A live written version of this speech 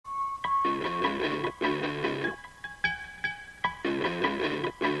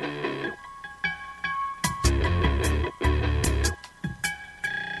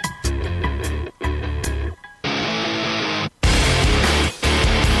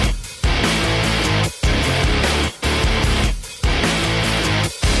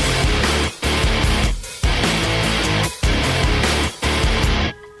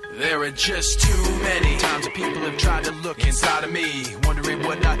just too many times that people have tried to look inside of me, wondering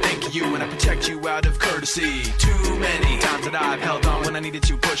what I think of you when I protect you out of courtesy. Too many times that I've held on when I needed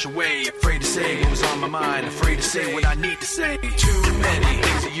to push away, afraid to say what was on my mind, afraid to say what I need to say. Too many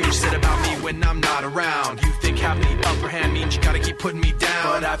things that you said about me when I'm not around. You think having the upper hand means you gotta keep putting me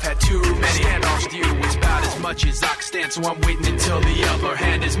down, but I've had too many handoffs with you. It's about as much as I can stand, so I'm waiting until the upper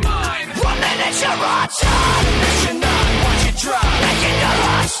hand is mine. 1 minute you're on top, you're not, watch it drop, making your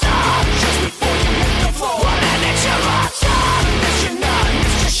heart stop just before you hit the floor. 1 minute you're on top, you're not,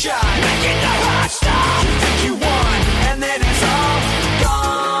 Mr. Shy, making your heart stop. You think you won, and then it's all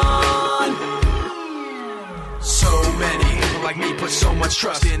gone. So many people like me put so much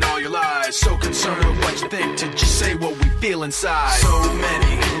trust in all your lies, so concerned with what you think to just say what we feel inside. So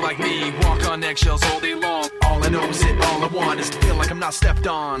many people like me walk on eggshells all day long. All I know is that all I want is to feel like I'm not stepped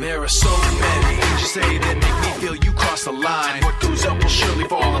on. There are so many things you say that make me feel you cross the line. What goes up will surely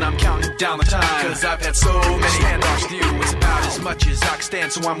fall, and I'm counting down the time, cause I've had so many handoffs with you. It's about as much as I can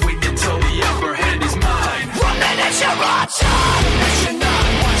stand, so I'm waiting until the upper hand is mine. 1 minute you're on top, you're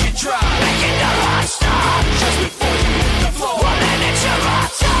not, watch it drop, making your heart stop just before you hit the floor. 1 minute you're on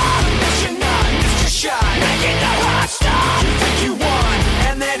top, you're not, Mr. Shy, making your heart stop. You think you won,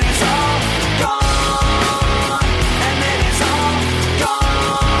 and then it's all gone.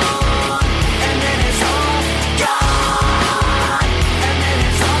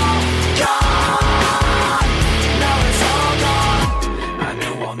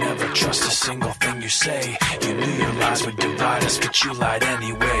 Single thing you say, you knew your lies would divide us, but you lied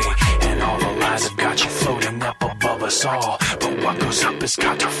anyway. And all the lies have got you floating up above us all, but what goes up has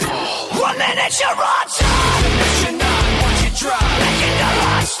got to fall. 1 minute you're on top, you're not, watch it drop, making your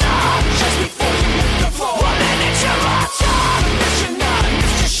heart stop just before you hit the floor. 1 minute you're on top, you're not,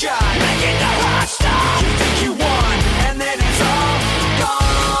 Mr. Shy, making your heart stop. You think you won, and then it's all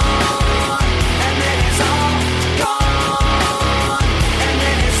gone, and then it's all gone, and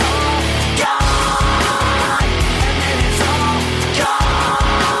then it's all gone, and then it's all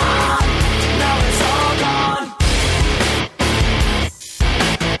gone. Now it's all gone.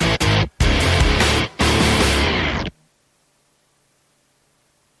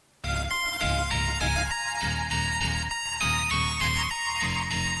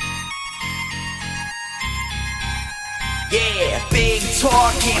 Yeah, big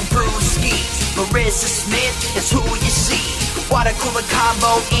talking brewskis. Marissa Smith is who you see. Water cooler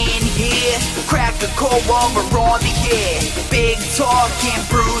combo in here. Crack a cold one, we're on the air. Big talking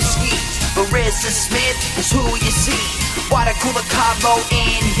brewskis. Marissa Smith is who you see. Water cooler combo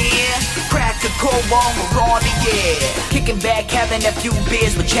in here. Crack a cold one, we're on the air. Kicking back, having a few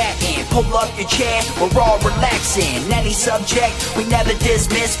beers, we're chatting. Pull up your chair, we're all relaxing. Any subject, we never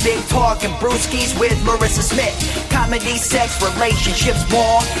dismiss. Big talking brewskis with Marissa Smith. Comedy, sex, relationships,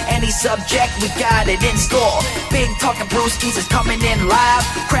 more. Any subject, we got it in store. Big talking brewskis is coming in live.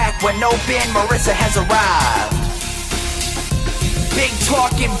 Crack one open, Marissa has arrived. Big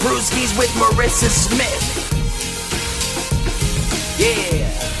talking brewskis with Marissa Smith. Yeah.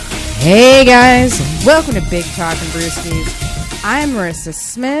 Hey guys, welcome to Big Talking Brewskis. I'm Marissa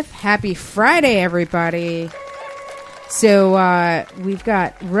Smith. Happy Friday, everybody. So we've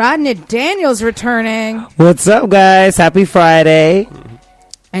got Rodney Daniels returning. What's up, guys? Happy Friday.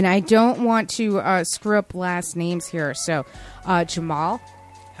 And I don't want to screw up last names here. So Jamal.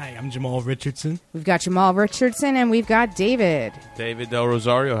 Hi, I'm Jamal Richardson. We've got Jamal Richardson, and we've got David. David Del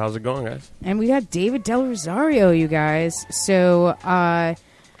Rosario. How's it going, guys? And we got David Del Rosario, you guys. So,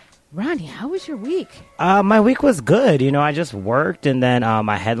 Ronnie, how was your week? My week was good. You know, I just worked, and then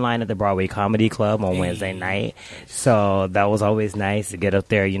I headlined at the Broadway Comedy Club on Wednesday night. So that was always nice to get up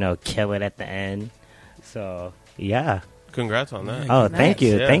there, you know, kill it at the end. So, yeah. Congrats on that. Oh, thank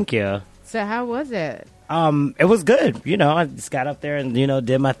you. Yeah. Thank you. So how was it? It was good. You know, I just got up there and, you know,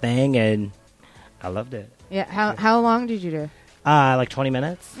 did my thing, and I loved it. Yeah. How long did you do? Like 20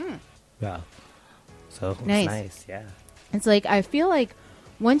 minutes. Yeah. So it was nice. Yeah. It's like, I feel like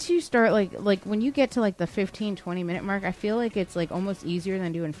once you start, like when you get to like the 15-20 minute mark, I feel like it's like almost easier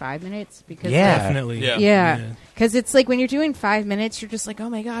than doing 5 minutes because Definitely. Yeah. Because it's like when you're doing 5 minutes, you're just like,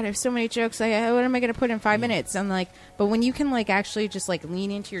 oh my God, I have so many jokes. What am I going to put in 5 minutes? And like, but when you can like actually just like lean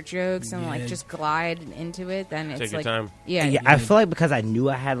into your jokes and like just glide into it, then it's Take your like, time. Yeah. I feel like because I knew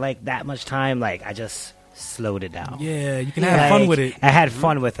I had like that much time, like I just slowed it down. Yeah, you can have fun with it. I had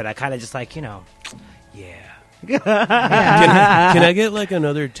fun with it. I kind of just like, you know, yeah. Can I get like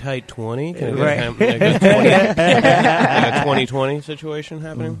another tight 20? Can I get like a 20? Like a 20-20 situation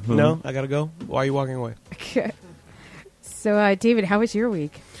happening? Mm-hmm. No? I gotta go? Why are you walking away? So, David, how was your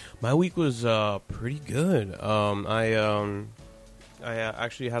week? My week was pretty good. I I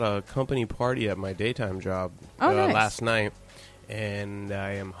actually had a company party at my daytime job Nice. last night, and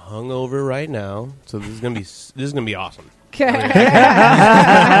I am hungover right now. So this is gonna be awesome. This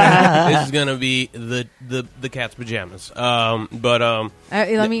is gonna be the cat's pajamas. I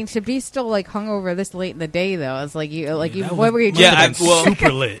mean, to be still like hungover this late in the day, though, it's like what were you?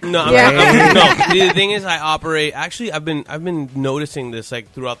 Super lit. No, Yeah. no. The thing is, I operate. Actually, I've been noticing this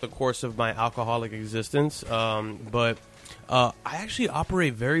like throughout the course of my alcoholic existence. But I actually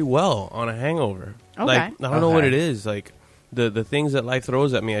operate very well on a hangover. Okay. Like I don't know what it is. Like the things that life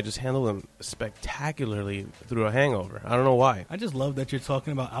throws at me, I just handle them spectacularly through a hangover. I don't know why. I just love that you're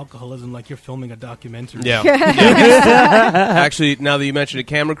talking about alcoholism like you're filming a documentary. Yeah. Actually, now that you mentioned a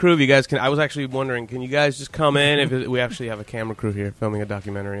camera crew, if you guys can, I was actually wondering, can you guys just come in if we actually have a camera crew here filming a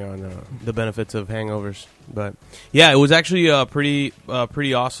documentary on the benefits of hangovers? But yeah, it was actually pretty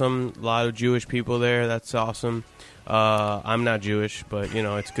awesome. A lot of Jewish people there. That's awesome. I'm not Jewish, but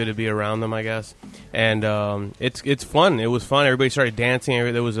it's good to be around them, I guess. And it's fun. It was fun. Everybody started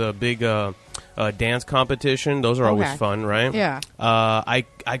dancing. There was a big dance competition. Those are always fun, right? Yeah.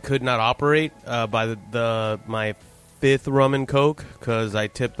 I could not operate by my 5th rum and coke because I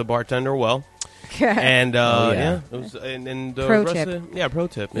tipped the bartender well. And it was, and the pro rest tip. pro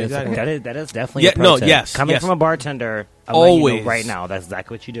tip. Yes, Exactly. that is definitely a pro tip. Yes, coming yes. from a bartender, I'm Always. letting you know right now. That's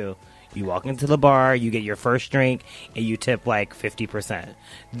exactly what you do. You walk into the bar, you get your first drink, and you tip like 50%.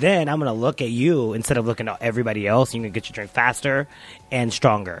 Then I'm gonna look at you instead of looking at everybody else. You're gonna get your drink faster and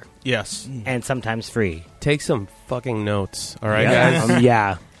stronger, Yes. and sometimes free. Take some fucking notes, all right, Yeah. guys?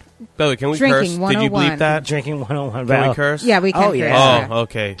 Yeah. By the way, can we Drinking curse? Did you 101. bleep that? Drinking 101. Can we Well, curse? Yeah, we can. Oh, yeah. Oh,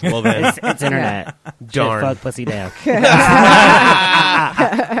 okay. Well then, it's internet. Darn. Shit, fuck, pussy, damn.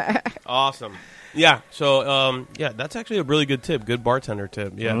 awesome. Yeah. So, that's actually a really good tip. Good bartender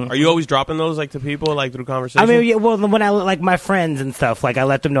tip. Yeah. Are you always dropping those like to people like through conversation? I mean, yeah, well, when I like my friends and stuff, like I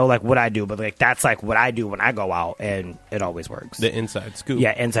let them know like what I do, but like that's like what I do when I go out, and it always works. The inside scoop.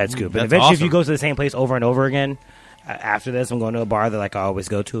 Yeah, inside scoop. And That's eventually, if you awesome. go to the same place over and over again, after this, I'm going to a bar that like I always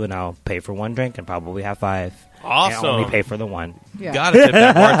go to, and I'll pay for one drink and probably have 5. Awesome. And only pay for the one. Yeah. Gotta tip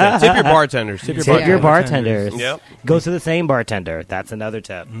that bartender. Tip your bartenders. Tip your Tip your bartenders. bartenders. Yep. Go to the same bartender. That's another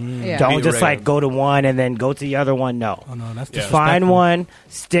tip. Yeah. Don't Be just regular. like go to one and then go to the other one. No. Oh, no, that's Yeah. disrespectful. Find one,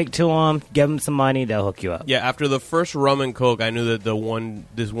 stick to them, give them some money, they'll hook you up. Yeah, after the first rum and coke, I knew that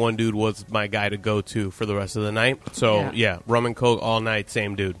this one dude was my guy to go to for the rest of the night. So, yeah rum and coke all night,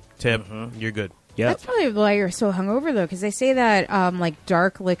 same dude. Tip, you're good. Yep. That's probably why you're so hungover, though, because they say that like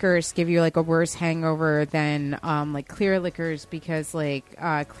dark liquors give you like a worse hangover than like clear liquors, because like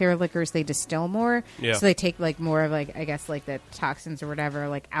clear liquors they distill more, Yeah. so they take like more of like I guess like the toxins or whatever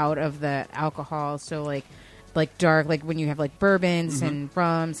like out of the alcohol. So like dark, like when you have like bourbons and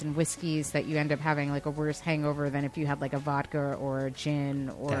rums and whiskeys, that you end up having like a worse hangover than if you had like a vodka or a gin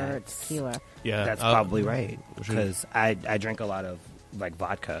or That's- tequila. Yeah, That's probably right. Because I drink a lot of like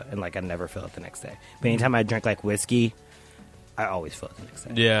vodka and like I never feel it the next day. But anytime I drink like whiskey, I always feel it the next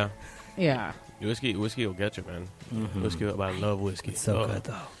day. Yeah. Yeah. Whiskey will get you, man. Whiskey, I love whiskey. It's so Oh. good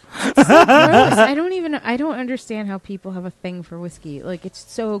though. Gross. I don't understand how people have a thing for whiskey. Like, it's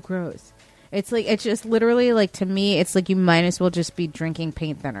so gross. It's like, it's just literally like, to me, it's like you might as well just be drinking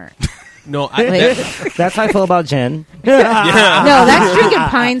paint thinner. No, Like, That's how I feel about gin. no, that's drinking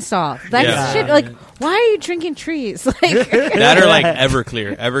pine salt. That's Yeah. shit. Like, why are you drinking trees? Like, that or like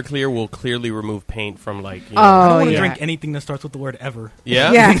Everclear. Everclear will clearly remove paint from like. You know, I don't oh want to yeah, drink anything that starts with the word ever.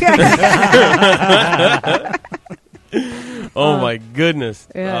 yeah. yeah. Oh my goodness.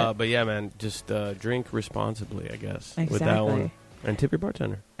 Yeah. But yeah, man, just drink responsibly, I guess. With that Exactly. one, and tip your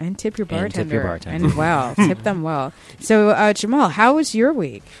bartender. And tip your And bartender. tip your bartender. And well, tip them well. So, Jamal, how was your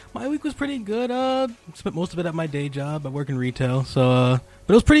week? My week was pretty good. Spent most of it at my day job. I work in retail, so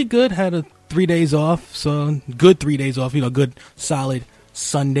but it was pretty good. Had 3 days off, so good 3 days off. Good solid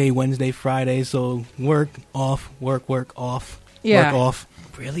Sunday, Wednesday, Friday. So work off, work off, Yeah. work off.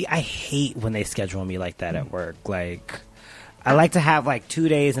 Really, I hate when they schedule me like that at work. Like, I like to have like 2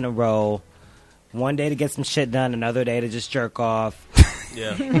 days in a row. One day to get some shit done, another day to just jerk off,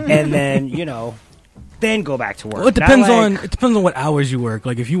 Yeah. and then then go back to work. Well, it depends Not like- it depends on what hours you work.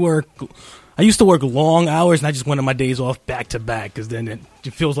 Like if you work, I used to work long hours, and I just wanted my days off back to back because then it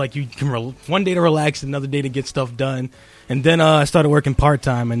feels like you can one day to relax, another day to get stuff done. And then I started working part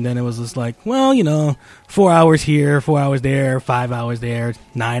time, and then it was just like, well, 4 hours here, 4 hours there, 5 hours there,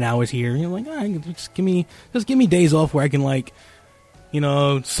 9 hours here. Like, all right, just give me days off where I can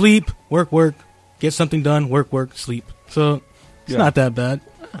sleep, work, get something done, work, sleep. So it's not that bad.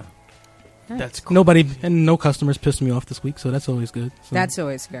 That's cool. Nobody and no customers pissed me off this week, so that's always good. So, That's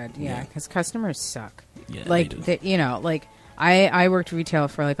always good. Yeah, Yeah. because customers suck. yeah, Like, they do. like I worked retail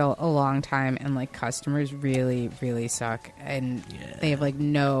for like a long time, and like customers really, really suck, and they have like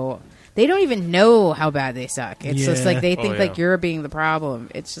they don't even know how bad they suck. It's just like they think like you're being the problem.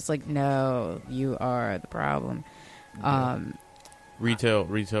 It's just like, no, you are the problem. Retail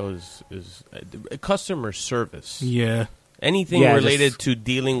is customer service. Yeah. Anything related to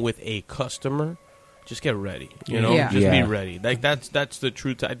dealing with a customer, just get ready. You know, just be ready. Like that's the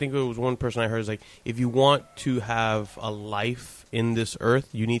truth. I think it was one person I heard is like, if you want to have a life in this earth,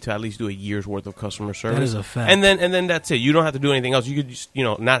 you need to at least do a year's worth of customer service. That is a fact. And then that's it. You don't have to do anything else. You could just,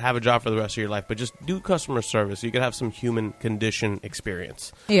 not have a job for the rest of your life, but just do customer service. You could have some human condition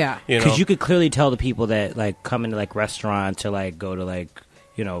experience. Yeah, because you could clearly tell the people that like come into like restaurants or like go to like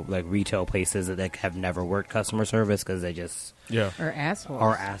like retail places that like have never worked customer service because they just are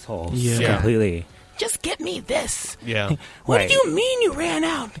assholes. Completely. Just get me this. Yeah. What do you mean you ran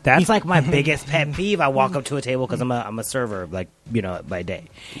out? That's like my biggest pet peeve. I walk up to a table because I'm a server, like by day.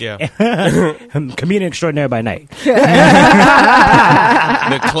 Yeah. I'm comedian extraordinaire by night. The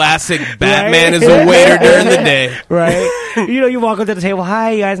classic Batman is a waiter during the day. Right. You walk up to the table.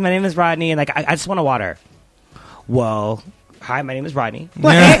 Hi, you guys. My name is Rodney, and like I just want a water. Well. Hi, my name is Rodney.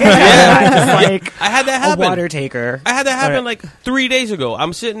 I had that happen. A water taker. I had that happen like 3 days ago.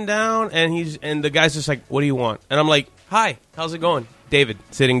 I'm sitting down, and the guy's just like, "What do you want?" And I'm like, "Hi, how's it going?" David,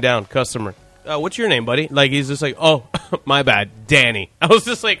 sitting down, customer. What's your name, buddy? Like he's just like, "Oh, my bad, Danny." I was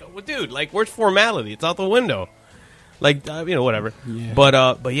just like, well, "Dude, like, where's formality? It's out the window." Like, whatever. Yeah.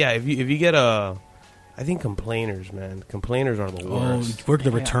 But yeah, if you get I think complainers, man. Complainers are the worst. Work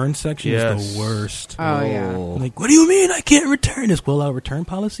the return section is the worst. Oh, yeah. Like, what do you mean I can't return this? Well, our return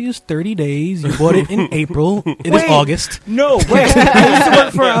policy is 30 days. You bought it in April. It is August. No, wait. I used to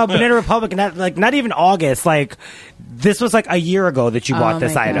work for Banana Republic, and not even August. Like, this was like a year ago that you bought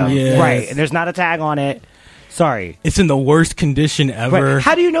this item. Yes. Right. And there's not a tag on it. Sorry. It's in the worst condition ever. Right.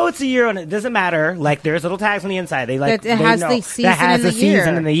 How do you know it's a year on it? Doesn't matter. Like, there's little tags on the inside. They like it has the season and the year.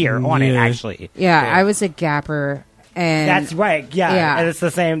 Season and the year on it, actually. Yeah, I was a Gapper. And that's right. Yeah. And it's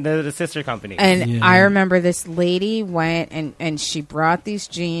the same, the sister company. And I remember this lady went and she brought these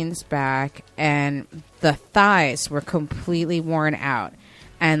jeans back, and the thighs were completely worn out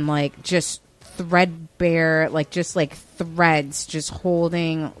and like just threadbare, like just like threads just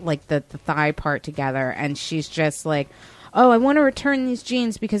holding like the thigh part together. And she's just like, "Oh, I want to return these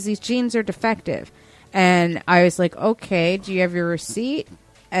jeans because these jeans are defective." And I was like, "Okay, do you have your receipt?"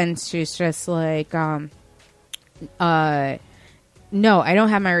 And she's just like, "No, I don't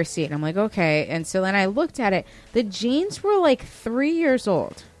have my receipt." And I'm like, "Okay." And so then I looked at it. The jeans were like 3 years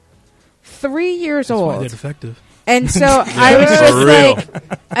old. 3 years That's old. why they're defective. And so I was just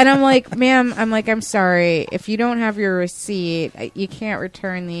like, and I'm like, "Ma'am, I'm sorry. If you don't have your receipt, you can't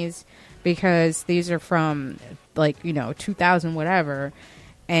return these because these are from like, 2000 whatever,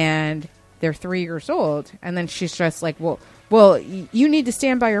 and they're 3 years old." And then she's just like, well, you need to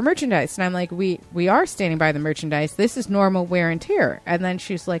stand by your merchandise. And I'm like, we are standing by the merchandise. This is normal wear and tear. And then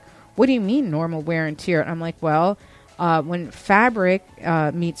she's like, "What do you mean normal wear and tear?" And I'm like, well, when fabric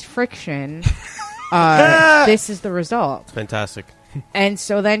meets friction, this is the result. Fantastic. And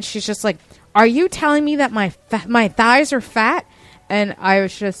so then she's just like, "Are you telling me that my thighs are fat?" And I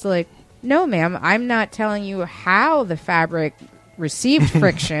was just like, "No, ma'am, I'm not telling you how the fabric received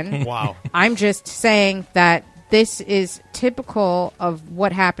friction. Wow. I'm just saying that this is typical of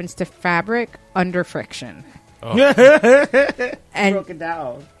what happens to fabric under friction." And broken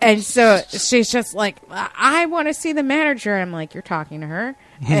down. And so she's just like, "I want to see the manager." I'm like, "You're talking to her?"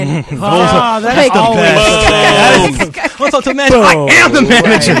 And that's always What's up to manager? I am the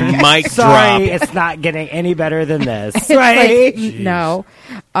manager. Mic Sorry, drop. it's not getting any better than this. Right? Like, no.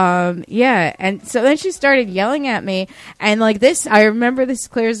 Yeah. And so then she started yelling at me, and like this, I remember this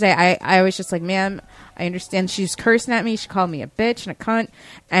clear as day. I was just like, "Ma'am, I understand." She's cursing at me. She called me a bitch and a cunt.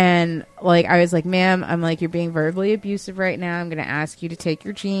 And like, I was like, "Ma'am, I'm like, you're being verbally abusive right now. I'm going to ask you to take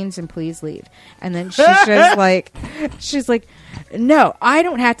your jeans and please leave." And then she's just like, "No, I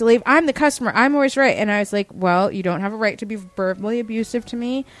don't have to leave. I'm the customer. I'm always right." And I was like, "Well, you don't have a right to be verbally abusive to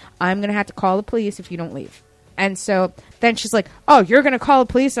me. I'm going to have to call the police if you don't leave." And so then she's like, "Oh, you're going to call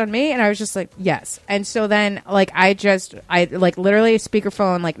the police on me?" And I was just like, "Yes." And so then like I literally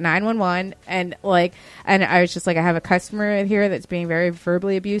speakerphone like 911 and I was just like, "I have a customer here that's being very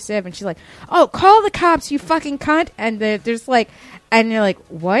verbally abusive." And she's like, "Oh, call the cops, you fucking cunt." And there's like, And you're like,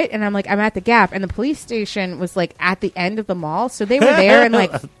 what? And I'm like, I'm at the Gap. And the police station was like at the end of the mall. So they were there in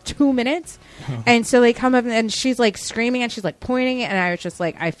like 2 minutes. And so they come up and she's like screaming and she's like pointing. And I was just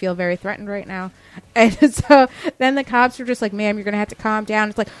like, I feel very threatened right now. And so then the cops were just like, ma'am, you're going to have to calm down.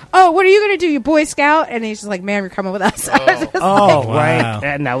 It's like, oh, what are you going to do, you Boy Scout? And he's just like, ma'am, you're coming with us. Oh, Wow. right.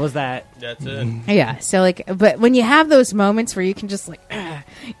 And that was that. That's it. Yeah. So like, but when you have those moments where you can just like,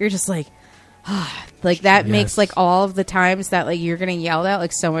 you're just like, like that makes Yes. like all of the times that like you're gonna yell at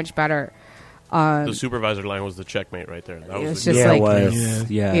like so much better. The supervisor line was the checkmate right there. That It was was just the, like- it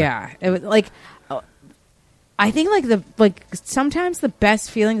was. Yeah. Yeah, it was like I think like sometimes the best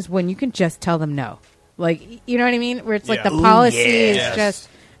feeling is when you can just tell them no. Like you know what I mean? Where it's like Yeah. the policy is Yes. just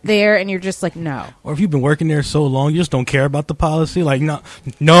there and you're just like no. Or if you've been working there so long, you just don't care about the policy. Like, no.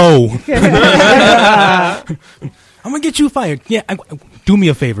 I'm going to get you fired. Yeah, do me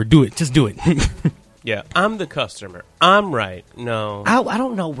a favor. Do it. Just do it. yeah. I'm the customer. I'm right. No. I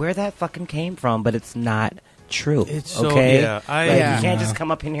don't know where that fucking came from, but it's not true. It's so- okay. yeah, Like, Yeah. you can't just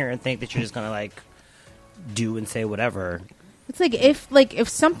come up in here and think that you're just gonna like do and say whatever. It's like if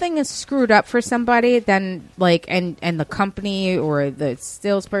something is screwed up for somebody, then like and the company or the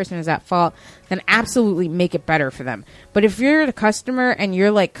salesperson is at fault, then absolutely make it better for them. But if you're the customer and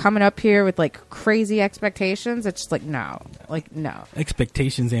you're like coming up here with like crazy expectations, it's just like no.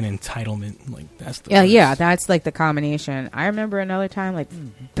 Expectations and entitlement. Like, that's the Yeah, worst. that's like the combination. I remember another time, like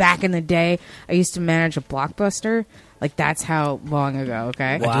back in the day, I used to manage a Blockbuster. Like that's how long ago,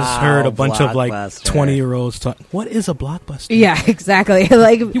 okay? I just Wow, heard a bunch of like Blockbuster. 20-year-olds talk. What is a Blockbuster? Yeah, exactly.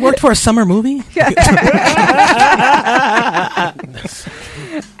 Like You worked for a summer movie?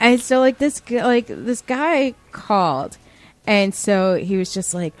 and so like this guy called, and so he was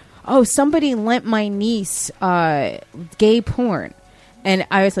just like, "Oh, somebody lent my niece gay porn." And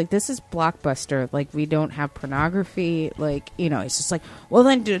I was like, this is Blockbuster. Like, we don't have pornography. Like, you know, it's just like, well,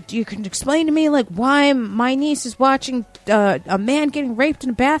 then you can explain to me, like, why my niece is watching a man getting raped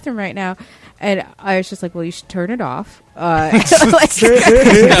in a bathroom right now. And I was just like, well, you should turn it off.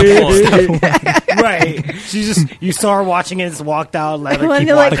 Right. She you saw her watching it, just walked out, let her When keep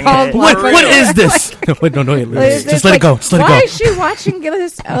they, like, watching called it. What is this? Wait, no, wait. It's Just let it go. Just let it go. Why is she watching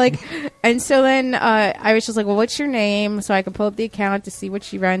this? Like, and so then I was just like, well, what's your name? So I could pull up the account to see what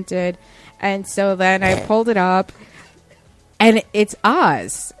she rented. And so then I pulled it up, and it's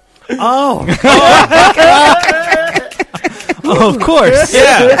Oz. Oh, Oh, of course.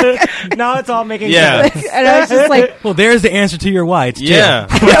 yeah. now it's all making Yeah. sense. And I was just like, Well, there's the answer to your why. It's jail. Yeah.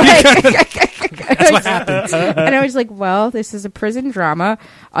 That's what happens. and I was like, well, this is a prison drama.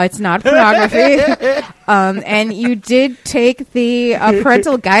 It's not pornography. And you did take the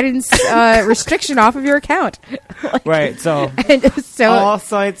parental guidance restriction off of your account. Right. So And so all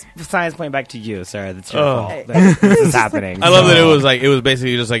science point back to you, sir. That's your fault. That this is happening. I love that it was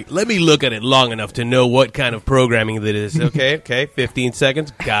basically just like, let me look at it long enough to know what kind of programming that is. Okay, 15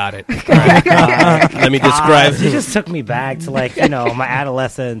 seconds, got it. Let me describe You just took me back to like my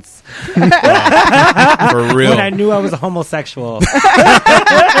adolescence for real. when I knew I was a homosexual.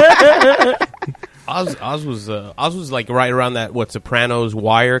 Oz was like right around that Sopranos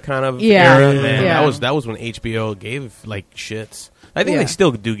Wire kind of Yeah. era. Man, Yeah. that was when HBO gave like shits. I think Yeah. they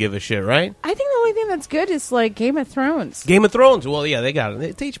still do give a shit, right? I think the only thing that's good is like Game of Thrones. Game of Thrones. Well, yeah, they got it.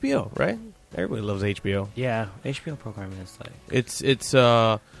 It's HBO, right? Everybody loves HBO. Yeah, HBO programming is like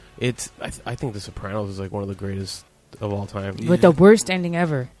I think The Sopranos is like one of the greatest of all time. With the worst ending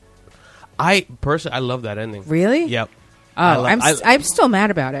ever. I love that ending. Really? Yep. Oh, I I'm still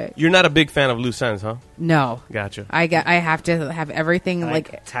mad about it. You're not a big fan of loose ends, huh? No. Gotcha. I have to have everything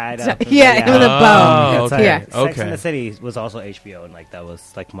like tied up. yeah, with a bow. Oh, okay. Yeah. Sex Okay. and the City was also HBO, and like that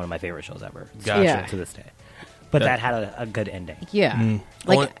was like one of my favorite shows ever. Gotcha. Yeah. To this day, but That- that had a good ending. Yeah. I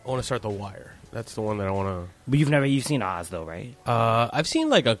Like want to start The Wire. That's the one that I want But you've seen Oz though, right? to. I've seen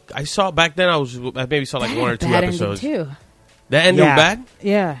like I saw back then. I maybe saw like one or two bad episodes. ending too. That ended Yeah. bad.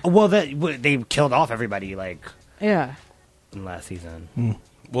 Yeah. Well, they killed off everybody like Yeah. in last season.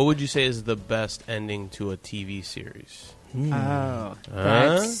 What would you say is the best ending to a TV series? Oh,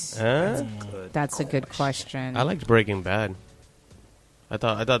 Huh? that's a good question. I liked Breaking Bad. I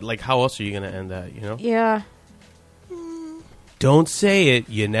thought like how else are you gonna end that? You know? Yeah. Don't say it.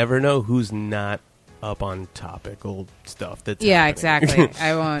 You never know who's not up on topical stuff. That's Yeah, happening.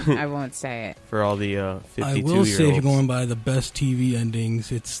 exactly. I won't say it. For all the 52 I will say, if you're year olds. going by the best TV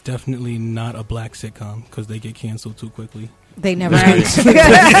endings, it's definitely not a black sitcom because they get canceled too quickly. They never end.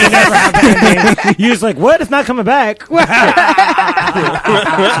 You're just like, what? It's not coming back. What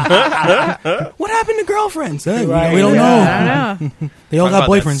happened to girlfriends? We don't know. I don't know. They all Talk got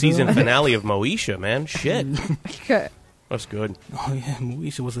about that boyfriends. season finale of Moesha, man. Shit. That's good. Oh yeah,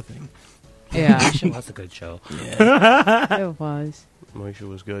 Moesha was a thing. Yeah, It was a good show. it was. Moesha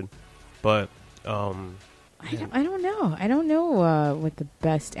was good, but I don't know. I don't know what the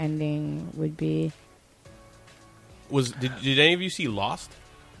best ending would be. did any of you see Lost?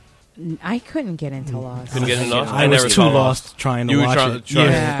 I couldn't get into Lost. Couldn't get into Lost. I never was too saw lost trying to You were watch trying. it.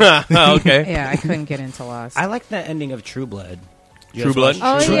 Yeah. Oh, okay. Yeah, I couldn't get into Lost. I like the ending of True Blood. You True guys Blood?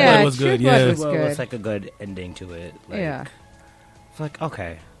 watch Oh True yeah, Blood was True good, Blood yeah. was True Blood good. was like a good ending to it. Like, Yeah. It's like,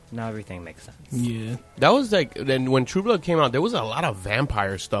 okay, now everything makes sense. Yeah. That was like then when True Blood came out, there was a lot of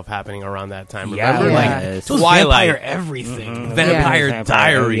vampire stuff happening around that time. Yeah, Remember, yeah. like Yes. It was Twilight, vampire everything. Vampire Yeah.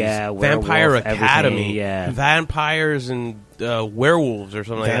 Diaries, Yeah, Vampire werewolf, Academy, everything, yeah. vampires and werewolves or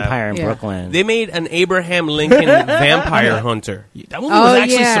something Vampire in Yeah. Brooklyn. like that. They made an Abraham Lincoln vampire hunter. That movie was Oh,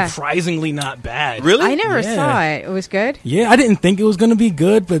 actually yeah. surprisingly not bad. Really? I never Yeah. saw it. It was good. Yeah, I didn't think it was going to be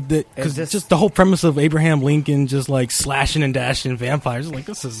good, but because just- just the whole premise of Abraham Lincoln just like slashing and dashing vampires, like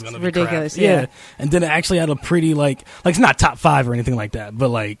this is going to be ridiculous, crap. yeah. And then it actually had a pretty like it's not top 5 or anything like that, but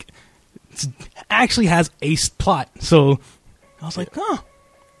like it actually has a plot. So I was like,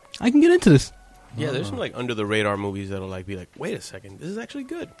 I can get into this. Yeah, there's some like under the radar movies that'll like be like, wait a second, this is actually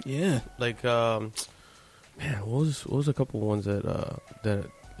good. Yeah. Like, man, what was a couple ones that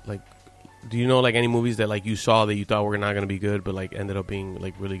like, do you know like any movies that like you saw that you thought were not going to be good, but like ended up being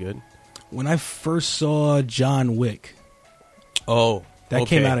like really good? When I first saw John Wick, Oh, that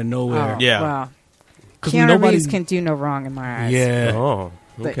came out of nowhere. Oh, Yeah. Wow. Because Keanu nobody, Reeves can do no wrong in my eyes. yeah. Oh,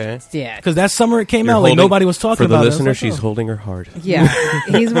 But, okay. Yeah. Because that summer it came You're out, like holding- nobody was talking For the about it. I was listener, like, she's oh. holding her heart. Yeah.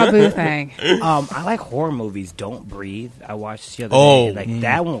 He's my boo thing. I like horror movies. Don't Breathe. I watched the other Oh. day. Like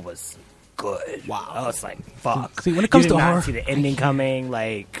that one was good. Wow. I was like, fuck. See, when it comes you to did not horror- see the ending coming.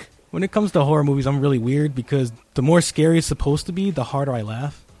 Like, When it comes to horror movies, I'm really weird because the more scary it's supposed to be, the harder I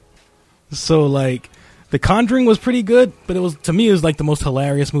laugh. So, like, The Conjuring was pretty good, but it was like the most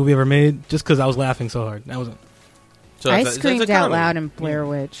hilarious movie ever made just because I was laughing so hard. That wasn't. So I that's a screamed out comedy. loud in Blair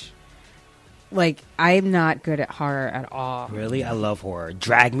Witch. Like, I'm not good at horror at all. really, I love horror.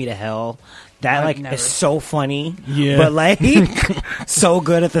 Drag Me to Hell. That I've like never- is so funny. Yeah. But like so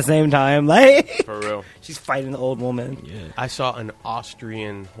good at the same time. Like For real. she's fighting the old woman. Yeah. I saw an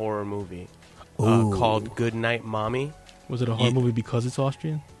Austrian horror movie Ooh. called Good Night Mommy. Was it a horror Ye- movie because it's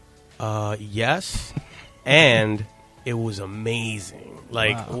Austrian? Yes, and it was amazing.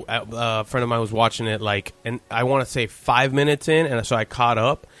 Like a friend of mine was watching it, like, and I want to say 5 minutes in, and so I caught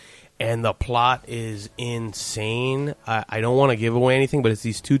up, and the plot is insane. I don't want to give away anything, but it's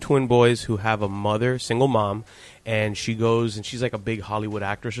these two twin boys who have a mother, single mom, and she goes and she's like a big Hollywood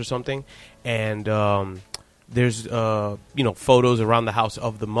actress or something, and there's photos around the house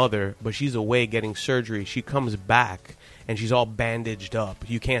of the mother, but she's away getting surgery. She comes back and she's all bandaged up.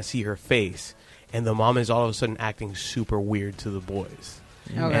 You can't see her face, and the mom is all of a sudden acting super weird to the boys.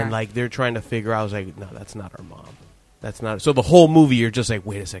 Okay. And like they're trying to figure out, I was like, no, that's not our mom. That's not. So the whole movie, you're just like,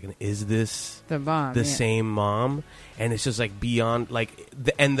 wait a second, is this The bomb. the yeah. same mom? And it's just like beyond like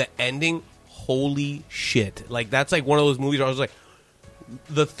the ending. Holy shit! Like that's like one of those movies where I was like,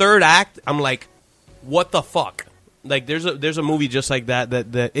 the third act, I'm like, what the fuck? Like there's a movie just like that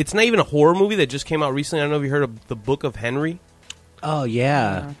it's not even a horror movie that just came out recently. I don't know if you heard of The Book of Henry. Oh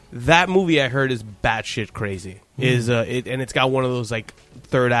yeah. That movie I heard is batshit crazy. And it's got one of those like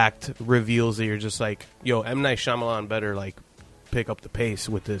third act reveals that you're just like, yo, M. Night Shyamalan better like pick up the pace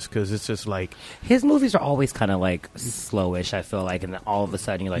with this because it's just like His movies are always kind of like slowish, I feel like, and then all of a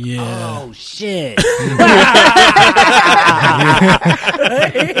sudden you're like, Yeah. oh shit.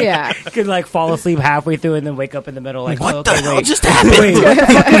 Yeah. You could like fall asleep halfway through and then wake up in the middle like, What oh, the okay, hell wait. just happened? Wait, what the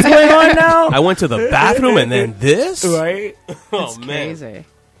fuck is going on now? I went to the bathroom and then this. Right? Oh It's man, crazy.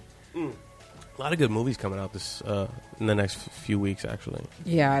 a lot of good movies coming out this in the next few weeks actually.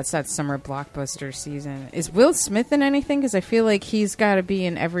 Yeah, it's that summer blockbuster season. Is Will Smith in anything? Because I feel like he's got to be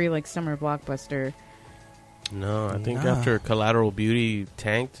in every like summer blockbuster. No, I think Nah. after Collateral Beauty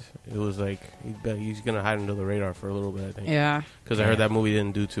tanked, it was like he's gonna hide under the radar for a little bit. I think. Yeah. Because I heard that movie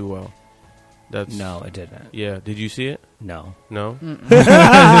didn't do too well. That's No, it didn't. Yeah, did you see it? No. No. So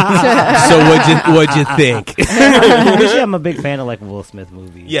what'd you think? Usually I'm a big fan of like Will Smith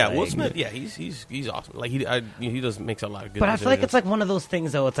movies. Yeah, like, Will Smith. Yeah, he's awesome. Like he does makes a lot of good. But I feel like it's decisions. like one of those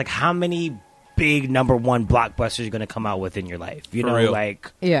things though. It's like how many big number one blockbusters you're going to come out with in your life. You For know, real.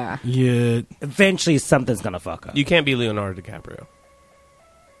 like Yeah. Yeah. eventually something's going to fuck up. you can't be Leonardo DiCaprio.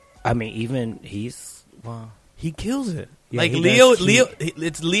 I mean, even He kills it. Yeah, Like he Leo, does.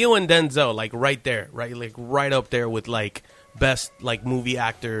 it's Leo and Denzel, like right there, right, like right up there with like best like movie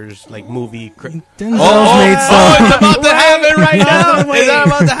actors, like movie. Denzel's Oh, made some. it's about to happen right now. Is that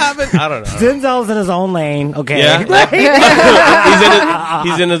about to happen? I don't know. Denzel's in his own lane. Okay. Yeah,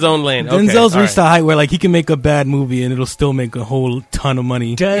 he's in his own lane. Okay, Denzel's all reached right. a height where like he can make a bad movie and it'll still make a whole ton of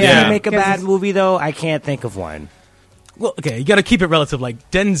money. Does Yeah. he make a bad movie though? I can't think of one. Well, okay, you got to keep it relative.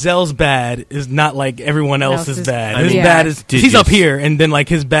 Like Denzel's bad is not like everyone else's Else's- bad. I His mean, bad is Did he's you up here, and then like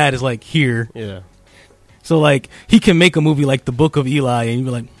his bad is like here. Yeah. So like he can make a movie like The Book of Eli, and you'd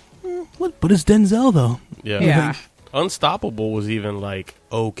be like, what? But it's Denzel though. Yeah. Yeah. Unstoppable was even like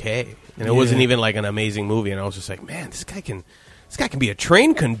okay, and it wasn't even like an amazing movie. And I was just like, man, this guy can be a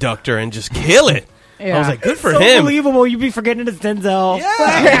train conductor and just kill it. I was like, good for so him. Believable. You'd be forgetting it's Denzel.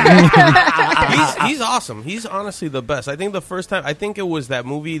 He's awesome. He's honestly the best. I think the first time, I think it was that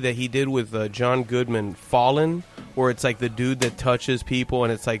movie that he did with John Goodman, Fallen, where it's like the dude that touches people,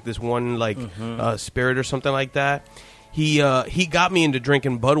 and it's like this one like spirit or something like that. He got me into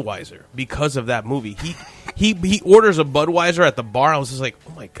drinking Budweiser because of that movie. He orders a Budweiser at the bar. I was just like,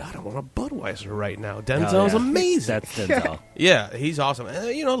 oh my god, I want a Budweiser right now. Denzel's amazing. That's Denzel. Yeah, he's awesome.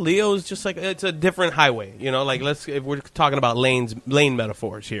 Leo's just like, it's a different highway. Like if we're talking about lane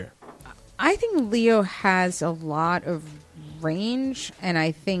metaphors here. I think Leo has a lot of range, and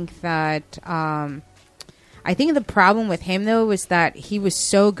I think that I think the problem with him though was that he was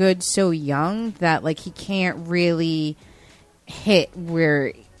so good so young that like he can't really hit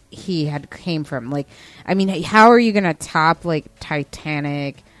where he had came from. Like, I mean, how are you going to top like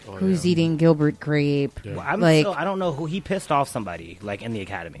Titanic? Who's eating Gilbert Grape? Well, Like, I don't know who he pissed off somebody like in the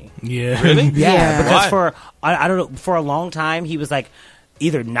Academy. Yeah, Really? Yeah. because Why? I don't know, for a long time he was like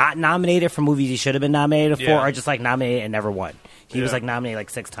either not nominated for movies he should have been nominated for, Yeah. or just like nominated and never won. He was Yeah. like nominated like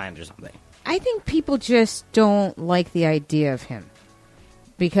 6 times or something. I think people just don't like the idea of him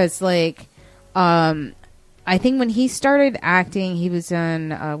because, like, I think when he started acting, he was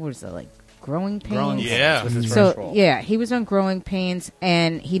on what is it, like Growing Pains? Growing Pains Yeah. was his first So role. yeah, he was on Growing Pains,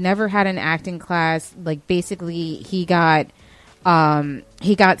 and he never had an acting class. Like basically, he got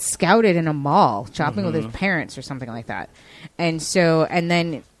scouted in a mall shopping with his parents or something like that, and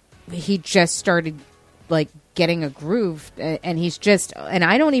then he just started like getting a groove, and he's just, and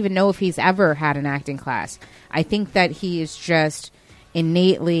I don't even know if he's ever had an acting class. I think that he is just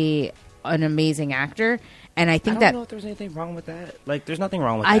innately an amazing actor, and I I think don't that know if there's anything wrong with that. Like, there's nothing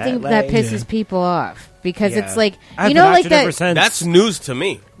wrong with I that. think like, that pisses people off because yeah. it's like, I've you been know, like watching ever that, since. That's news to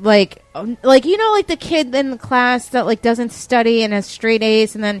me. like you know, like the kid in the class that like doesn't study and has straight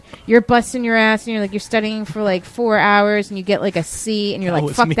A's, and then you're busting your ass and you're studying for like 4 hours and you get like a C, and you're That like,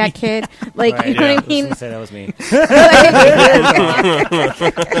 was fuck me. that kid. Like, Right, you know yeah. what I mean? I was gonna say that was me.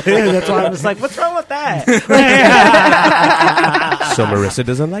 That's why I was like, what's wrong with that? So Marissa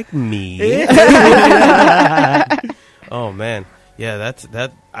doesn't like me. Oh man, yeah, that's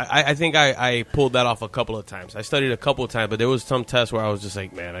that. I think I pulled that off a couple of times. I studied a couple of times, but there was some tests where I was just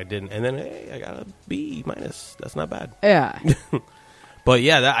like, man, I didn't. And then hey, I got a B minus. That's not bad. Yeah. But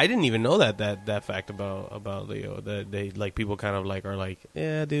yeah, I didn't even know that fact about Leo. That they like people kind of like are like,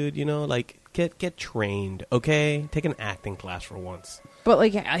 yeah, dude, like get trained, okay? Take an acting class for once. But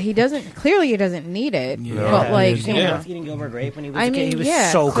like he doesn't need it. Yeah. But Yeah. like, Same you with know, us eating Gilbert Grape when he was I a kid. mean, He was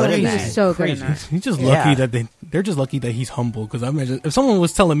yeah, so good he at was that. so good in Crazy. that. He's just Yeah. lucky that they're just lucky that he's humble. Because I imagine if someone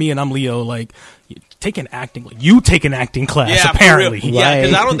was telling me and I'm Leo, like, take an acting class. Yeah, Apparently, for real. Yeah,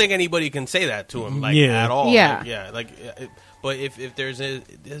 because Right. I don't think anybody can say that to him like Yeah. at all. Yeah. But if there's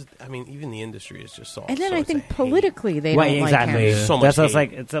I mean, even the industry is just so. And then so I it's a think hate. politically they Right, don't exactly. like him. So much That's what it's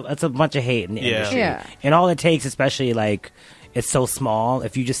hate. like. It's a bunch of hate in the Yeah. industry. Yeah. And all it takes, especially like it's so small.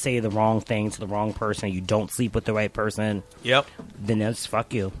 If you just say the wrong thing to the wrong person, you don't sleep with the right person, Yep. then that's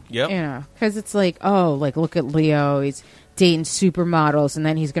fuck you. Yep. You know, because it's like, oh, like look at Leo, he's dating supermodels, and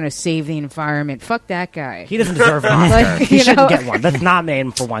then he's going to save the environment. Fuck that guy. He doesn't deserve an Oscar. Like, he you shouldn't know? get one. Let's nominate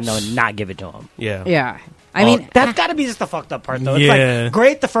him for one though, and not give it to him. Yeah. Yeah, I mean, That's got to be just the fucked up part, though. It's Yeah. like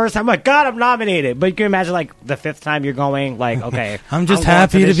great the first time, like God, I'm nominated. But you can imagine like the 5th time you're going, like okay, I'm just going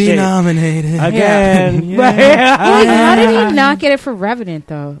happy to this be shit nominated. again. Yeah. like, how did he not get it for Revenant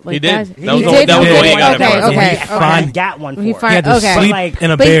though? Like, He did. that's- That was he the- did? that was the one he got it okay, for. okay, He okay. finally got one for He it. fin- He had to okay. sleep Like,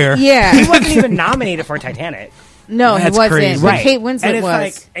 in a But bear. yeah, He wasn't even nominated for Titanic. no, he That's wasn't. crazy. But Kate Winslet and it's was.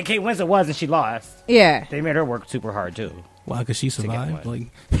 like, and Kate Winslet was, and she lost. Yeah, They made her work super hard too. Wow, because she survived. one.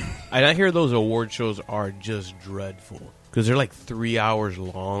 Like, And I hear those award shows are just dreadful because they're like 3 hours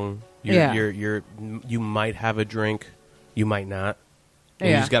long. Yeah. You might have a drink, you might not. And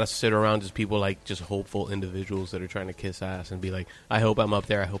Yeah. You just got to sit around just people like just hopeful individuals that are trying to kiss ass and be like, I hope I'm up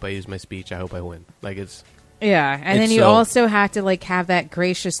there. I hope I use my speech. I hope I win. Like it's yeah, and then It's you so- also have to like have that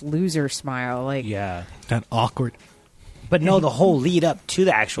gracious loser smile. Like, Yeah. that awkward. But no, the whole lead up to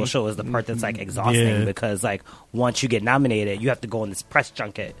the actual show is the part that's like exhausting Yeah. because like once you get nominated, you have to go on this press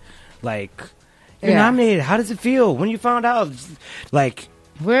junket. Like you're Yeah. nominated. How does it feel when you found out? Like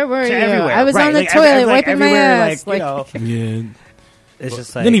Where were you? everywhere. I was Right, on the like, toilet like, wiping my everywhere, ass. Like, you know, Yeah. it's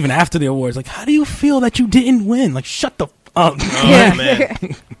just like Then even after the awards, like, how do you feel that you didn't win? Like, shut the up. Oh, Yeah.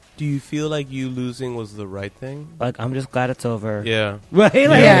 man. Do you feel like you losing was the right thing? like I'm just glad it's over. Yeah. Right.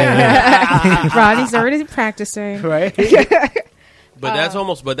 Like, Yeah. Rodney's already practicing. Right. But that's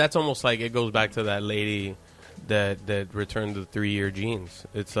almost like it goes back to that lady that returned the 3-year jeans.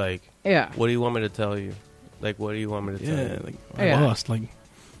 It's like, Yeah. what do you want me to tell you? Like, what do you want me to tell Yeah, you? like, Yeah. I lost. Like,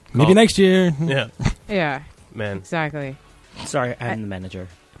 maybe next year. Yeah, Yeah. man. Exactly. Sorry, I'm the manager.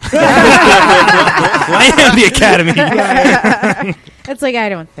 I am the Academy. It's like I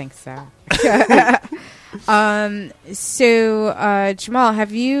don't think so. So Jamal,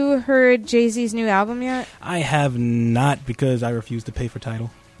 have you heard Jay-Z's new album yet? I have not because I refuse to pay for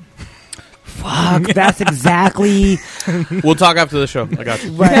Tidal. Fuck, that's exactly We'll talk after the show. I got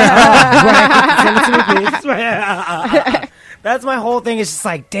you. right. Send it to me, please. Right. That's my whole thing. It's just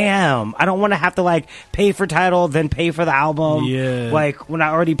like, damn, I don't want to have to like pay for Tidal, then pay for the album. Yeah. Like when I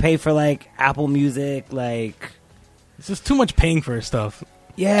already pay for like Apple Music, like It's just too much paying for stuff.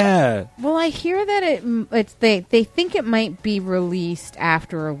 yeah. Well, I hear that they think it might be released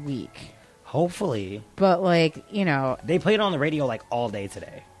after a week, Hopefully, but like they played on the radio like all day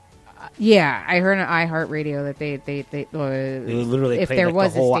today. yeah, I heard on iHeartRadio that they They literally if played there like,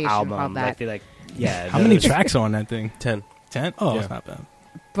 was the whole a station album. called that. Like they like yeah. How many tracks are on that thing? 10. 10? Oh, Yeah. it's not bad.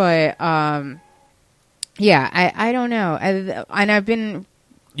 But yeah, I don't know, and I've been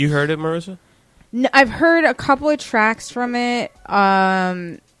You heard it, Marissa? I've heard a couple of tracks from it,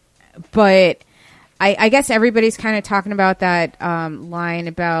 but I guess everybody's kind of talking about that line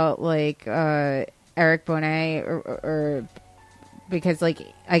about like Eric Bonet or because like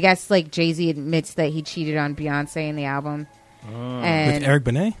I guess like Jay-Z admits that he cheated on Beyonce in the album. And With Eric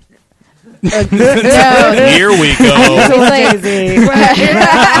Benet? no, Here we go. he's like, Here we go.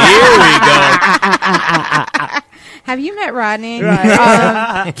 have you met Rodney?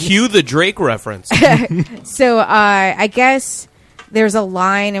 Cue the Drake reference. So I guess there's a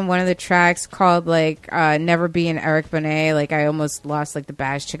line in one of the tracks called like "Never Be an Eric Bonet." Like I almost lost like the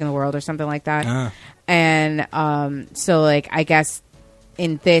baddest chick in the world or something like that. And so like I guess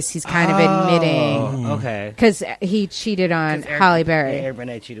in this he's kind of admitting Okay. because he cheated on Halle Berry. Eric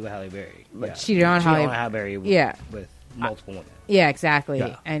Benet cheated with Halle Berry. Yeah. Cheated on Halle- Berry. Yeah. With multiple women. Yeah, exactly.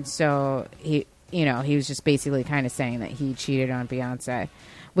 Yeah. And so he was just basically kind of saying that he cheated on Beyonce,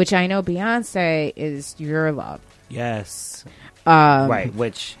 which I know Beyonce is your love. Yes. Right,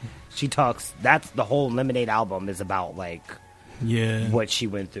 which she talks. That's the whole Lemonade album is about like Yeah. what she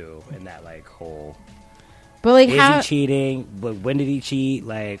went through and that like whole. But like Is how he cheating? But when did he cheat?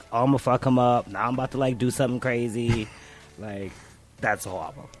 Like, oh, I'm gonna fuck him up. Now I'm about to like do something crazy. Like, that's the whole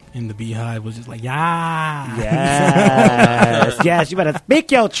album. And the Beehive was just like, yeah. Yes, yes. You better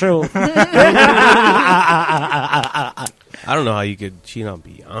speak your truth. I don't know how you could cheat on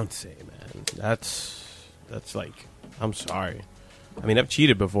Beyonce, man. That's like, I'm sorry. I mean, I've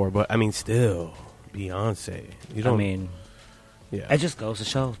cheated before, but I mean, still, Beyonce. You don't I mean, yeah. it just goes to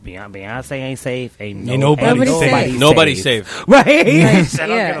show Beyonce ain't safe. Ain't nobody safe. Nobody's safe. Right? I Yeah.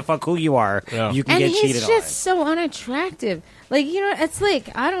 don't give a fuck who you are. Yeah. You can and get he's cheated just so unattractive. Like it's like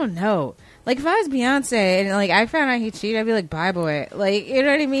I don't know. Like if I was Beyonce and like I found out he cheated, I'd be like, bye boy. Like you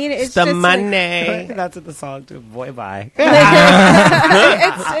know what I mean? It's the just money. on. That's what the song to boy bye.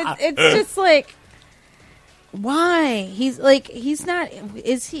 it's just like why he's not.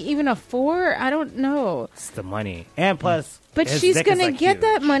 Is he even a 4? I don't know. It's the money, and plus, But his she's dick is, gonna like, get huge.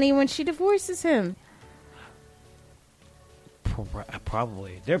 that money when she divorces him.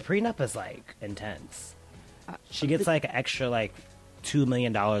 Probably their prenup is like intense. She gets like an extra like $2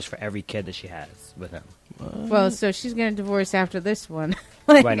 million for every kid that she has with him. Well, so she's gonna divorce after this one.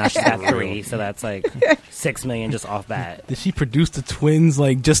 Like, Right now she's got 3, so that's like $6 million just off bat. Did she produce the twins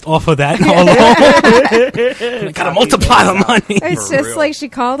like just off of that alone? I gotta multiply the money. It's For just real. like she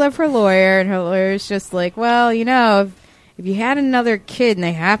called up her lawyer, and her lawyer's just like, well, if you had another kid and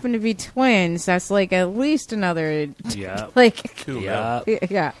they happen to be twins, that's like at least another, Yeah, like, 2 mil. yeah.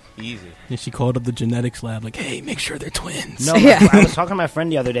 yeah. Easy. And she called up the genetics lab like, hey, make sure they're twins. No, Yeah. I was talking to my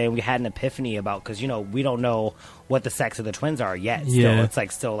friend the other day, and we had an epiphany about because we don't know what the sex of the twins are yet. Still, Yeah. it's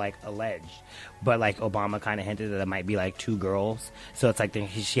like still like alleged, but like Obama kind of hinted that it might be like 2 girls. So it's like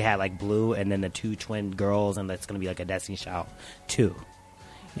she had like Blue, and then the 2 twin girls, and that's gonna be like a Destiny Child 2.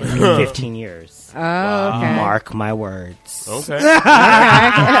 in 15 years. Oh, okay. Mark my words. Okay. I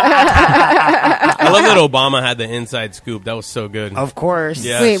love that Obama had the inside scoop. That was so good. Of course.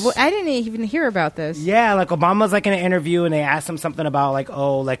 Yeah. Wait, I didn't even hear about this. Yeah, like Obama's like in an interview and they asked him something about like,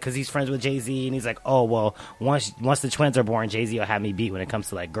 oh, like because he's friends with Jay-Z and he's like, oh, well, once the twins are born, Jay-Z will have me beat when it comes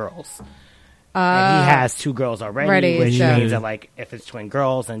to like girls. And he has 2 girls already, which Yeah. means that like if it's twin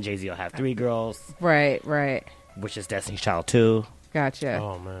girls, then Jay-Z will have 3 girls, Right. which is Destiny's Child 2. Gotcha.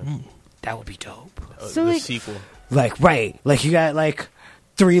 Oh man, That would be dope. So, the like- sequel. Like, right. Like, you got, like,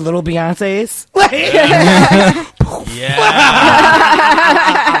 3 little Beyoncés. Yeah.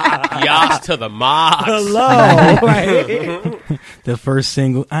 Yas to the Mox. Hello. Right? The first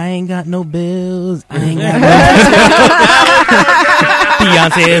single, I ain't got no bills. I ain't got no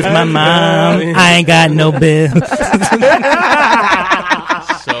Beyonce is my mom. I ain't got no bills.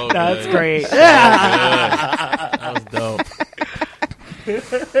 So That's good. great. So good. That was dope.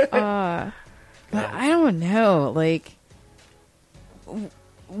 But I don't know. Like,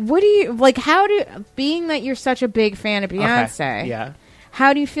 what do you like? How do being that you're such a big fan of Beyonce? Okay. Yeah.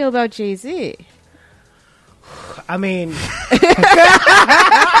 How do you feel about Jay-Z? I mean, It's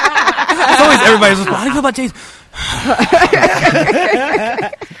always everybody's just, how do you feel about Jay-Z?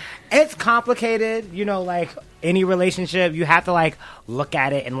 it's complicated, you know, like any relationship, you have to like look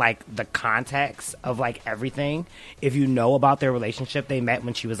at it in like the context of like everything. If you know about their relationship, they met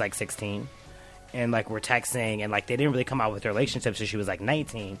when she was like 16 and like were texting and like they didn't really come out with their relationship so she was like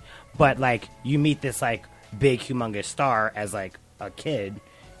 19. But like you meet this like big humongous star as like a kid,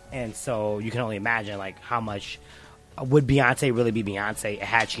 and so you can only imagine like how much would Beyonce really be Beyonce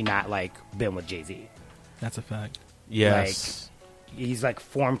had she not like been with Jay-Z. That's a fact. Yes. He's like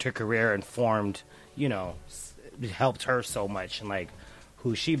formed her career and formed, you know, helped her so much and like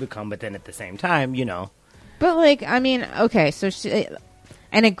who she become. But then at the same time, you know, But like, I mean, okay, so she,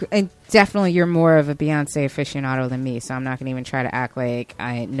 and definitely you're more of a Beyonce aficionado than me, so I'm not going to even try to act like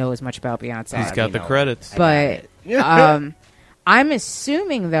I know as much about Beyonce. He's got the credits. But I'm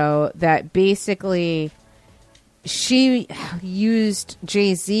assuming though that basically she used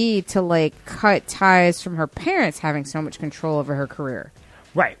Jay-Z to like cut ties from her parents having so much control over her career.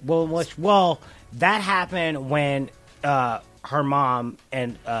 right. Well, that happened when her mom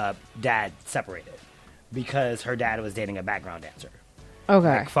and dad separated because her dad was dating a background dancer.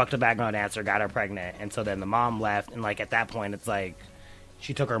 Okay. Like, fucked a background dancer, got her pregnant, and so then the mom left, and like at that point, it's like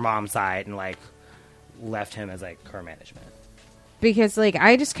she took her mom's side and like left him as like her management. Because like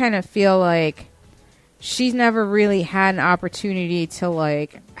I just kind of feel like she's never really had an opportunity to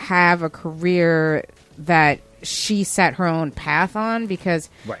like have a career that she set her own path on because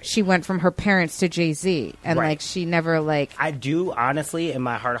Right. she went from her parents to Jay-Z and Right. like she never like I do honestly, in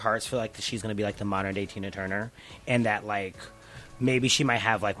my heart of hearts, feel like that she's going to be like the modern day Tina Turner, and that like maybe she might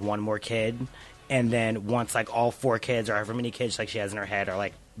have like one more kid, and then once like all 4 kids or however many kids like she has in her head are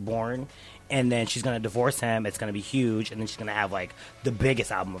like born, and then she's going to divorce him. It's going to be huge, and then she's going to have like the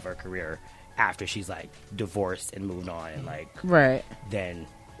biggest album of her career after she's like divorced and moved on, and like right. then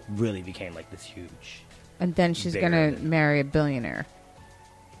really became like this huge, And then she's Bigger gonna than- marry a billionaire.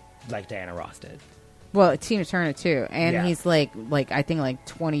 like Diana Ross did. Well, Tina Turner too, and Yeah. he's like I think like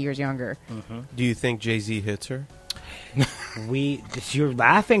 20 years younger. Do you think Jay-Z hits her? You're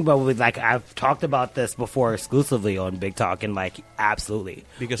laughing, but like I've talked about this before exclusively on Big Talk, and like absolutely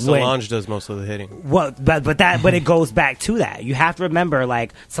Because When- Solange does most of the hitting. Well, but it goes back to that. You have to remember,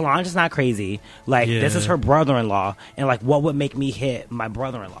 like Solange is not crazy. Like this is Yeah. her brother-in-law, and like what would make me hit my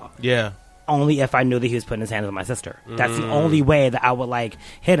brother-in-law? Yeah. Only if I knew that he was putting his hands on my sister. That's the only way that I would like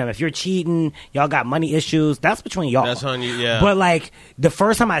hit him. If you're cheating, y'all got money issues, that's between y'all. That's on you, yeah. But like the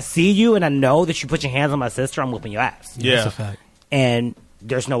first time I see you and I know that you put your hands on my sister, I'm whooping your ass. Yeah. That's a fact. And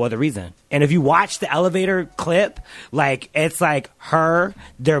there's no other reason. And if you watch the elevator clip, like it's like her,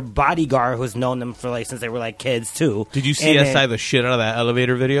 their bodyguard who's known them for like since they were like kids too. Did you And CSI then- the shit out of that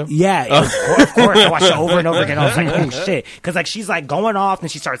elevator video? Yeah, of course. I watched it over and over again. I was like, oh shit. Because like she's like going off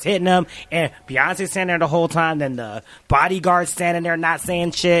and she starts hitting them, and Beyonce's standing there the whole time. Then the bodyguard's standing there not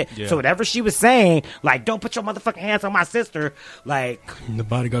saying shit. Yeah. So whatever she was saying, like, don't put your motherfucking hands on my sister. Like, And the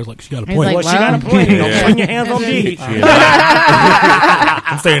bodyguard's like, she got a He's point. like, well, she got a point. Don't put your hands on me.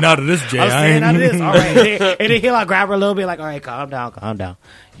 I'm staying out of this, Jay. I'm I saying ain't- out of this. All right. And then he'll like grab her a little bit, like, all right, calm down.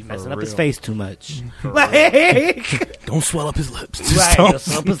 You messing up his real. face too much. Like, Don't swell up his lips. right. Don't-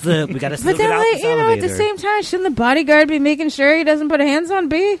 Just up his lip. We got to But slip it then, out like, this you know, at the elevator. same time, shouldn't the bodyguard be making sure he doesn't put hands on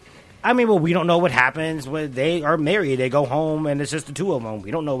B? I mean, well, we don't know what happens when they are married. They go home, and it's just the two of them.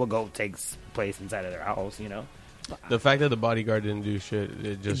 We don't know what takes place inside of their house, you know? The fact that the bodyguard didn't do shit,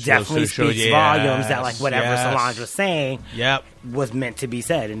 it just Definitely shows speaks volumes that like whatever Solange was saying Yep, was meant to be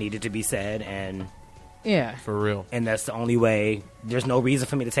said and needed to be said, Yeah. for real. and that's the only way. There's no reason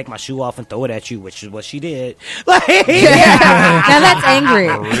for me to take my shoe off and throw it at you, which is what she did. Like, Now that's angry.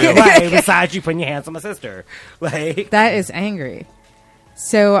 right, besides you putting your hands on my sister, like That is angry.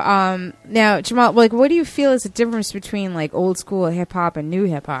 So, now, Jamal, like, what do you feel is the difference between, like, old school hip hop and new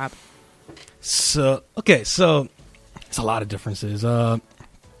hip hop? So it's a lot of differences. I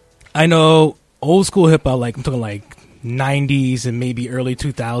know old school hip hop, like I'm talking like 90s and maybe early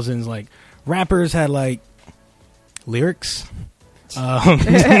 2000s. Like rappers had like lyrics.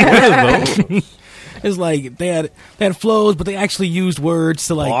 It's like they had flows, but they actually used words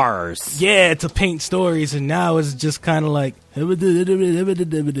to like bars. yeah, to paint stories. And now it's just kind of like skirt.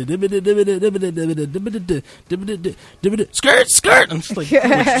 I'm just like,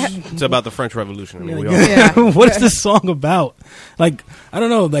 It's about the French Revolution. I mean, we all Yeah. what is this song about? Like, I don't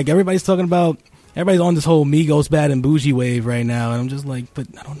know. Like, everybody's on this whole Migos Bad and Bougie wave right now, and I'm just like, but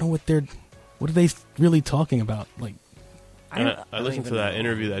I don't know what are they really talking about? Like, I listened to that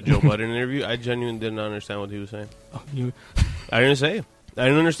interview, that Joe Budden interview. I genuinely didn't understand what he was saying. you I didn't say it. I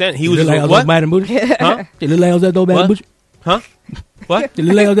didn't understand. He was look just like like, I was what? bad and bougie. Huh? You look like I was that bad and What? bougie. Huh? What? You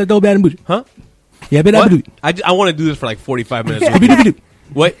look like I was that bad and bougie. Huh? Yeah, but What? I want to do this for like 45 minutes.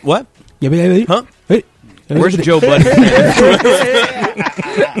 Wait, what? Yeah, but Huh? Hey. Where's Joe Budden?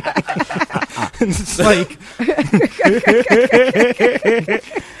 It's like,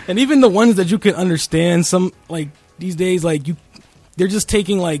 and even the ones that you can understand, some like these days, like they're just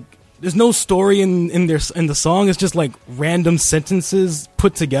taking like there's no story in the song. It's just like random sentences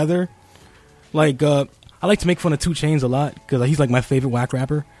put together. Like I like to make fun of 2 Chainz a lot because he's like my favorite whack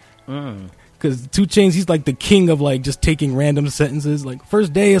rapper. Because 2 Chainz, he's like the king of like just taking random sentences. Like,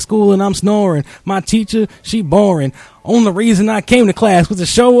 first day of school and I'm snoring. My teacher, she boring. Only reason I came to class was to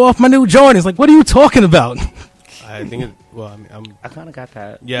show off my new Jordans. Like, what are you talking about? I think I kind of got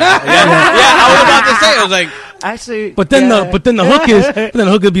that. yeah. I was about to say. I was like, Actually, But then the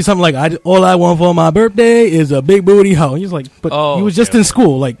hook would be something like, all I want for my birthday is a big booty hoe. He's like, but you was just in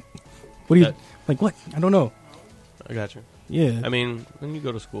school. Like, what do you like? What? I don't know. I got you. Yeah. I mean, when you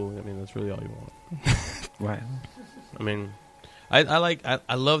go to school, I mean, that's really all you want. right. I mean, I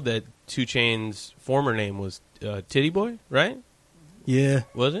love that 2 Chainz' former name was Titty Boy, right? Yeah.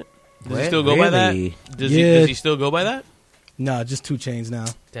 Was it? Does he What? still go by that? Really? Does Yeah. he still go by that? Nah, just 2 Chainz now.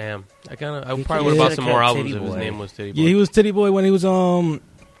 Damn, I He probably could've would have bought some more kept albums Titty if his Boy. name was Titty Boy. Yeah, he was Titty Boy when he was what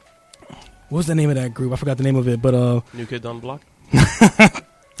was the name of that group? I forgot the name of it, but New Kids on the Block.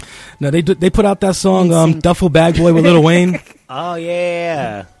 no, they put out that song NSYNC. Duffel Bag Boy with Lil Wayne. Oh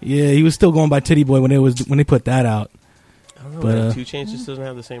yeah. Yeah, he was still going by Titty Boy when they put that out. I don't know. But, man. 2 Chainz just doesn't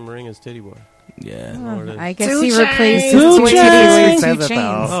have the same ring as Titty Boy. Yeah. What it is. I guess 2 he Chainz. replaced 2 his Chainz. titties with Says 2 it, though.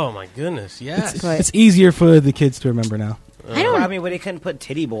 Chainz. Oh my goodness! Yes. But It's easier for the kids to remember now. I don't. I mean, when they couldn't put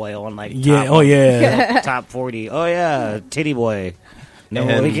Titty Boy on like Yeah. top, Oh yeah. top 40. Oh yeah, Titty Boy. No,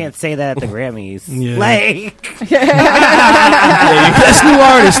 And- we can't say that at the Grammys. Yeah. Like, Best new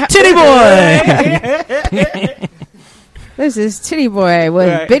artist, Titty Boy. This is Titty Boy with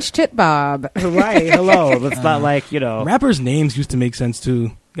Right. Bitch Tit Bob. right? Hello. That's not like Rappers' names used to make sense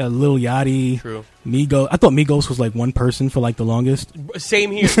too. You got Lil Yachty, True. Migos. I thought Migos was like one person for like the longest.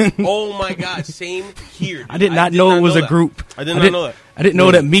 Same here. Oh my God. Same here. I did not know it was a that. group. I did not know that. I didn't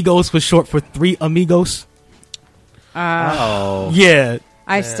know that Migos was short for 3 Amigos. Oh. Yeah.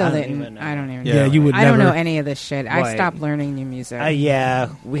 I still I don't didn't. even know. I don't even. Yeah, know. you would I don't never- know any of this shit. I Right. stopped learning new music. Yeah,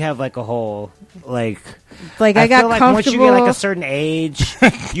 we have like a whole like. Like I got feel like comfortable. once you get like a certain age,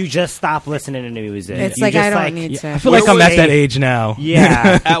 you just stop listening to music. It's You like just, I don't need to. I feel like Where I'm at was that age now.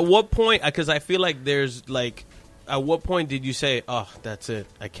 Yeah, At what point? Because I feel like there's like, at what point did you say, "Oh, that's it.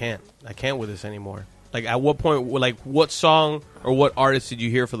 I can't with this anymore"? Like, at what point? Like, what song or what artist did you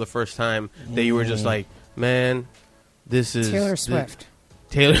hear for the first time that you were just like, "Man, this is Taylor Swift.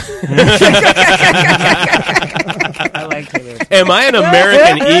 Taylor. I like Taylor. Am I an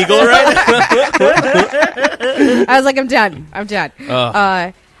American Eagle right now? I was like, I'm done. I'm done.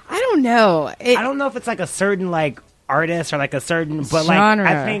 I don't know. I don't know if it's like a certain like artist or like a certain, but like Genre.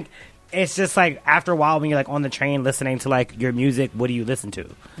 I think it's just like after a while when you're like on the train listening to like your music, what do you listen to?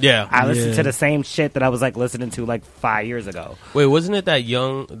 Yeah. I listen Yeah. to the same shit that I was like listening to like 5 years ago. Wait, wasn't it that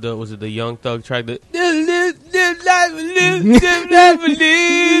was it the Young Thug track that?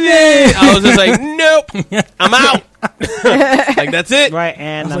 I was just like, nope, I'm out. Like, that's it. Right,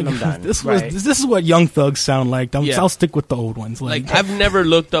 and I was I'm like, done. this right. is what young thugs sound like. Yeah. I'll stick with the old ones. Like, I've never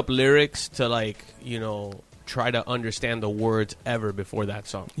looked up lyrics to like, try to understand the words ever before that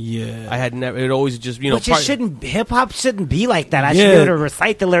song. Yeah. I had never. It always just Which it shouldn't. Hip hop shouldn't be like that. I should Yeah. be able to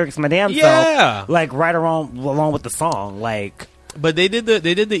recite the lyrics my damn Yeah. self, like right along with the song. Like, But they did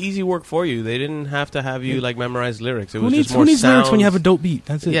the easy work for you. They didn't have to have you like memorize lyrics. It Who was needs just more lyrics sounds. when you have a dope beat?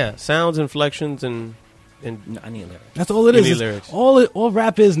 That's it. Yeah, sounds, inflections, and I need lyrics. That's all it You is. need It's- lyrics. All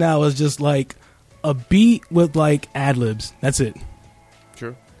rap is now is just like a beat with like ad libs. That's it.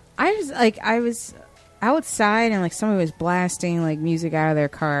 true. I was outside and like somebody was blasting like music out of their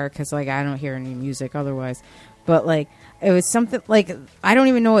car because like I don't hear any music otherwise, but like it was something like I don't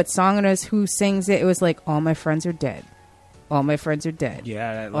even know what song it is, who sings it. It was like all my friends are dead, all my friends are dead.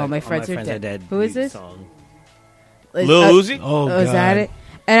 Yeah, All My Friends Are Dead. Who is this? Song. Lil Uzi? Oh, is God. that it?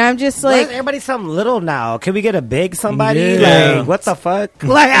 And I'm just Like, like, everybody's something little now. Can we get a big somebody? Yeah. Like, what the fuck?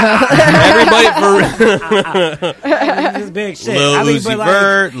 Like, Everybody for this big shit. Lil I mean, Uzi but, like,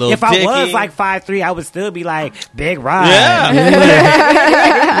 Vert, Lil if I Dicky. was like 5'3", I would still be like Big Rod. yeah.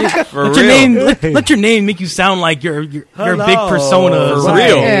 For Let real. your name let your name make you sound like you're a big Hello. persona. For Like,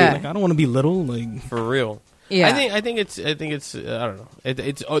 real. Yeah. like, I don't want to be little. Like For real. yeah, I think it's I don't know.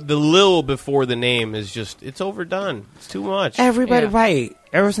 It's the Lil before the name is just it's overdone. It's too much. Everybody, Yeah. right.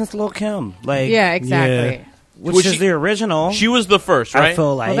 Ever since Lil Kim. Like, yeah, exactly. which Was is she- the original. She was the first, I right?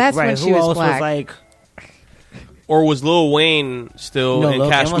 feel like. Well, that's right. when she Who was else black. was like, Or was Lil Wayne still in Lil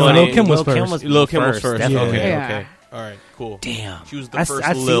Cash Kim was Money? Lil Kim was first. Lil Kim was first. definitely. Okay, Yeah. okay. All right, cool. Damn. She was the I, first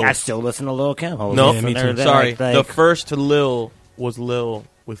I, Lil. I still listen to Lil Kim. I was No, listening me to her too. then, Sorry, like, the first Lil was Lil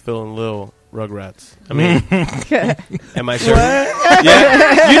with Phil and Lil Rugrats. I mean, am I certain?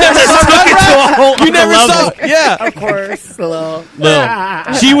 Yeah, you never saw Rugrats. You never saw? Yeah, of course, Lil.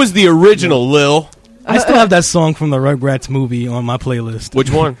 Lil. She was the original Lil. I still have that song from the Rugrats movie on my playlist.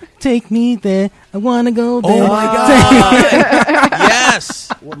 Which one? Take me there, I wanna go there. Oh my God! Yes,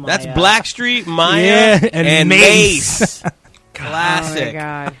 With that's Maya. Blackstreet, Maya, Yeah, and and Mace. Mace. Oh my Classic.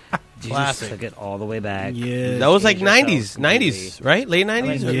 god, You Classic. just took it all the way back. Yeah, That was like Change yourself 90s, completely. 90s, right? Late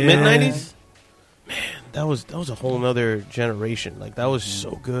 90s, Yeah. mid 90s. Man, that was a whole nother generation. Like that was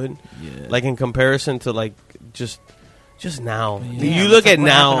so good. Yeah. Like in comparison to like just now. Yeah, You look it's at like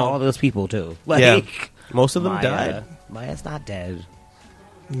what happened to all now. those people too. Like, Yeah. Most of them Maya. died. Maya's not dead.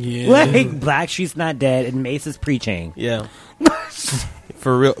 yeah. Like Blackstreet's not dead, and Mace is preaching. Yeah.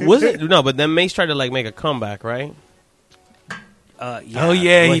 For real. Was it? No, but then Mace tried to like make a comeback, right? Yeah. Oh,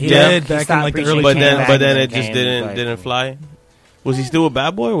 yeah, Well, he did back in, stopped like, the preaching, early But came then back, but then and it just came, didn't like, fly. Was he still a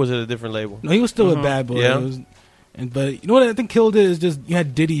bad boy or was it a different label? No, he was still a bad boy. Yeah. It was- but you know what I think killed it is just you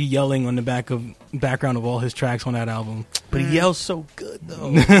had Diddy yelling on the background of all his tracks on that album. But he yells so good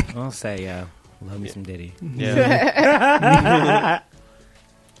though. I'll say, yeah. Love me some Diddy. Yeah.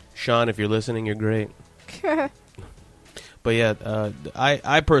 Sean, if you're listening, you're great. But yeah,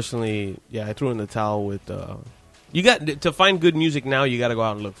 I personally, I threw in the towel with. You got to find good music now. You got to go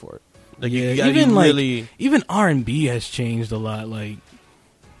out and look for it. Like Yeah, you gotta, even you like really, even R&B has changed a lot. Like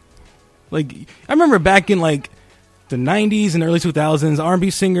I remember back in like the 90s and early 2000s, R&B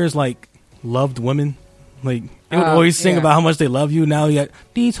singers like loved women. Like they would always sing yeah. about how much they love you. Now you got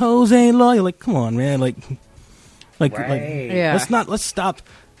these hoes ain't loyal. Like come on, man. Like Right. Yeah. let's stop.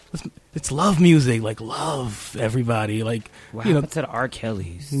 It's love music. Like love everybody. Like What you know. happened to the R.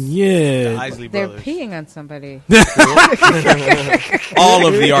 Kellys? Yeah. Isley they're Brothers, peeing on somebody. all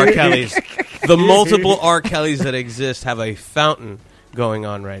of the R. Kellys, the multiple R. Kellys that exist have a fountain going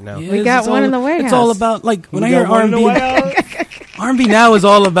on right now. Yeah, We it's got one all- in the White It's all House. about like when I We hear got one in the R&B. White House? R&B now is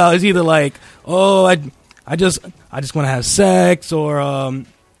all about is either like, oh, I just want to have sex, or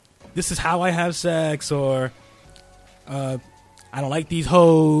this is how I have sex, or I don't like these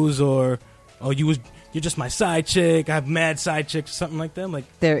hoes, or oh you're just my side chick. I have mad side chicks, or something like that. I'm like,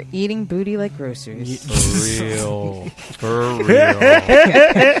 They're eating booty like groceries. For real, for real.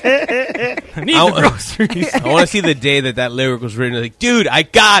 I need the groceries. I want to see the day that lyric was written. Like, dude, I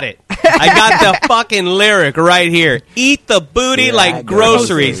got it. I got the fucking lyric right here. Eat the booty Yeah, like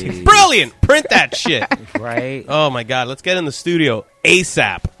groceries. groceries. Brilliant. Print that shit. Right? Oh my god, let's get in the studio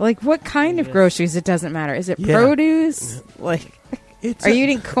ASAP. Like what kind of groceries? It doesn't matter. Is it Yeah. produce? Like, are you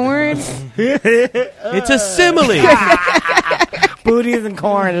eating corn? It's a simile. Booties and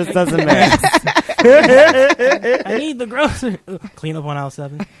corn just doesn't mix. I need the groceries. Clean up on aisle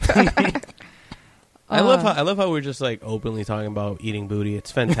 7. I love how we're just like openly talking about eating booty.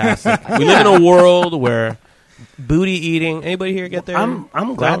 It's fantastic. We live in a world where booty eating. Anybody here get there? I'm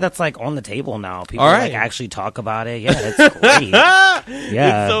glad No? that's like on the table now. People All right. like actually talk about it. Yeah, it's great.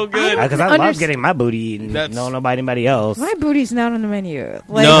 Yeah, It's so good. Because I love getting my booty eaten. That's- No, anybody else. My booty's not on the menu.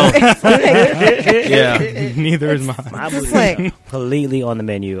 Like, No. it's like, Yeah. Neither is mine. My It's booty's like- completely on the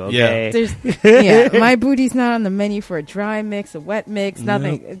menu. Okay. there's, my booty's not on the menu for a dry mix, a wet mix,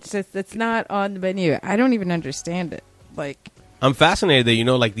 nothing. It's not on the menu. I don't even understand it. Like, I'm fascinated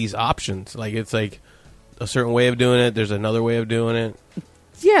that like these options. Like it's like a certain way of doing it. There's another way of doing it.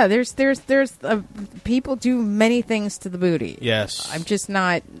 yeah, there's people do many things to the booty. Yes. I'm just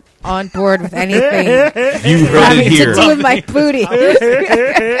not on board with anything You heard having it to here. do with my booty.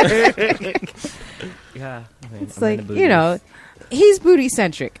 Yeah. It's like, he's booty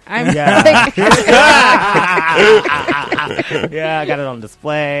centric. I'm Yeah. like, Yeah, I got it on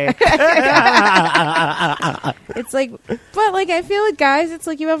display. it's like, but like I feel like guys, it's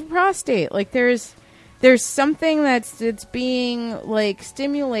like you have a prostate. Like there's something that's being like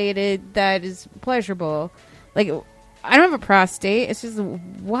stimulated that is pleasurable. Like I don't have a prostate. It's just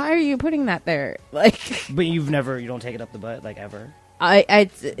why are you putting that there? Like But you don't take it up the butt like ever. I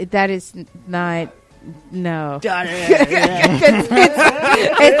that is not. No, it's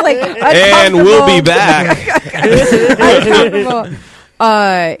like And we'll be back. uncomfortable.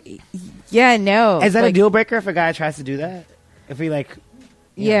 Yeah, no. Is that like, a deal breaker if a guy tries to do that? If he like,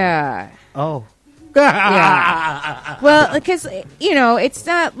 Yeah. oh, Yeah. Well, because it's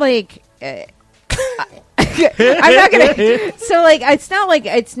not like I'm not gonna. So like, it's not like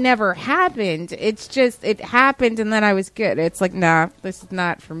it's never happened. It's just it happened, and then I was good. It's like, nah, this is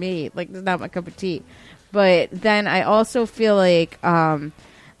not for me. Like, this is not my cup of tea. But then I also feel like the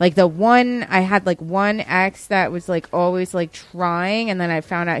one I had like one ex that was like always like trying, and then I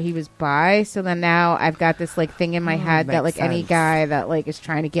found out he was bi. So then now I've got this like thing in my head that like makes any sense. guy that like is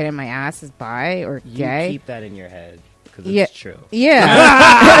trying to get in my ass is bi or you gay. keep that in your head because Yeah. it's true. Yeah.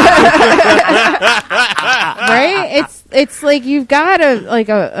 Right? It's like you've got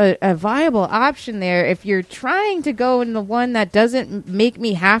a viable option there. If you're trying to go in the one that doesn't make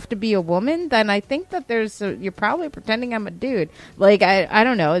me have to be a woman, then I think that you're probably pretending I'm a dude. Like I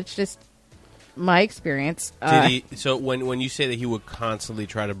don't know, it's just my experience. Did he? So when you say that he would constantly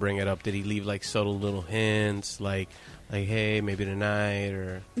try to bring it up, did he leave like subtle little hints, like hey, maybe tonight,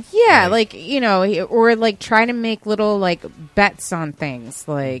 or Yeah, like or like try to make little like bets on things,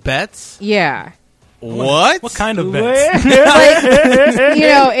 like bets? yeah. What? What kind of bets? Like,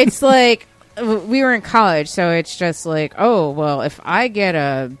 it's like we were in college, so it's just like, oh, well, if I get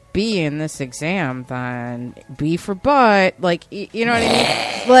a B in this exam, then B for butt. Like, you know what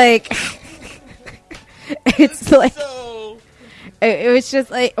I mean? Like, it's like it was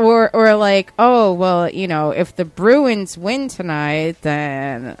just like, or like, oh, well, if the Bruins win tonight,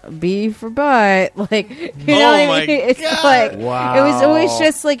 then B for butt. Like, you know what I mean? It's like, Wow. it was always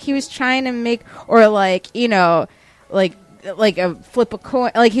just like he was trying to make, or like, like a flip a coin.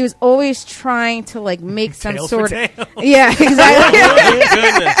 Like he was always trying to like make some Tails sort for of, tails. yeah, exactly. Oh,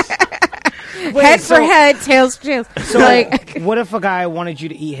 goodness. Head for head, tails for tails. So, like, what if a guy wanted you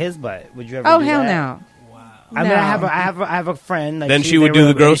to eat his butt? Would you ever? oh do hell that? no. I mean, No. I have a friend. Like, Then she would they do were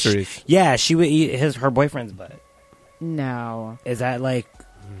the groceries. Yeah, she would eat her boyfriend's butt. No. Is that like?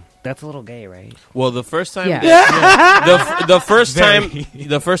 That's a little gay, right? Well, the first time, Yeah. the first Very.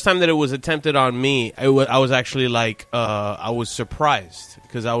 time that it was attempted on me, I was actually like, I was surprised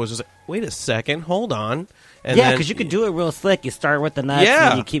because I was just like, wait a second, hold on. And Yeah, then- because you could do it real slick. You start with the nuts, Yeah.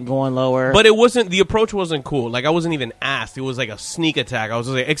 and you keep going lower. But it wasn't. The approach wasn't cool. Like I wasn't even asked. It was like a sneak attack. I was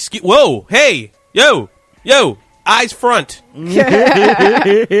just like, "Excuse, whoa, hey, yo, eyes front. What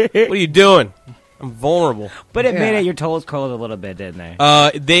are you doing? I'm vulnerable." But it made Yeah. it your toes curled a little bit, didn't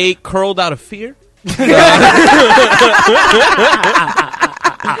they? They curled out of fear.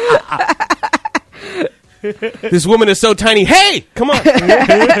 This woman is so tiny. Hey, come on.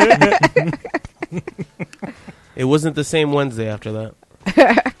 It wasn't the same Wednesday after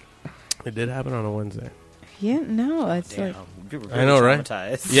that. It did happen on a Wednesday. Yeah, no, it's like I know, right?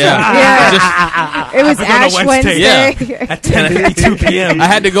 Traumatized. Yeah. yeah. It was on a Ash Wednesday. Wednesday. At 10:52 p.m. I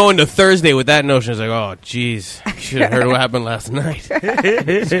had to go into Thursday with that notion. It's like, oh, jeez, you should have heard what happened last night.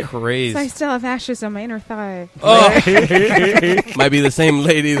 It's I crazy. still have ashes on my inner thigh. Oh, might be the same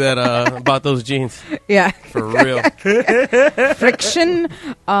lady that bought those jeans Yeah. for real. Friction.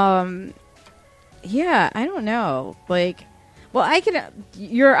 Yeah, I don't know. Like, well, I could.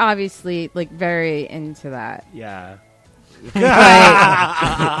 You're obviously like very into that. Yeah.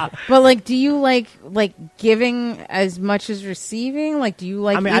 But like, do you like giving as much as receiving? Like, do you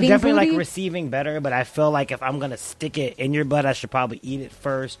like? I mean, I eating definitely booty? like receiving better, but I feel like if I'm gonna stick it in your butt, I should probably eat it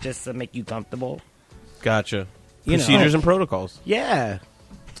first just to make you comfortable. Gotcha. You know. Procedures and protocols. Yeah.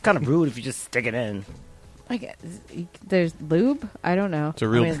 It's kind of rude if you just stick it in. Like, there's lube. I don't know. It's a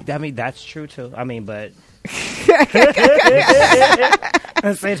real. I mean, that's true too. I mean, but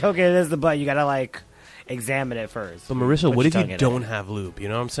say okay, it is the butt. You gotta like examine it first. But Marissa, Put what your if tongue you in don't it. have lube? You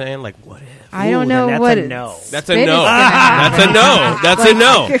know what I'm saying? Like, what if? I don't Ooh, know then that's what a no. That's a spit is no. gonna happen. That's a no. That's a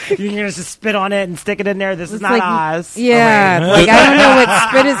no. You're gonna just spit on it and stick it in there. This is It's not like- Oz. Yeah, All like I don't know what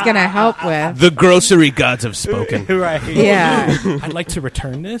spit is gonna help with. The grocery gods have spoken. right. Yeah, I'd like to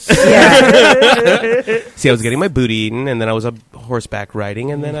return this. yeah, See, I was getting my booty eaten, and then I was up horseback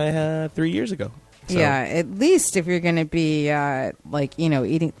riding, and then I had 3 years ago. So, yeah. At least if you're gonna be like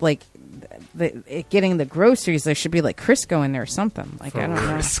eating like getting the groceries, there should be like Crisco in there or something. Like I don't know.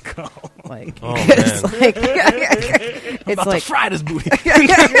 Crisco. Like Oh, it's man. like it's About like to fry this booty. pop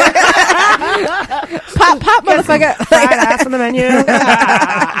motherfucker. Fried ass on the menu.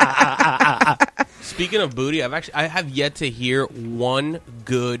 Speaking of booty, I have yet to hear one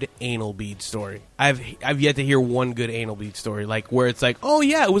good anal bead story. I've yet to hear one good anal bead story, like where it's like, oh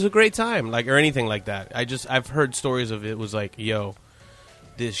yeah, it was a great time, like or anything like that. I've heard stories of it was like, yo,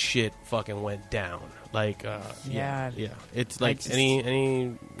 this shit fucking went down. Like, yeah. It's like just-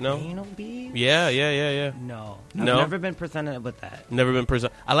 any no, Anal bead? yeah. No. No? I've never been presented with that. Never been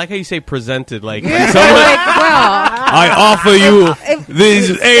presented. I like how you say presented. Like, Like, someone, well, I offer you these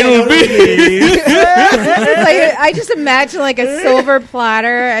anal beads. it's like I just imagine like a silver platter,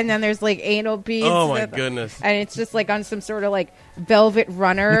 and then there's like anal beads. Oh my with- goodness. And it's just like on some sort of like velvet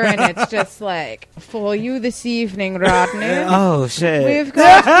runner, and it's just like for you this evening, Rodney. Oh shit. We've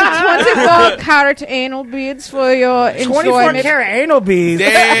got 24 carat anal beads for your 24 enjoyment. karat anal beads.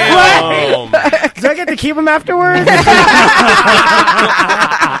 Damn. Do I get to keep them afterwards?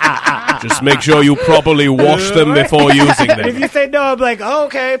 Just make sure you properly wash them before using If them. you say no, I'm like, oh,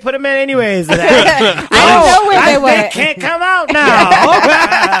 okay, put them in anyways. I don't know where they They went. can't come out now.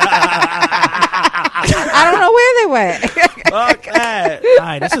 I don't know where they went. Okay.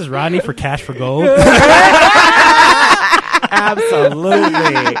 Hi, this is Rodney for Cash for Gold.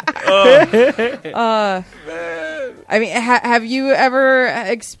 Absolutely. I mean, have you ever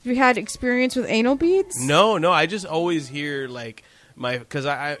had experience with anal beads? No, I just always hear like because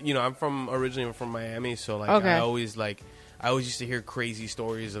I'm originally from Miami, so like Okay. I always used to hear crazy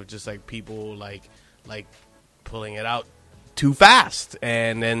stories of just like people like pulling it out too fast,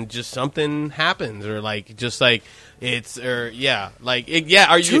 and then just something happens, or like just like it's or yeah, like are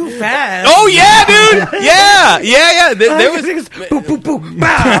you Too fast. Oh yeah, dude. Yeah. There was boop, boop, boop,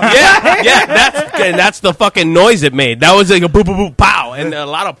 bow. yeah. That's the fucking noise it made. That was like a boop boop boop pow, and a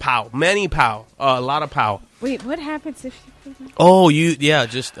lot of pow, a lot of pow. Wait, what happens if you... Oh,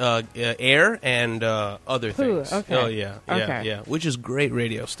 just air and other Poo, things. okay. Oh yeah, Okay. which is great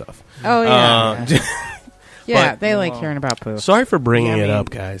radio stuff. Oh, yeah. Yeah, but- they like hearing about poo. Sorry for bringing Yeah, I it mean, up,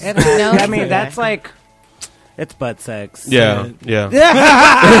 guys. No, I mean, okay. that's like, it's butt sex. Yeah.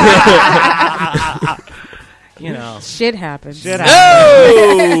 You know. Shit happens. Shit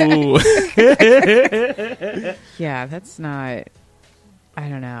Oh, Yeah, that's not... I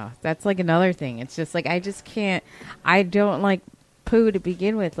don't know. That's like another thing. It's just like, I just can't... I don't like poo to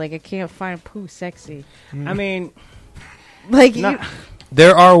begin with. Like, I can't find poo sexy. I mean, Like, no, you...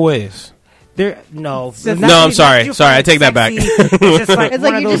 there are ways. no. So- No, I'm sorry. Sorry, I take that back. It's just like It's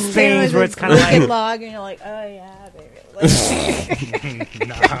one like of you those just stand things with where this it's kind of wicked like, log, and you're like, oh, yeah, baby. Like,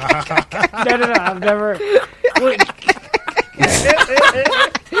 no, I've never.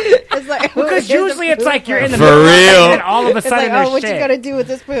 it's like... Because usually it's like you're in the For middle of it, real. and then all of a It's sudden like, there's oh, what shit. you gotta do with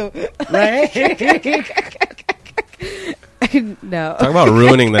this poo? Right? No. Talk about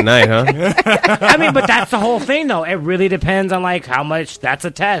ruining the night, huh? I mean, but that's the whole thing, though. It really depends on like how much. That's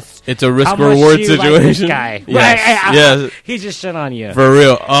a test. It's a How much risk-reward do you like situation. this guy, Yes. right? Yes. He just shit on you. For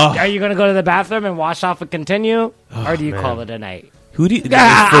real. Oh, Are you gonna go to the bathroom and wash off and continue, or do you man. call it a night? who do you? For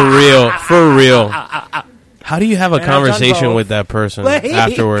real. How do you have a And I've done conversation both. with that person Like-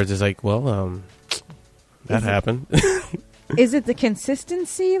 afterwards? It's like, well, that happened. Is it the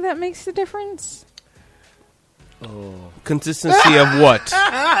consistency that makes the difference? Consistency of what?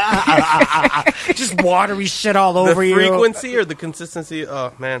 Just watery shit all The over you. frequency or the consistency?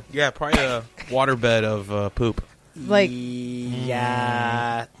 Oh man, yeah, probably a waterbed of poop. Like,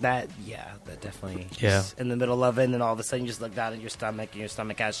 Yeah, that definitely. Yeah. Just in the middle of it, and then all of a sudden you just look down at your stomach, and your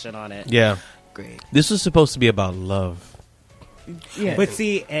stomach has shit on it. Yeah, Great. this was supposed to be about love. yeah. But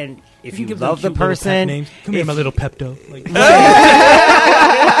see, and if you give them love the cute little pep person, names. Come here, my little Pepto. Like,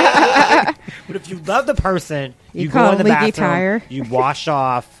 but if you love the person, You you call go in the them leaky bathroom, tire. you wash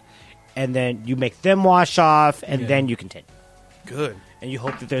off, and then you make them wash off, and then you continue. Good. and you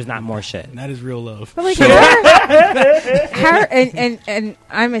hope that there's not more shit. And that is real love. But like, and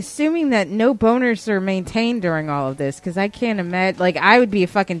I'm assuming that no boners are maintained during all of this because I can't imagine. Like, I would be a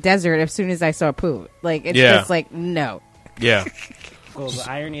fucking desert as soon as I saw poo. Like, it's just like no. Yeah. Well, the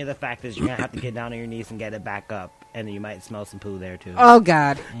irony of the fact is you're gonna have to get down on your knees and get it back up, and you might smell some poo there too. Oh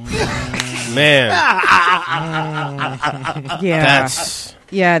God. Man. Yeah. That's...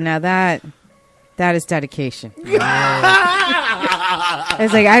 Yeah. Now that is dedication.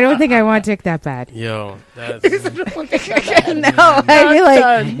 It's like I don't think I want dick that bad. Yo. That's... No, I'd be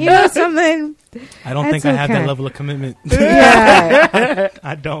like, you know something. I don't That's think I have that okay. level of commitment. Yeah.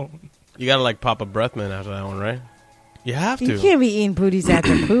 I don't. You gotta like pop a breath mint after that one, right? You have to. You can't be eating booties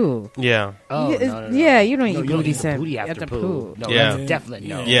after poo. Yeah. Oh, no. Yeah, you don't eat No, you booties don't eat booty after poo. No, Yeah. that's definitely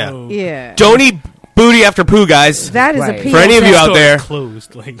no. Yeah. Yeah. Don't eat booty after poo, guys. That is Right. a PSA. For any of you out there.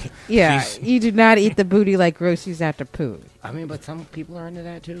 Closed. Like, Yeah, jeez. you do not eat the booty like groceries after poo. I mean, but some people are into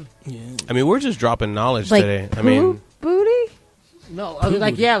that too. Yeah. I mean, we're just dropping knowledge Like today. I poo mean, booty? No,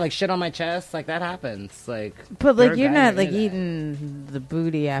 like like shit on my chest, like that happens. Like, But there like are you're guys not that like do that. eating the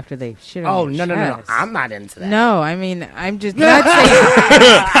booty after they shit Oh on your no, chest. I'm not into that. No, I mean I'm just not saying.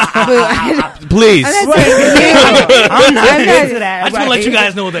 please. I'm not saying you. I'm not I'm not- into that. I just want to let you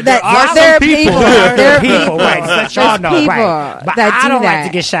guys know that That- there are there some are people. people. There are people, right? So that y'all There's know, people right? But that I do don't that.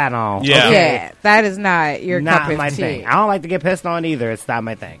 like to get shot on. Yeah. Yeah, that is not your cup Not of my tea. thing. I don't like to get pissed on either. It's not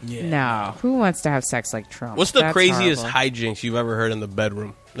my thing. Yeah. No, who wants to have sex like Trump? What's the That's craziest horrible. hijinks you've ever heard in the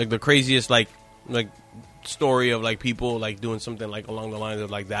bedroom? Like the craziest, like story of like people like doing something like along the lines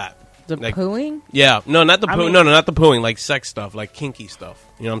of like that. The like, pooing? Yeah, no, not the I poo. mean- No, not the pooing. Like sex stuff, like kinky stuff.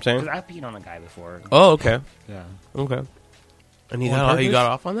 You know what I'm Because saying? I peed on a guy before. Oh, okay, Yeah. okay. And he On got, he purpose? got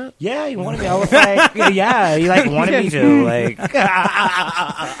off on that. Yeah, he wanted me. I was like, yeah, he like wanted me to. Like,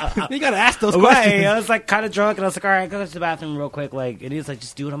 You gotta ask those right. questions. I was like kind of drunk, and I was like, all right, go to the bathroom real quick. Like, and he was like,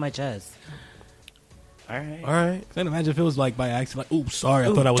 just do it on my chest. All right. All right. Then imagine if it was like by accident, like, oops, sorry,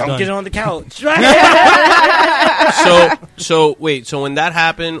 I thought I was Don't done. get on the couch. So wait. So when that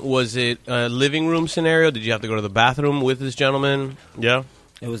happened, was it a living room scenario? Did you have to go to the bathroom with this gentleman? Yeah.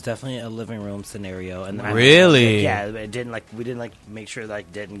 It was definitely a living room scenario, and then I Really? yeah. It didn't like we didn't like make sure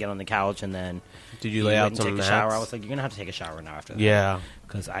like didn't get on the couch, and then Did you he lay went out and some take a mats? shower. I was like, you're gonna have to take a shower now after that. Yeah.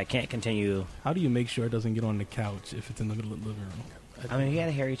 because I can't continue. How do you make sure it doesn't get on the couch if it's in the middle of the living room? I mean, he had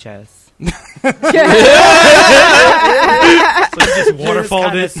a hairy chest. So you just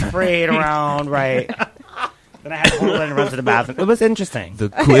waterfalled Just it. kinda sprayed around, right? Then I had to hold it and run to the bathroom. It was interesting. The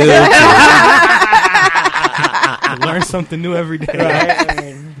quilt. Learn something new every day. Right? I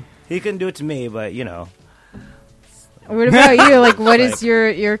mean, he couldn't do it to me, but you know. What about you? Like, what is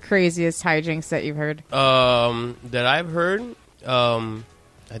your craziest hijinks that you've heard? That I've heard.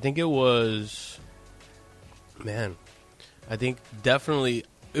 I think it was. Man, I think definitely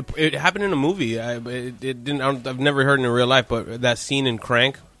it happened in a movie. It didn't. I've never heard it in real life, but that scene in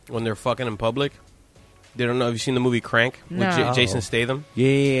Crank when they're fucking in public. They don't know. Have you seen the movie Crank with No. Jason Statham?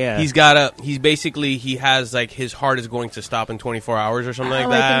 Yeah. He has like his heart is going to stop in 24 hours or something like I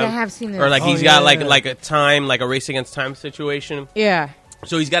that. think I have seen this. Or like Oh, he's yeah, got yeah. like a time, like a race against time situation. Yeah.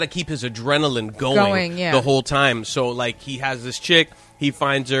 So he's got to keep his adrenaline Going, yeah. the whole time. So like he has this chick, he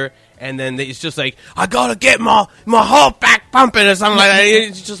finds her, and then it's just like, I gotta get my heart back pumping or something like that.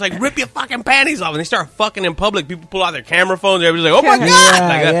 It's just like, rip your fucking panties off, and they start fucking in public. People pull out their camera phones. Everybody's like, oh my god, Yeah,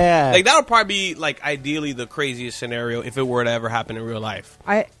 like that. yeah. Like that would probably be like ideally the craziest scenario if it were to ever happen in real life.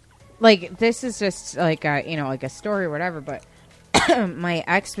 This is just like like a story or whatever, but my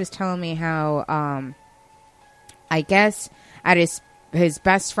ex was telling me how I guess at his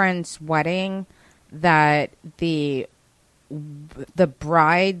best friend's wedding that the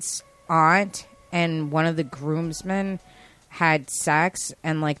bride's aunt and one of the groomsmen had sex,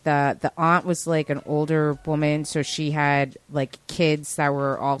 and like the aunt was like an older woman, so she had like kids that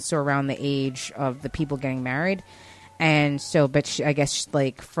were also around the age of the people getting married. And so, but I guess,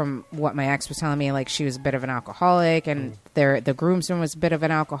 like, from what my ex was telling me, like, she was a bit of an alcoholic, and the groomsman was a bit of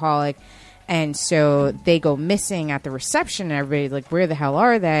an alcoholic. And so they go missing at the reception, and everybody's like, where the hell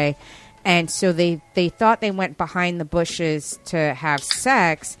are they? And so they thought they went behind the bushes to have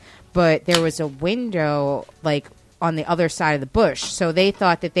sex, but there was a window, like, on the other side of the bush. So they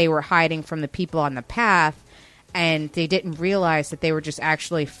thought that they were hiding from the people on the path, and they didn't realize that they were just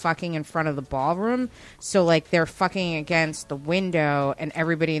actually fucking in front of the ballroom. So, like, they're fucking against the window, and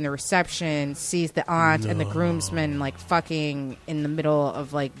everybody in the reception sees the aunt and the groomsmen, like, fucking in the middle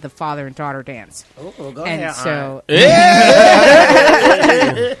of, like, the father and daughter dance. Oh, go And ahead, so,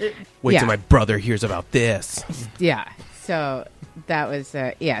 Wait Yeah. till my brother hears about this. yeah. So that was,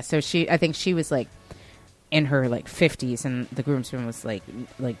 so I think she was, like, in her like 50s, and the groomsman was like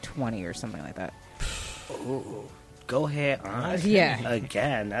 20 or something like that. Ooh, go ahead, Aunt. Yeah.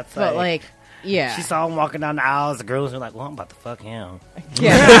 Again, that's But like, yeah, she saw him walking down the aisles. The girls were like, "Well, I'm about to fuck him."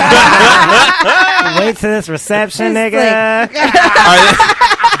 yeah. Wait to this reception, It's nigga.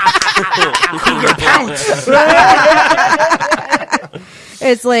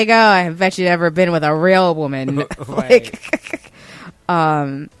 It's like, oh, I bet you've never been with a real woman. Like,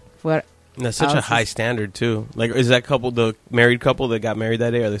 what? And that's such a high standard too. Like, is that couple the married couple that got married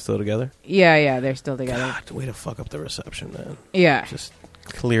that day? Are they still together? Yeah, they're still together. God, way to fuck up the reception, man. Yeah. Just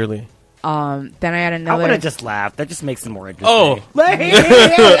clearly. Then I had I another. would have just laughed. That just makes it more interesting. Oh.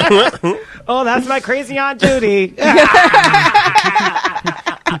 Oh, that's my crazy Aunt Judy.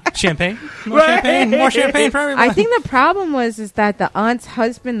 Champagne? More champagne? More champagne for everybody. I think the problem was is that the aunt's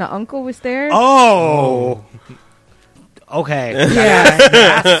husband, the uncle, was there. Oh. Okay.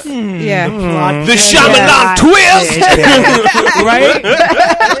 Yeah. Yeah. The Shyamalan twist! Right?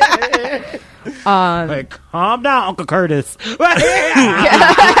 Like, calm down, Uncle Curtis.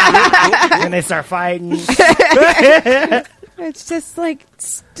 And they start fighting. It's just like,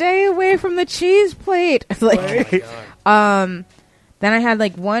 stay away from the cheese plate. Like, then I had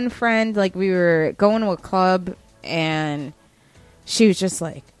like one friend, like we were going to a club, and she was just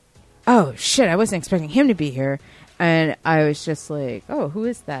like, "Oh shit, I wasn't expecting him to be here." And I was just like, "Oh, who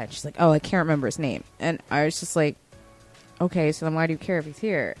is that?" She's like, "Oh, I can't remember his name." And I was just like, "Okay, so then why do you care if he's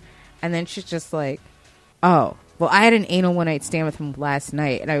here?" And then she's just like, "Oh, well, I had an anal one-night stand with him last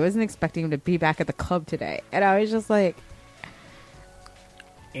night, and I wasn't expecting him to be back at the club today." And I was just like,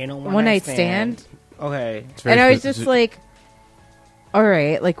 Anal one-night stand? Okay. And I was just like, all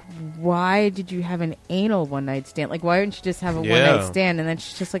right, like, why did you have an anal one-night stand? Like, why didn't you just have a one-night stand? And then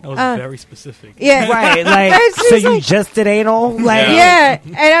she's just like, That was very specific. yeah. Right, like, I was so just you like- just did anal? Like, Yeah.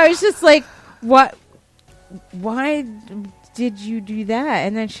 And I was just like, what? Why did you do that?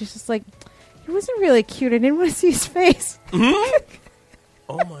 And then she's just like, he wasn't really cute. I didn't want to see his face. Oh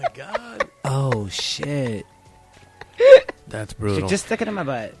my god. oh, shit. That's brutal. Just stick it in my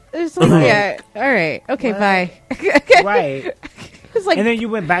butt. It's like, yeah, all right. Okay, bye. Right. It's like, And then you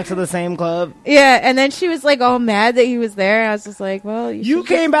went back to the same club? yeah, and then she was like all mad that he was there. I was just like, well, You should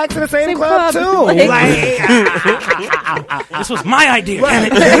came back to the same Same club, club. too. Like- This was my idea. Right.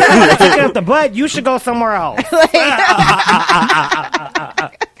 I took it up the butt. You should go somewhere else.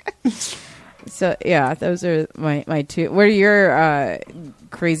 So yeah, those are my two. What are your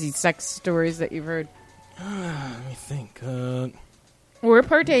crazy sex stories that you've heard? Let me think. We're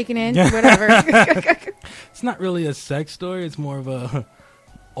partaking in whatever. It's not really a sex story. It's more of a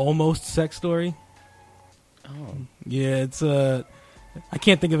almost sex story. Oh. Yeah, it's I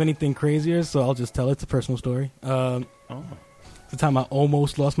can't think of anything crazier, so I'll just tell it. It's a personal story. Oh. The time I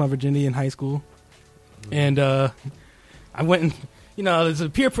almost lost my virginity in high school, and I went and there's a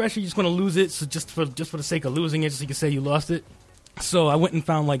peer pressure. You just want to lose it, so just for the sake of losing it, just so you can say you lost it. So I went and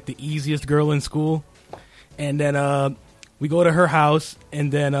found like the easiest girl in school, and then we go to her house,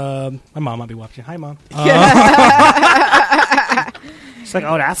 and then my mom might be watching. Hi, Mom. She's like,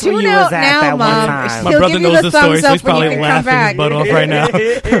 oh, that's Tune where you out was at now, that Mom. one time. My He'll brother give you knows the the story, thumbs so he's up when you probably can come laughing his back. butt off right now.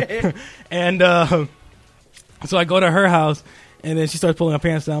 And so I go to her house, and then she starts pulling her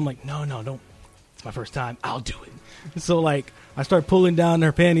pants down. I'm like, no, don't. It's my first time. I'll do it. So, like, I start pulling down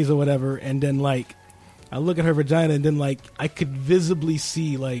her panties or whatever, and then, like, I look at her vagina, and then, like, I could visibly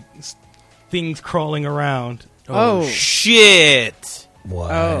see, like, things crawling around. Oh. Shit.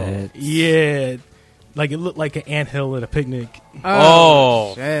 What? Oh. Yeah. Like, it looked like an anthill at a picnic.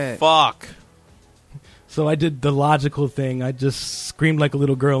 Oh, shit. fuck. So I did the logical thing. I just screamed like a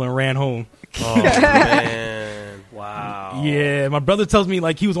little girl and ran home. Oh, man. Wow. Yeah, my brother tells me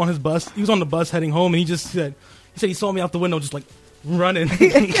like he was on his bus. He was on the bus heading home, and he said he saw me out the window just like running,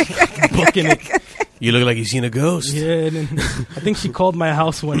 booking it. You look like you seen a ghost. Yeah, and then I think she called my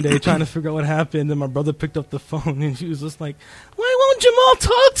house one day trying to figure out what happened. And my brother picked up the phone, and she was just like, "Why won't Jamal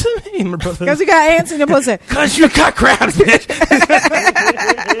talk to me?" And my brother, Because you got ants in the pussy. Cause you got crabs, bitch.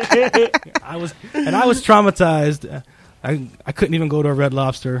 I was traumatized. I couldn't even go to a Red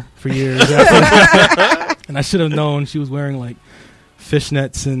Lobster for years, and I should have known she was wearing like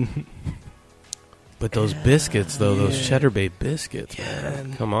fishnets and. But those biscuits, though, those Cheddar Bay biscuits,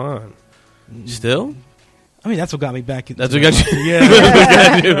 man. Come on. Still? I mean, that's what got me back. That's what got you. Yeah,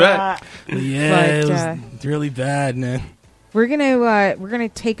 Got you back. yeah, it But, was really bad, man. We're gonna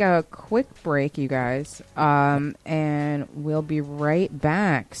take a quick break, you guys, and we'll be right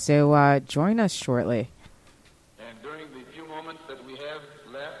back. So join us shortly. And during the few moments that we have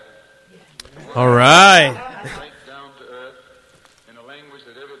left, All right. right down to earth in a language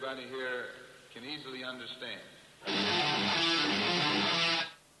that everybody here can can easily understand.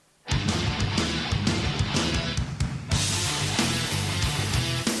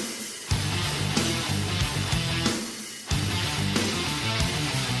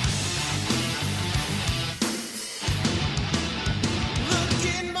 Look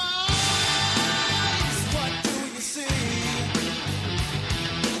in my eyes, what do you see?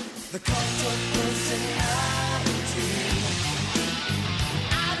 The cult of personality.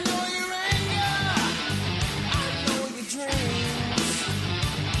 I know your anger, I know your dreams.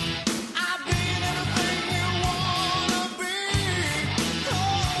 I've been everything you wanna be. Oh,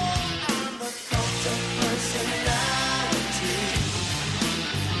 I'm the cult of personality.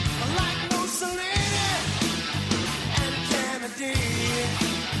 Like Mussolini and Kennedy,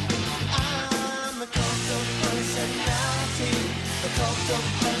 I'm the cult of personality, the cult of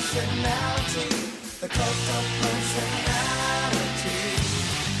personality, the cult of personality.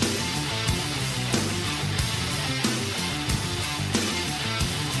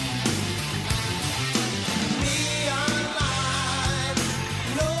 Neon lights,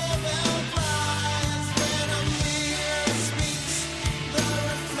 Nobel Prize, when a mirror speaks, the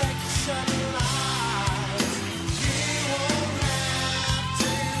reflection lies. You won't have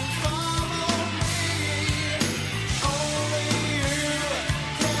to follow me, only you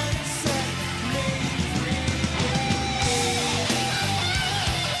can set me free.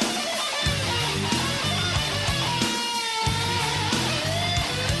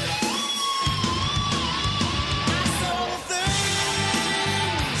 So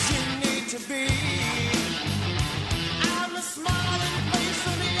things you need to be. I'm the smiling face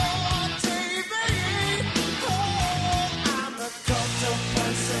on your TV. Oh, I'm the cult of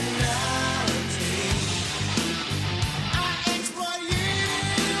personality. I exploit you,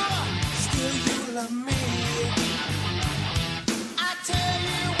 still you love me. I tell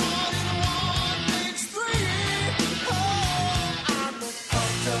you one and one makes three. Oh, I'm the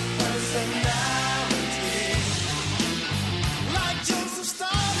cult of personality. Like Joseph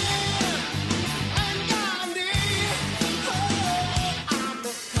Stalin and Gandhi. Oh, I'm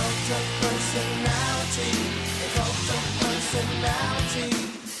the cult of personality. The cult of personality.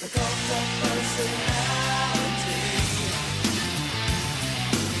 The cult of personality.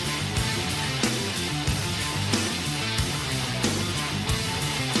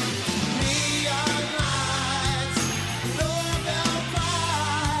 Neon lights, Nobel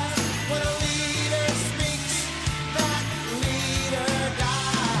Prize. When a leader speaks, that leader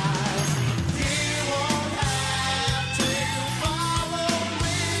dies. You won't have to follow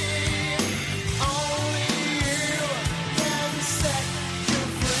me. Only you can set you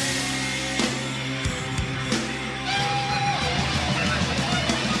free.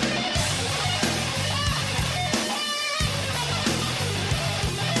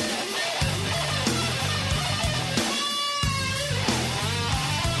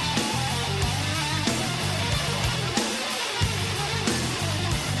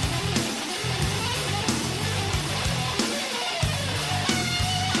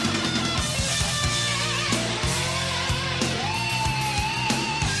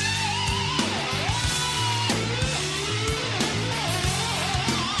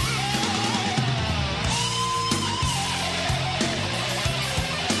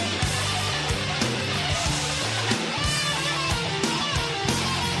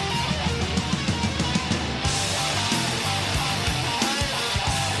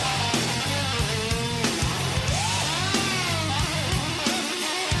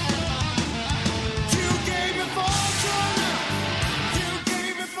 You gave me fortune, you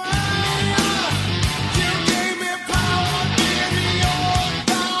gave me fire, you gave me power in your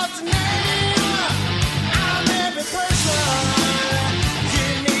God's name. I'm every person you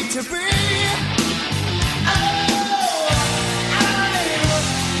need to be. Oh, I'm the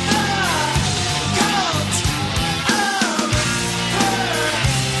cult of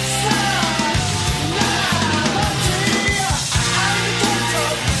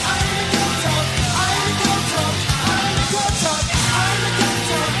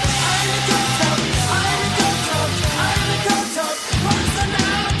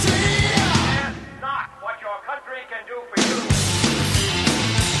That's not what your country can do for you.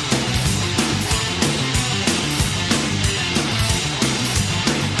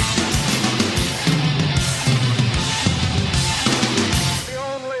 The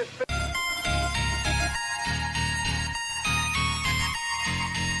only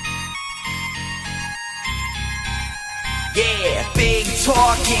Yeah, big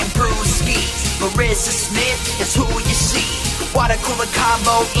talking brewskis. Marissa Smith is who you see. What a cooler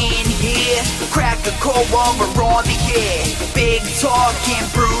combo in here. Crack a cold one, we're on the air. Big talking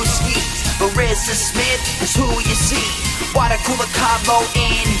brewskis. Marissa Smith is who you see. What a cooler combo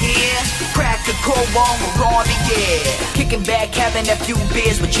in here. Crack a cold one, we're on the air. Kicking back, having a few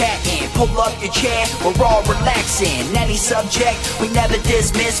beers, we're chatting. Pull up your chair, we're all relaxing. Any subject, we never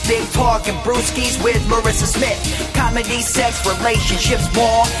dismiss. Big talking brewskis with Marissa Smith. Comedy, sex, relationships,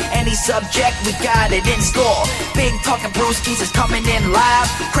 more. Any subject, we got it in store. Big talking brewskis is coming in live.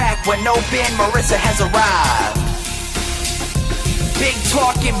 Crack one open, Marissa has arrived. Big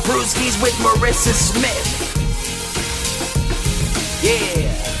talking brewskis with Marissa Smith. Yeah.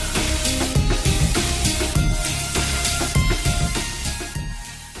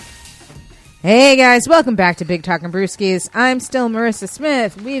 Hey guys, welcome back to Big Talkin' Brewskis. I'm still Marissa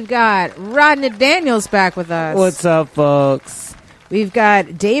Smith. We've got Rodney Daniels back with us. What's up, folks? We've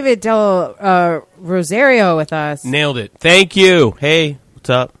got David Del Rosario with us. Nailed it. Thank you. Hey, what's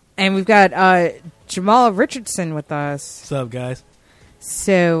up? And we've got Jamal Richardson with us. What's up, guys?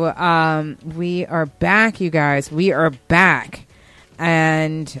 So we are back, you guys. We are back.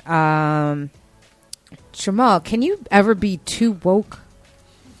 And Jamal, can you ever be too woke?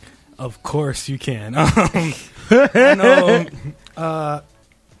 Of course you can. I know,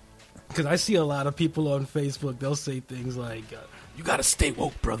 because I see a lot of people on Facebook. They'll say things like, "You gotta stay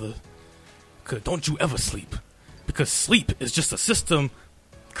woke, brother. Cause don't you ever sleep, because sleep is just a system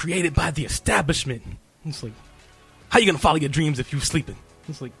created by the establishment." It's like, how you gonna follow your dreams if you sleeping?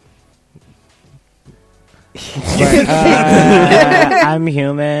 It's like, I'm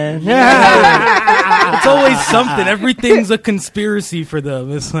human. it's always something. Everything's a conspiracy for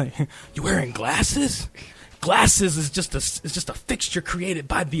them. It's like, you wearing glasses? Glasses is just a fixture created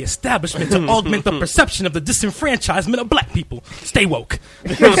by the establishment to augment the perception of the disenfranchisement of black people. Stay woke.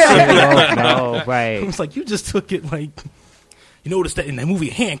 No, right. It's like, you just took it like, you notice that in that movie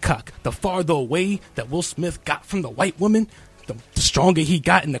Hancock, the farther away that Will Smith got from the white woman, the stronger he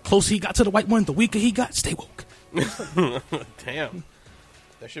got, and the closer he got to the white one, the weaker he got. Stay woke. Damn.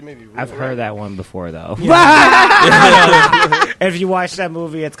 That should maybe. I've heard that one before, though. Yeah. If you watch that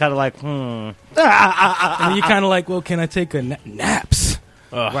movie, it's kind of like, And then you're kind of like, well, can I take a naps?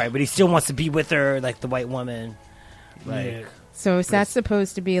 Right, but he still wants to be with her, like the white woman. Like, Yeah. So is that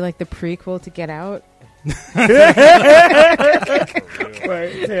supposed to be like the prequel to Get Out?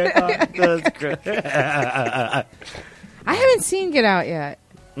 I haven't seen Get Out yet.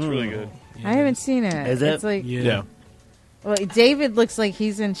 It's really good. I haven't seen it. Is it? It's like, Yeah. well, David looks like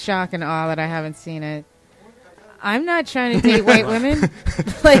he's in shock and awe that I haven't seen it. I'm not trying to date white women.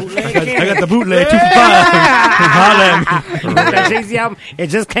 Like, I got the bootleg 2 for $5. Holla at me. that Jay-Z album, it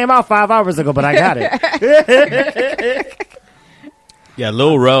just came out 5 hours ago, but I got it. Yeah,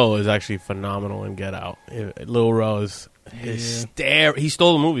 Lil Ro is actually phenomenal in Get Out. Lil Ro is hysterical. He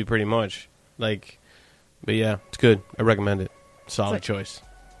stole the movie pretty much. Like, but yeah, it's good. I recommend it. Solid choice.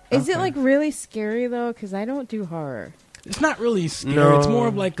 is it like really scary though? Because I don't do horror. It's not really scary. No. It's more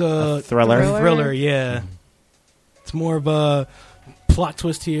of like a Thriller. Thriller, yeah. It's more of a plot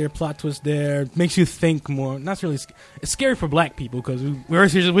twist here, plot twist there. Makes you think more. Not really. It's scary for black people because we're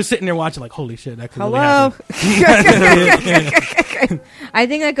sitting there watching like, holy shit, that could Hello. really happen. I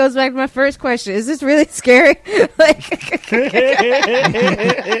think that goes back to my first question. Is this really scary? Like, Then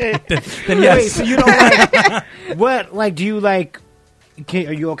yes. Wait, so you don't like what? Like, do you like? Are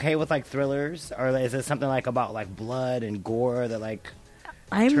you okay with like thrillers, or is it something like about like blood and gore that like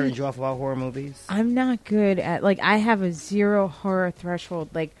turns you off about horror movies? I'm not good at, like, I have a 0 horror threshold.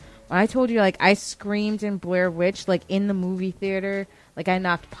 Like, when I told you, like, I screamed in Blair Witch, like, in the movie theater. Like, I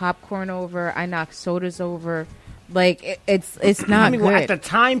knocked popcorn over. I knocked sodas over. Like, it's not I mean, good. well, at the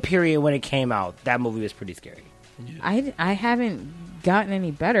time period when it came out, that movie was pretty scary. I haven't gotten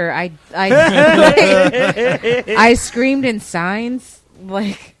any better. I screamed in Signs.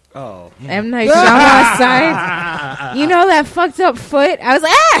 Like, Oh, M. Night Shyamalan Signs. You know that fucked up foot? I was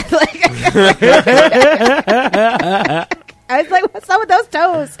like, ah! Like, I was like, what's up with those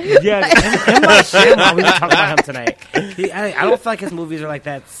toes? yeah. M. Night Shyamalan, we were talking about him tonight. I don't feel like his movies are like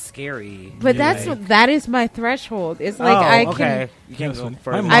that scary. But that is my threshold. It's like okay. You can't go My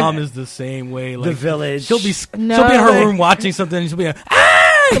further. mom is the same way. Like, The Village. She'll be No. she'll be in her room watching something, and she'll be like, ah!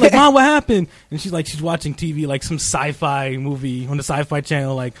 Like, Mom, what happened? And she's watching TV, like some sci-fi movie on the Sci-Fi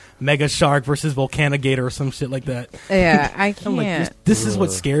Channel, like Mega Shark versus Volcanigator or some shit like that. Yeah, I I'm like, can't. this is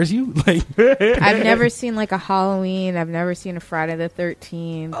what scares you? Like, I've never seen like a Halloween. I've never seen a Friday the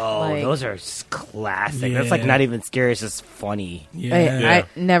 13th. Oh, like, those are classic. That's like Yeah. not even scary. It's just funny. yeah.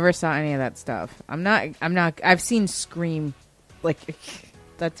 I never saw any of that stuff. I'm not. I've seen Scream. Like,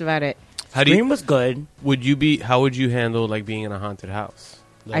 that's about it. Scream was good. How would you handle like being in a haunted house?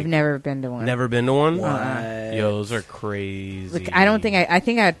 Like, I've never been to one. never been to one. Uh-uh. Yo, those are crazy. Like, I don't think I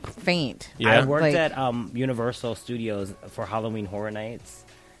think I'd faint. Yeah? I worked Like- at Universal Studios for Halloween Horror Nights,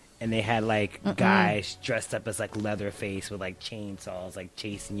 and they had like guys dressed up as like Leatherface with like chainsaws, like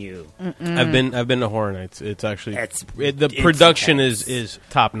chasing you. I've been to Horror Nights. It's actually the it's production intense. is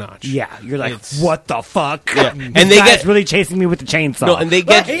top notch. Yeah, you're like, It's- what the fuck? Yeah. and And they they guy's get- really chasing me with the chainsaw. No, and they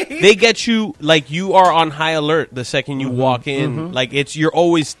get you like you are on high alert the second you walk in. Like you're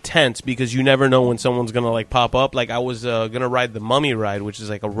always tense because you never know when someone's gonna like pop up. Like I was gonna ride the Mummy ride, which is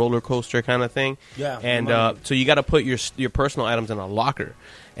like a roller coaster kind of thing. Yeah, and Mummy. so you got to put your personal items in a locker.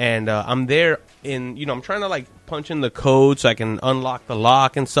 And I'm there I'm trying to like punch in the code so I can unlock the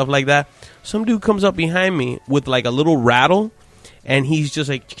lock and stuff like that. Some dude comes up behind me with like a little rattle. And he's just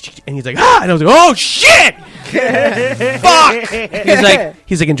like, and he's like, ah! And I was like, oh shit! Fuck!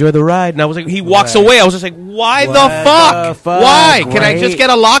 He's like, enjoy the ride. And I was like, he walks away. I was just like, why the fuck? fuck? Why? Can I Right? just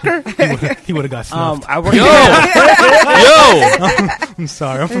get a locker? He would have got snuffed. I worked. Yo! I'm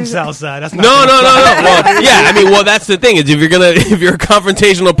sorry. I'm from Southside. That's not No. Well, yeah, I mean, that's the thing is if you're a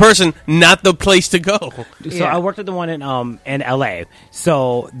confrontational person, not the place to go. So Yeah. I worked at the one in LA.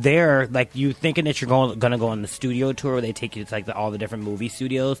 So there, like you thinking that you're gonna go on the studio tour where they take you to like all the different movie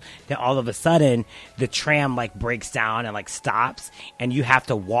studios. Then all of a sudden the tram like breaks down and like stops, and you have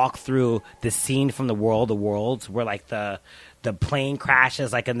to walk through the scene from the World of Worlds where like the plane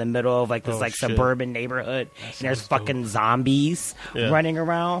crashes like in the middle of like this like shit. suburban neighborhood, and there's fucking zombies running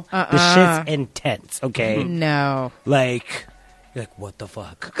around. The Uh-uh. shit's intense. Okay, No. like. You're like, what the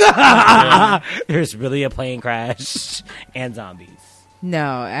fuck? There's really a plane crash and zombies. No,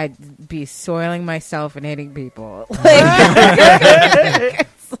 I'd be soiling myself and hitting people. Like,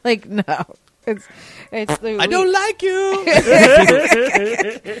 it's like no, it's the, I don't like you.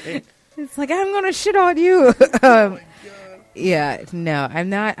 It's like I'm gonna shit on you. Yeah, no, I'm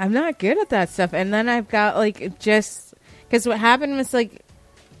not good at that stuff. And then I've got like just because what happened was like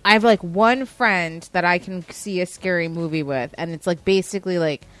I have like one friend that I can see a scary movie with, and it's like basically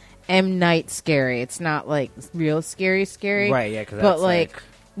like M. Night scary. It's not like real scary, Right, yeah, 'cause but that's, like like-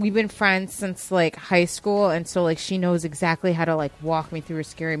 we've been friends since like high school, and so like she knows exactly how to like walk me through a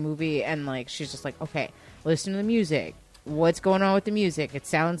scary movie, and like she's just like, okay, listen to the music. What's going on with the music? It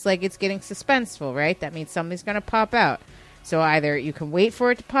sounds like it's getting suspenseful, right? That means something's gonna pop out. So either you can wait for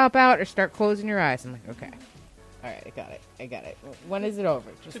it to pop out or start closing your eyes. I'm like, okay. All right, I got it. When is it over?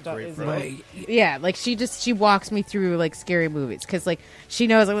 Just is it over? Yeah, like she walks me through like scary movies because like she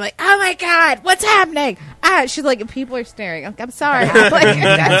knows I'm like, oh my god, what's happening? She's like, people are staring. I'm sorry. Like,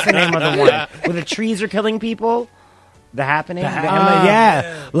 That's the name of the one where the trees are killing people. The Happening.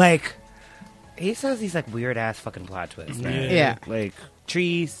 Yeah, like he says these like weird ass fucking plot twists. Man. Yeah. like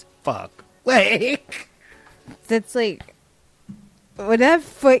trees. Fuck. Like that's like when that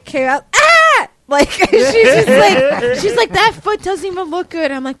foot came out. Like she's like that foot doesn't even look good.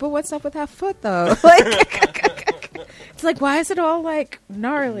 I'm like, but what's up with that foot though? Like it's like why is it all like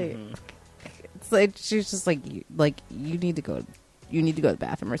gnarly? It's like she's just like you need to go to the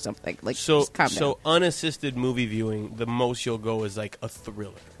bathroom or something. Like just calm down. So unassisted movie viewing, the most you'll go is like a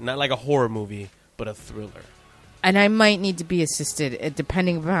thriller, not like a horror movie, but a thriller. And I might need to be assisted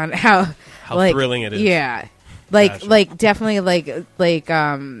depending upon how like, thrilling it is. Yeah, like Gotcha. like definitely like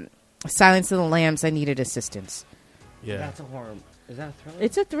Silence of the Lambs. I needed assistance. Yeah, that's a horror. Is that a thriller?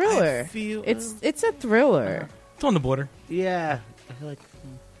 It's a thriller. I feel- It's a thriller. It's on the border. Yeah, I feel like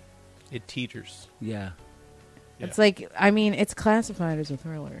it teeters. yeah. It's like it's classified as a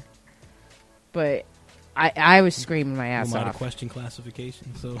thriller, but I was screaming my Who ass am I to off. question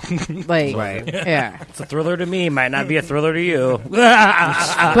classification? So Like Right. yeah, It's a thriller to me. Might not be a thriller to you.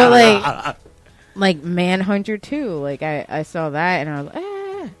 but like Manhunter 2, like I saw that and I was like,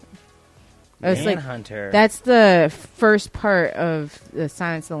 I was like, Manhunter. that's the first part of the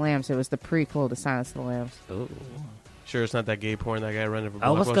Silence of the Lambs. It was the prequel to Silence of the Lambs. Ooh. Sure, it's not that gay porn that guy rented for I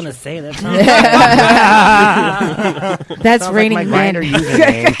was Blockbuster? gonna say that. That's Sounds Raining like my Man. Grindr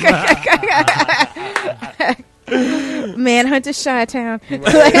username. Manhunter Chi-Town.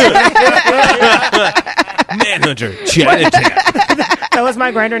 Manhunter, Chinatown. That was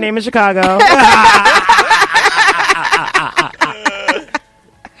my Grindr name in Chicago.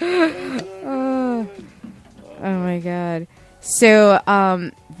 Oh my god. So,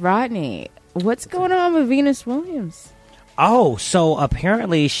 Rodney, what's going on with Venus Williams? Oh, so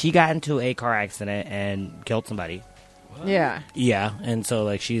apparently she got into a car accident and killed somebody. Yeah. Yeah, and so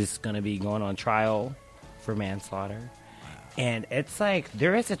like she's gonna be going on trial for manslaughter. And it's like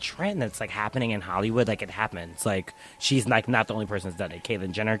there is a trend that's like happening in Hollywood. Like it happens. Like she's like not the only person that's done it.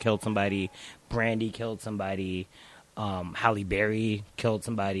 Caitlyn Jenner killed somebody. Brandy killed somebody. Halle Berry killed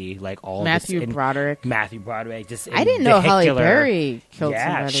somebody. Like all Matthew this, Broderick. Matthew Broderick. Just I didn't know Halle vehicular- Berry killed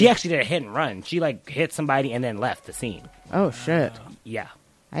Yeah, somebody. she actually did a hit and run. She like hit somebody and then left the scene. Oh shit! Yeah,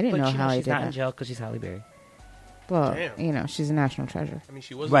 I didn't but know you Halle she's did not in that. jail because she's Halle Berry. Well, Damn. she's a national treasure. I mean,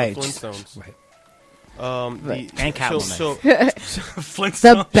 she was Right. in the Flintstones. Right. And Catwoman.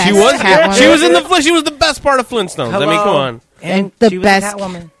 Flintstone. The best she was. Catwoman. She was in the. She was the best part of Flintstones. I mean, come on. And she the was in best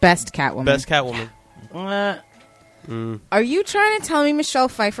Catwoman. best Catwoman. Best Catwoman. Are you trying to tell me Michelle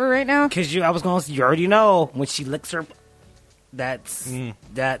Pfeiffer right now? Because I was going to. You already know when she licks her. That's. I'm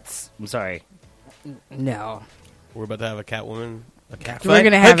sorry. No. We're about to have a Catwoman. A cat We're fight.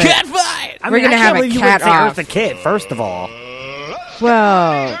 gonna have a cat fight. I We're mean, gonna I have can't a believe you cat would say off. Eartha Kitt. First of all,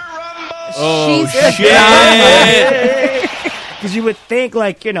 Well, Oh she's shit! because you would think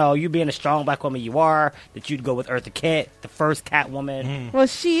like you being a strong black woman you are that you'd go with Eartha Kitt, the first Catwoman. well,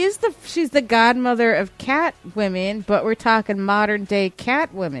 she's the godmother of cat women, but we're talking modern day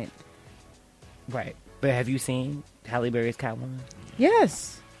cat women. Right. But have you seen Halle Berry's Catwoman?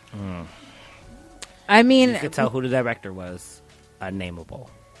 Yes. I mean, You could tell who the director was. Unnameable.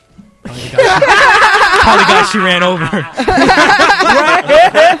 Probably guy she ran over.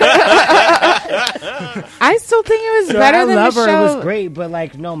 I still think it was better than I love her. It Michelle. was great, but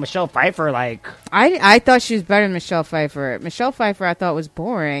Michelle Pfeiffer, I thought she was better than Michelle Pfeiffer. Michelle Pfeiffer I thought was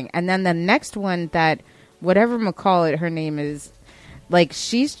boring. And then the next one that, whatever McCall her name is,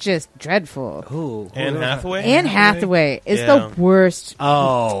 she's just dreadful. who? Anne Hathaway. Anne Hathaway is Yeah. the worst.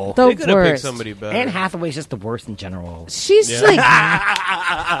 Oh, The They could have picked worst. somebody better. Anne Hathaway's just the worst in general. She's Yeah.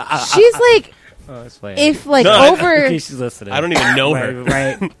 she's like, Oh, that's funny. if No, over, in case she's listening. I don't even know her.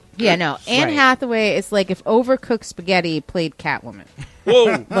 Right. yeah, no, Anne Right. Hathaway is like if Overcooked Spaghetti played Catwoman.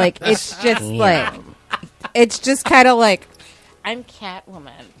 Whoa. It's just it's just kind of like, I'm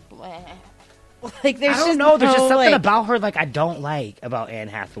Catwoman. Blah. There's I just don't know. There's just no, something about her I don't like about Anne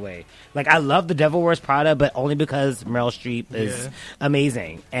Hathaway. I love The Devil Wears Prada, but only because Meryl Streep is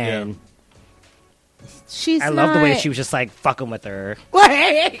amazing, and she's I love the way not- she was just fucking with her.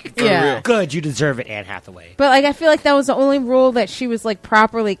 yeah. Good, you deserve it, Anne Hathaway. But I feel like that was the only role that she was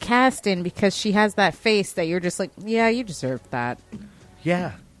properly cast in because she has that face that you're just yeah, you deserve that.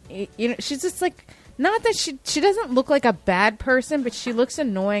 Yeah, She's just not that she doesn't look like a bad person, but she looks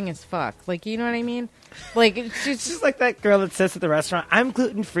annoying as fuck. You know what I mean? She's it's just like that girl that says at the restaurant, "I'm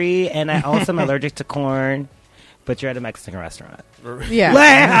gluten free and I also am allergic to corn." But you're at a Mexican restaurant, yeah,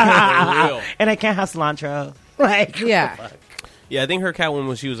 For real. and I can't have cilantro. yeah. Yeah, I think her Catwoman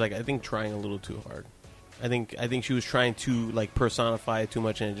was. She was trying a little too hard. I think she was trying to personify it too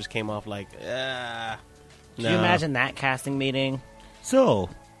much, and it just came off Can you imagine that casting meeting? So,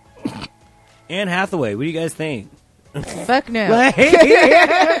 Anne Hathaway, what do you guys think? Fuck no.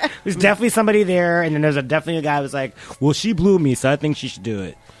 There's definitely somebody there, and then there's definitely a guy who was like, "Well, she blew me, so I think she should do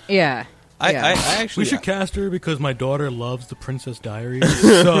it." Yeah. I Yeah. actually We should cast her because my daughter loves the Princess Diaries.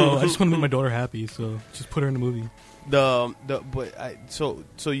 So I just want to make my daughter happy. So just put her in the movie.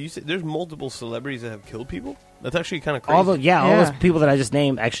 So you said there's multiple celebrities that have killed people. That's actually kind of crazy. All those Yeah. people that I just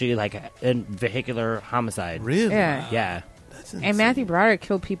named actually in vehicular homicide. Really? Yeah. Yeah. That's And insane. Matthew Broderick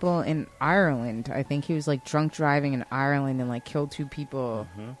killed people in Ireland. I think he was drunk driving in Ireland and killed 2 people.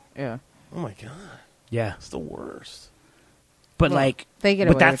 Yeah. Oh my god, Yeah. that's the worst. But Well, they get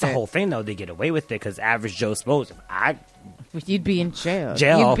but away that's with the it. whole thing though. They get away with it because average Joe Schmoes. You'd be in jail.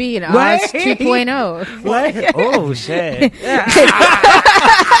 Jail. You'd be in Oz What? 2.0. What? Oh shit! I'm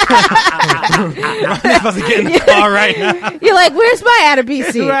about to get in the car right now. You're like, where's my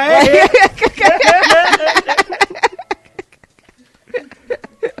Adabisi?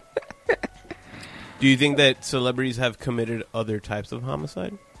 Do you think that celebrities have committed other types of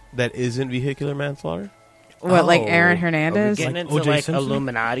homicide that isn't vehicular manslaughter? What, like Oh. Aaron Are we Hernandez? getting Like into O.J. Simpson?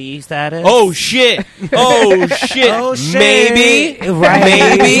 Illuminati status? Oh shit! Oh shit! Oh, shit. Maybe, Right.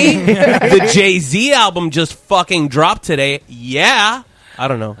 maybe the Jay-Z album just fucking dropped today. Yeah, I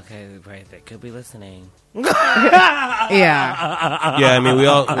don't know. Okay, right. They could be listening. Yeah. Yeah, I mean we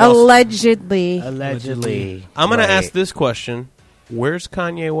all. Allegedly. Allegedly. I'm gonna Right. ask this question: where's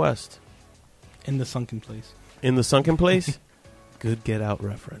Kanye West? In the sunken place. In the sunken place? Good Get Out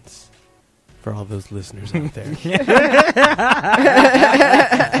reference for all those listeners out there.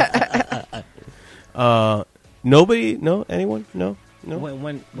 Nobody? No? Anyone? No? No?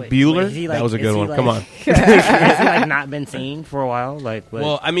 Wait, Bueller? is he, That was a is good he, one. Come on. Has he not been seen for a while? What?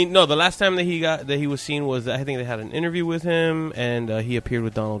 Well, I mean, no. The last time that he was seen was I think they had an interview with him, and he appeared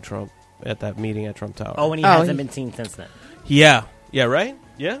with Donald Trump. at that meeting at Trump Tower. Oh, and he Oh, hasn't he- been seen since then. Yeah. Yeah, right?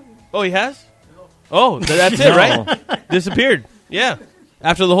 Yeah. Oh, he has? Oh, that's it, right? Disappeared. Yeah.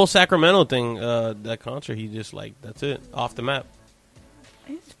 After the whole Sacramento thing, that concert, he just, like, that's it. Off the map.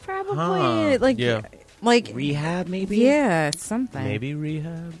 It's probably Yeah. like Rehab, maybe? yeah, it's something. Maybe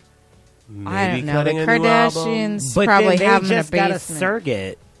rehab. Maybe I don't know. The cutting a new album. Kardashians But probably then they have him in a just got a basement.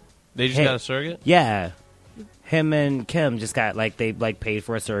 surrogate. They just Hey. got a surrogate? Yeah. Him and Kim just got, like, they, like, paid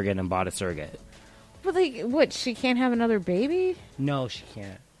for a surrogate and bought a surrogate. But like, what? She can't have another baby? No, she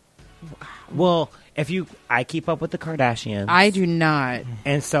can't. Well, I keep up with the Kardashians. I do not.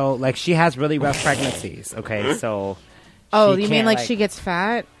 And so, like, she has really rough pregnancies, okay? So. Oh, she you mean can't, like she gets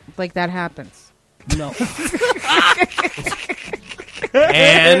fat? Like that happens. No.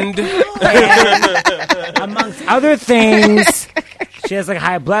 And Amongst other things, she has, like,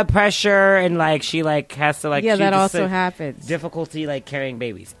 high blood pressure and, like, she, like, has to, like. Yeah, she that just, also like, happens. difficulty, like, carrying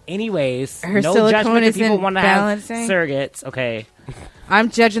babies. Anyways, Her no silicone judgment if people isn't want to balancing? have surrogates, okay? I'm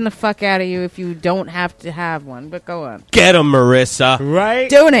judging the fuck out of you if you don't have to have one, but go on. get him, Marissa. Right?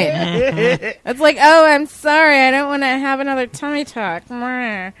 Donate. It's like, oh, I'm sorry, I don't want to have another tummy tuck.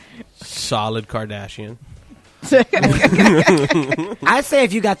 Mwah. Solid Kardashian. I say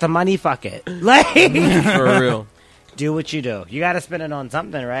if you got the money, fuck it. Like, For real. do what you do. You got to spend it on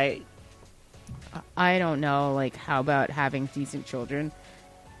something, right? I don't know, like, how about having decent children?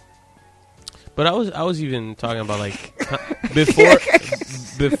 But I was even talking about, like,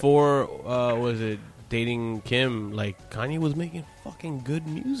 before was it dating Kim, like, Kanye was making fucking good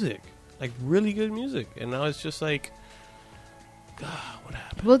music. Like, really good music. And now it's just like, God, what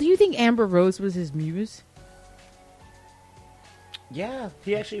happened? Well, do you think Amber Rose was his muse? Yeah,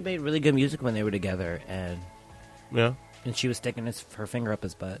 he actually made really good music when they were together, and Yeah. she was sticking her finger up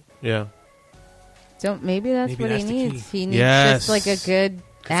his butt. Yeah. So maybe that's Maybe what that's he the needs. key. He needs Yes. just like a good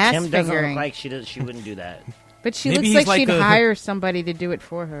ass Kim doesn't fingering. look like she wouldn't do that. But she Maybe looks he's like like she'd a- hire somebody to do it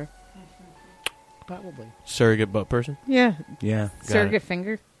for her. Probably. Surrogate butt person. Yeah, Yeah. surrogate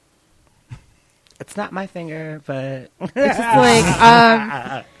finger. It's not my finger, but It's just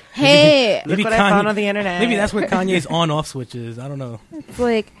like, hey, look Maybe what I found on the internet. Maybe that's where Kanye's on-off switch is. I don't know. it's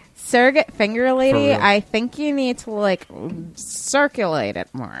like surrogate finger lady. real. I think you need to like circulate it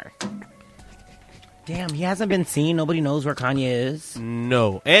more. Damn, he hasn't been seen. Nobody knows where Kanye is.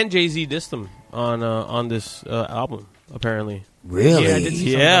 No. And Jay-Z dissed him on this album, apparently. Really? Yeah, I did see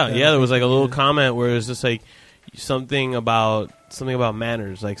something Yeah, about that. yeah. There was like a little comment where it was just like something about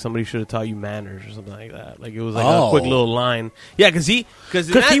manners. Like somebody should have taught you manners or something like that. Like it was like a quick little line. Yeah, because he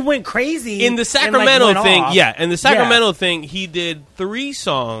went crazy in the and, Sacramento like, went thing. off. Yeah, in the Sacramento thing, he did 3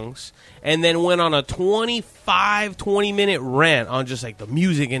 songs and then went on a 20-minute rant on just like the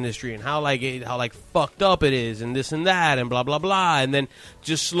music industry and how fucked up it is and this and that and blah blah blah, and then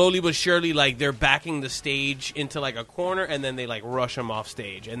just slowly but surely like they're backing the stage into like a corner and then they like rush him off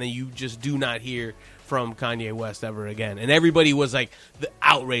stage and then you just do not hear from Kanye West ever again. And everybody was like the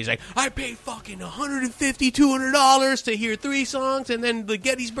outrage, like I paid fucking $150-$200 to hear 3 songs and then the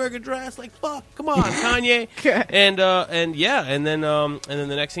Gettysburg Address, like fuck, come on, Kanye. and then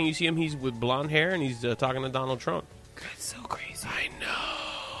the next thing you see him, he's with blonde hair and he's talking to Donald Trump. That's so crazy. I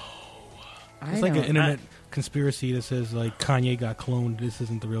know. It's like an internet conspiracy that says like Kanye got cloned. This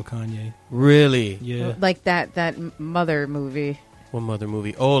isn't the real Kanye. Really? Yeah. Like that Mother movie. What mother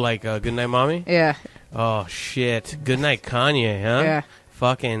movie? Oh, like Goodnight Mommy? Yeah, Oh shit. Goodnight Kanye, huh? yeah.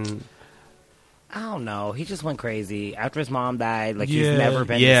 Fucking I don't know. He just went crazy after his mom died. Like Yeah. he's never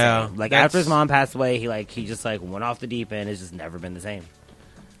been Yeah, the same. Like that's- after his mom passed away, he just like went off the deep end. It's just never been the same.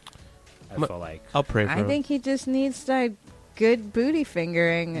 I Ma- feel like I'll pray for I him. think he just needs that good booty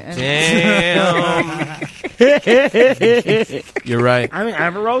fingering. And Damn. You're right. I mean,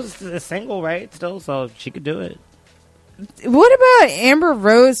 Amber Rose is single, right? Still, so she could do it. What about Amber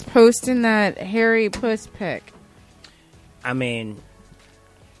Rose posting that hairy puss pic? I mean,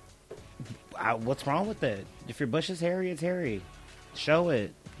 what's wrong with it? If your bush is hairy, it's hairy. Show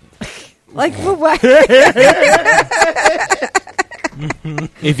it. Like, but what?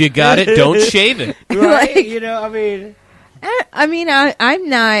 If you got it, don't shave it. Right? Like- You know, I mean, I mean, I'm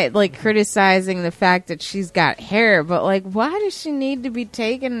not like criticizing the fact that she's got hair, but like, why does she need to be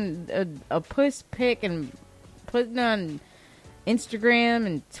taking a puss pic and putting on Instagram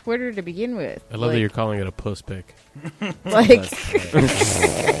and Twitter to begin with? I love that you're calling it a puss pic. like.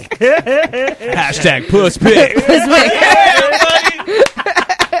 Hashtag puss pic.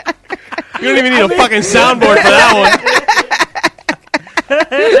 You don't even need a fucking soundboard for that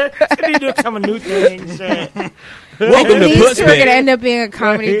I need to become a new thing. Shit. one. Welcome to These puss two are gonna pic. end up being a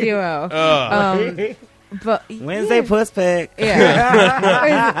comedy duo. But Wednesday puss pick.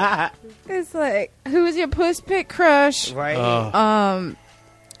 yeah. It's like, who's your puss pick crush? Right.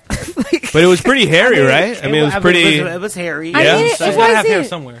 But it was pretty hairy, right? I mean, it was pretty. It was hairy. I Yeah. mean, So it it's gotta have hair wasn't.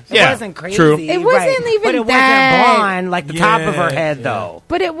 somewhere. It Yeah, wasn't crazy. true. It wasn't even but it that- wasn't blonde like the top of her Yeah, head, yeah. though.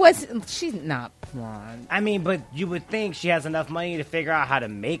 But it wasn't. She's not blonde. I mean, but you would think she has enough money to figure out how to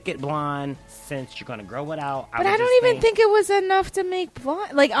make it blonde since you're going to grow it out. But I don't even think it was enough to make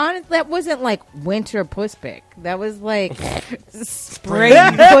blonde. Like, honestly, that wasn't like winter puss pick. That was like spring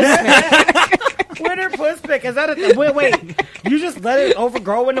puss pick. Winter puss pick. Is that a... Wait. You just let it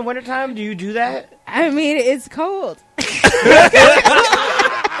overgrow in the wintertime? Do you do that? I mean, it's cold.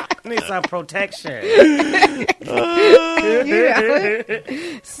 Need some protection. You know?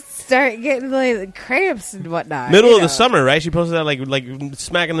 Start getting like cramps and whatnot. Middle you of the know. summer, right? She posted that like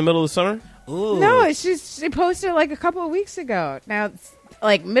smack in the middle of the summer. Ooh. No, she posted it like a couple of weeks ago. Now, it's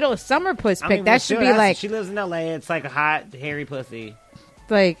like middle of summer puss I pick. mean, that well, should still, be that's- like, she lives in L.A. It's like a hot, hairy pussy.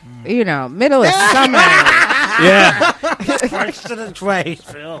 you know, middle of summer. Yeah, First to the tray.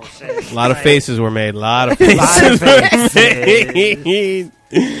 Phil, shit. a lot of faces were made. A lot of Lot of faces were faces. made.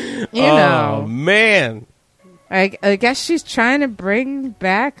 You Oh know, man, I guess she's trying to bring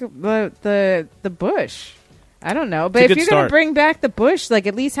back the bush. I don't know, but a if good you're gonna start. bring back the bush, like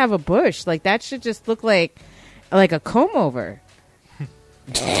at least have a bush. Like that should just look like a comb over.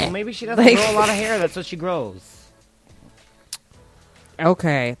 Well, maybe she doesn't Like- grow a lot of hair. That's what she grows.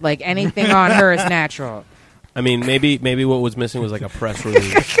 Okay, like anything on her is natural. I mean, maybe what was missing was like a press release.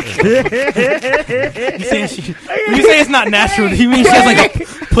 You saying when you say it's not natural, do you mean she has like a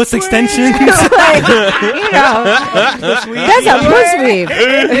puss extension? Like, you know, that's a puss weave.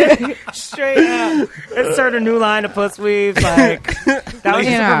 Straight up. Insert a new line of puss weaves. Like, that was just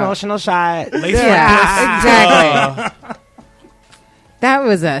Yeah. a promotional shot. Yeah, exactly. That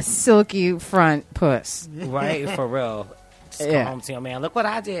was a silky front puss. Right, for real. Just Yeah. come home to your man. Look what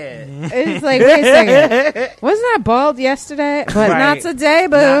I did. It's like, wait a second. Wasn't I bald yesterday? But Right. not today,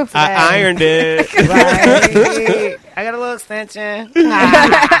 boo. I ironed it. Right. I got a little extension.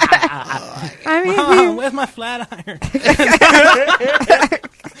 I mean, Mom, where's my flat iron?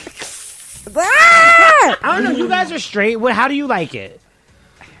 ah! I don't know. You guys are straight. How do you like it?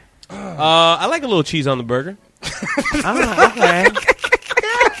 I like a little cheese on the burger. Okay.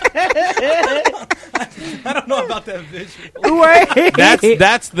 I don't know about that visual. Right.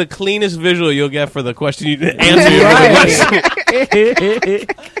 That's the cleanest visual you'll get for the question you answer. Your question.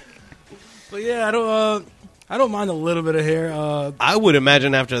 But yeah, I don't mind a little bit of hair. I would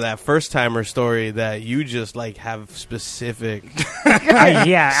imagine after that first timer story that you just like have specific.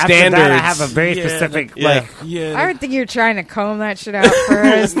 Yeah. After Standards. that, I have a very Yeah, specific, yeah. like, Yeah. I would think you're trying to comb that shit out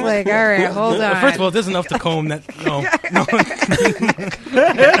first. Like, all right, hold on. Well, first of all, there's enough to comb that.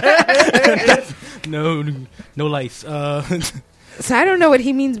 No lice. So I don't know what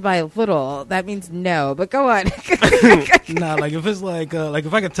he means by little. That means no, but go on. Nah, like if it's like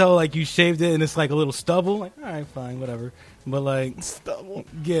if I could tell like you shaved it and it's like a little stubble, like all right, fine, whatever. But like stubble,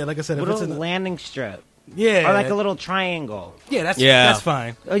 yeah, like I said, if it's little in landing strip. yeah, Or like a little triangle. yeah, that's Yeah.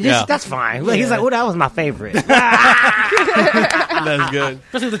 fine. Oh, just, Yeah. That's fine. Like, he's Yeah. like, oh, that was my favorite. That's good.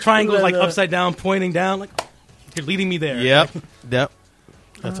 Especially if the triangle is like upside down, pointing down, like you're leading me there. Yep. Yep.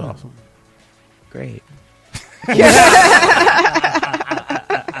 That's awesome. Great.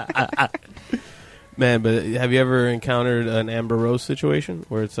 Man, but have you ever encountered an Amber Rose situation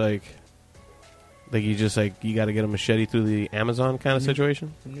where it's like you just like you got to get a machete through the Amazon kind of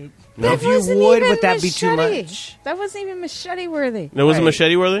situation? That If you wasn't would, even would that be too machete. much? That wasn't even machete worthy. It wasn't Right.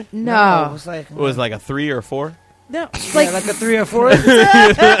 machete worthy. No, It was like, It was like a 3 or 4. no, like a 3 or 4.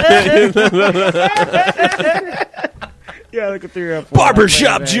 Yeah, like a 3 or 4.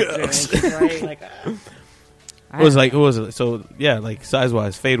 Barbershop jokes. Right? Like, It was like, what was it? So yeah, like size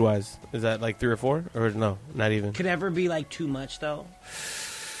wise, fade wise, is that like 3 or 4 or no, not even? could ever be like too much though.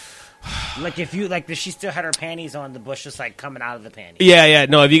 Like if you like, if she still had her panties on, the bush just like coming out of the panties. Yeah, yeah.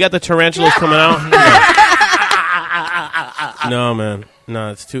 No, if you got the tarantulas coming out, no, man, no,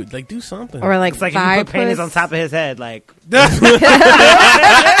 it's too like do something. or like It's like if you thigh put panties puss. on top of his head, like.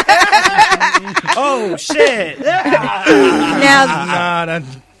 Oh shit! Now Nah, that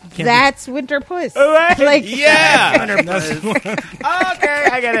can't that's winter puss. Right? Like yeah, Okay,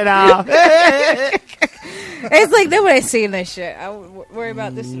 I get it now. it's like nobody's seeing this shit. I would worry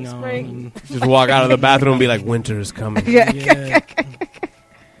about this in the spring. just walk out of the bathroom and be like, winter is coming. Yeah. yeah.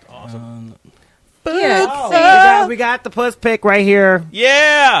 Yeah. Oh, we got the puss pick right here,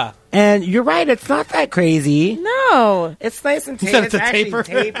 Yeah. and you're right. It's not that crazy. No. It's nice and said tapered. it's a taper?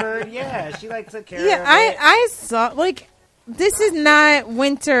 Tapered. Yeah, she likes to carry. Yeah, I saw like this is not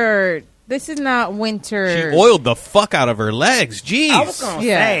winter. This is not winter. She oiled the fuck out of her legs. Jeez. I was gonna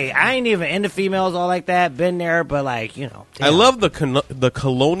Yeah. say I ain't even into females all like that. Been there, but like I damn. love the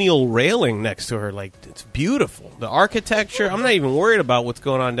colonial railing next to her. Like, it's beautiful. The architecture. I'm not even worried about what's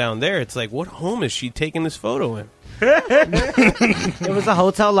going on down there. It's like, what home is she taking this photo in? It was a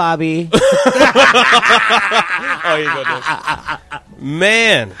hotel lobby. Oh, you go, Dave.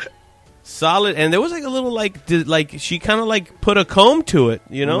 Man, solid. And there was like a little like she kind of like put a comb to it,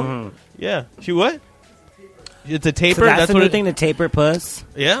 you know? Mm-hmm. Yeah. She what? It's a taper. So that's the what new it- thing, the taper puss.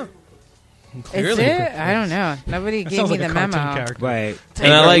 Yeah. Is Clearly. it? I don't know. Nobody That gave sounds me like the a cartoon memo. character. Right.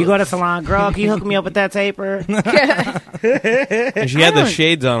 And I like- you go to salon, girl. Can you hook me up with that taper? And she had the don't-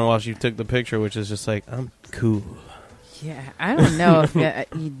 shades on while she took the picture, which is just like, I'm cool. Yeah, I don't know if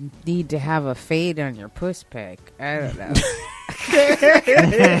you need to have a fade on your puss pick. I don't know.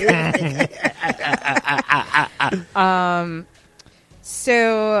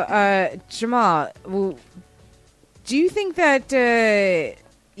 So, Jamal, do you think that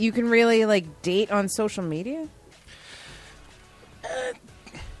you can really like date on social media?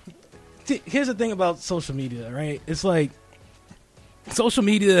 Here's the thing about social media, right? It's like social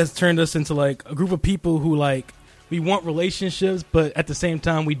media has turned us into like a group of people who like we want relationships, but at the same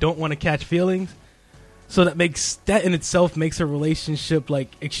time we don't want to catch feelings. So that in itself makes a relationship like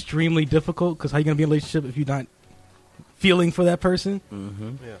extremely difficult, because how you gonna be in a relationship if you're not feeling for that person?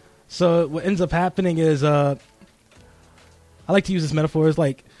 Mm-hmm. Yeah. So what ends up happening is I like to use this metaphor. It's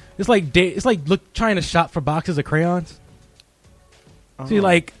like trying to shop for boxes of crayons. So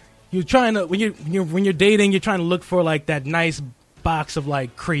you're trying to when you're dating, you're trying to look for like that nice box of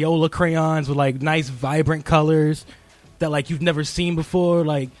like Crayola crayons with like nice vibrant colors that like you've never seen before,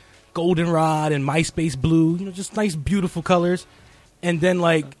 like goldenrod and MySpace blue, just nice beautiful colors. And then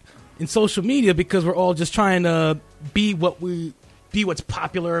like in social media, because we're all just trying to be what's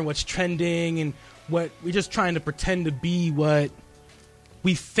popular and what's trending, and what we're just trying to pretend to be what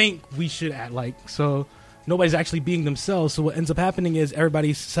we think we should act like. So nobody's actually being themselves. So what ends up happening is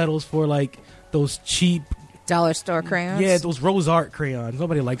everybody settles for like those cheap Dollar store crayons? Yeah, those Rose Art crayons.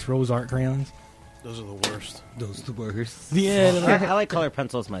 Nobody likes Rose Art crayons. Those are the worst. Those are the worst. Yeah, I like color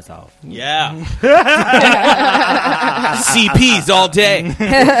pencils myself. Yeah. CPs all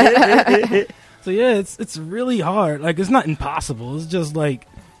day. So yeah, it's really hard. Like, it's not impossible. It's just like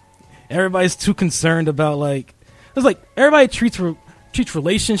everybody's too concerned about like it's like everybody treats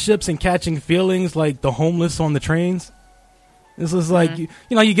relationships and catching feelings like the homeless on the trains. This is like you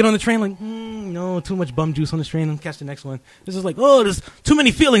get on the train like no, too much bum juice on this train. I'll catch the next one. This is like, oh, there's too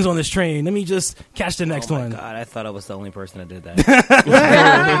many feelings on this train. Let me just catch the next one. God, I thought I was the only person that did that.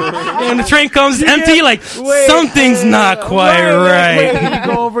 And the train comes empty. Like something's not quite right.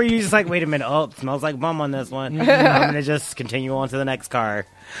 You go over, you just like, wait a minute. Oh, it smells like bum on this one. I'm gonna just continue on to the next car.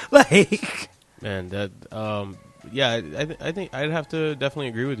 Like, Man, that I think I'd have to definitely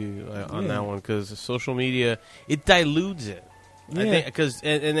agree with you on that one, because social media, it dilutes it. I think because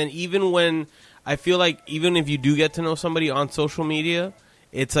and then even when I feel like even if you do get to know somebody on social media,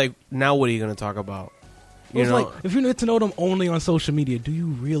 it's like, now what are you going to talk about? You know, Like, if you get to know them only on social media, do you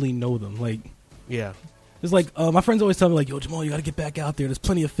really know them? Like, yeah. it's like my friends always tell me like, yo, Jamal, you got to get back out there. There's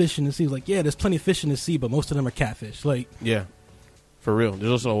plenty of fish in the sea. Like, yeah, there's plenty of fish in the sea, but most of them are catfish. Like, Yeah. For real.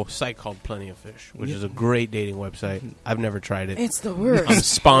 There's also a site called Plenty of Fish, which is a great dating website. I've never tried it. It's the worst. I'm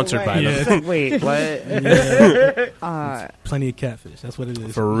sponsored by them. wait, what? plenty of catfish. That's what it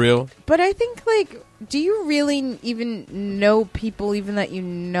is. For real. But I think, like, do you really even know people even that you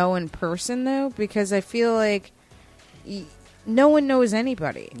know in person, though? Because I feel like no one knows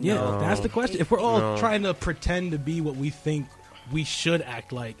anybody. Yeah, No. that's the question. If we're all No. trying to pretend to be what we think we should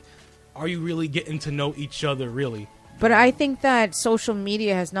act like, are you really getting to know each other, really? But I think that social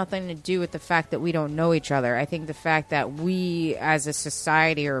media has nothing to do with the fact that we don't know each other. I think the fact that we, as a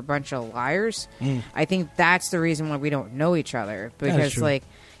society, are a bunch of liars. I think that's the reason why we don't know each other. Because, true. like,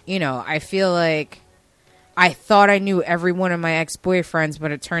 I feel like I thought I knew every one of my ex-boyfriends,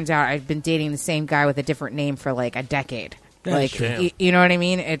 but it turns out I've been dating the same guy with a different name for, like, a decade. That's Like, true. you know what I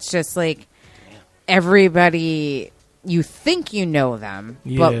mean? It's just, like, everybody... You think you know them,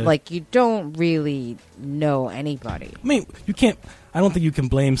 but, Yeah. like, you don't really know anybody. I mean, you can't. I don't think you can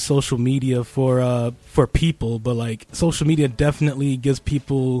blame social media for people, but like social media definitely gives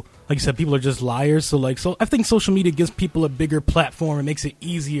people, like you said, people are just liars. So like, I think social media gives people a bigger platform and makes it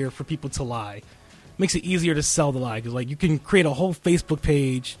easier for people to lie. Makes it easier to sell the lie, because like you can create a whole Facebook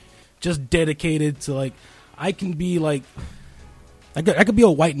page just dedicated to like, I can be like. I could be a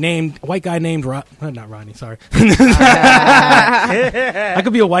white guy named not Rodney, sorry. I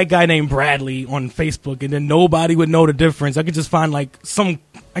could be a white guy named Bradley on Facebook, and then nobody would know the difference. I could just find like some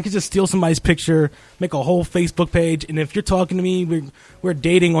I could just steal somebody's picture, make a whole Facebook page, and if you're talking to me, we're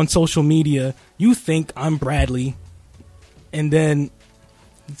dating on social media. You think I'm Bradley, and then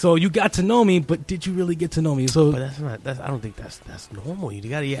so you got to know me, but did you really get to know me? So, But that's not. I don't think that's normal. You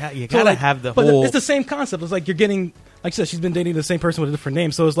gotta so, like, have the but whole. It's the same concept. It's like you're getting, like I said, she's been dating the same person with a different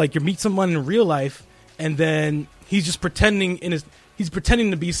name. So it's like you meet someone in real life, and then he's just pretending he's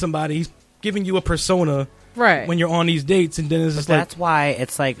pretending to be somebody. He's giving you a persona. Right. When you're on these dates, and then it's just That's why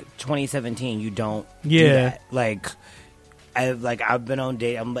it's like 2017. You don't do Yeah. that. I've been on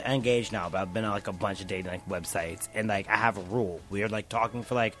date. I'm engaged now, but I've been on like a bunch of dating like websites, and like I have a rule. We are like talking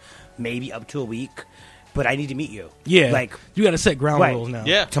for like maybe up to a week, but I need to meet you. yeah, like you got to set ground right. rules now.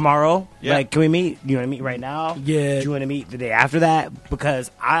 Yeah. tomorrow. Yeah. Like, can we meet? You want to meet right now? Yeah. Do you want to meet the day after that? Because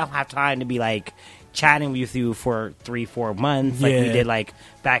I don't have time to be like chatting with you for 3-4 months like we Yeah. did like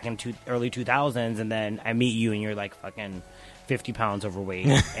back in early 2000s, and then I meet you and you're like fucking 50 pounds overweight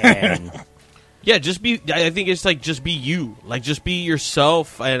and Yeah, just be. I think it's like just be you, like just be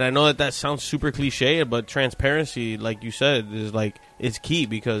yourself. And I know that sounds super cliche, but transparency, like you said, is like it's key,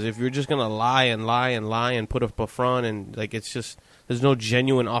 because if you're just gonna lie and lie and lie and put up a front, and like it's just there's no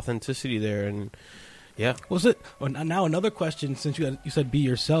genuine authenticity there. And yeah, Was it? Well, now another question. Since you said be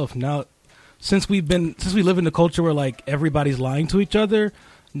yourself. Now, since we live in a culture where like everybody's lying to each other.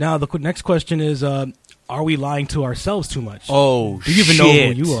 Now the next question is: are we lying to ourselves too much? oh, Do you even know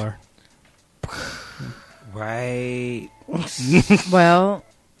who you are? right. Well,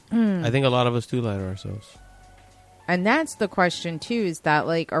 I think a lot of us do lie to ourselves. and that's the question too, is that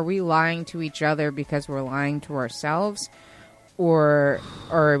like, are we lying to each other because we're lying to ourselves, or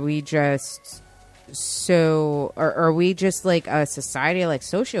are we just or are we just like a society like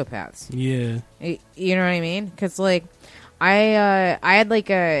sociopaths? Yeah. You know what I mean? Because like I had like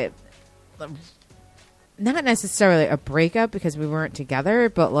not necessarily a breakup because we weren't together,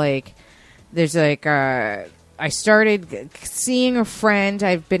 but like there's like I started seeing a friend.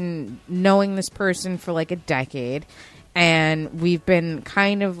 I've been knowing this person for like a decade, and we've been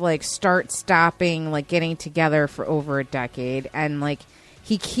kind of like stopping, like getting together for over a decade, and like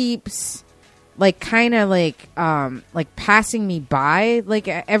he keeps like kind of like passing me by like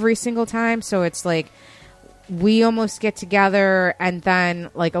every single time. So it's like we almost get together, and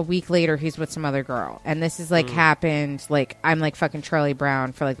then like a week later he's with some other girl, and this is like happened. Like I'm like fucking Charlie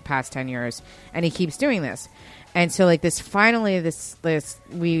Brown for like the past 10 years, and he keeps doing this. And so like this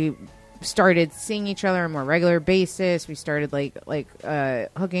we started seeing each other on a more regular basis. We started like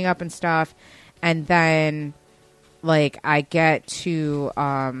hooking up and stuff, and then like I get to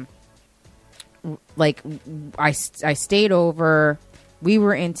like I stayed over, we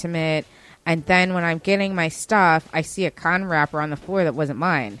were intimate, and then when I'm getting my stuff, I see a condom wrapper on the floor that wasn't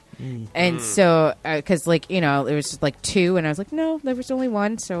mine. And so, because like, you know, there was just like two, and I was like, no, there was only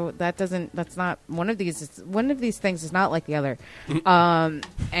one, so that's not one of these things is not like the other.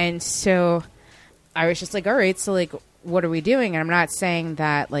 And so I was just like, all right, so like, what are we doing? And I'm not saying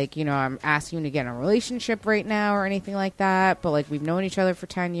that like, you know, I'm asking you to get in a relationship right now or anything like that, but like we've known each other for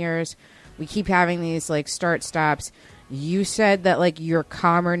 10 years. We keep having these like start stops. You said that like you're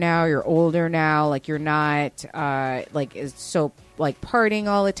calmer now, you're older now, like you're not like is so like partying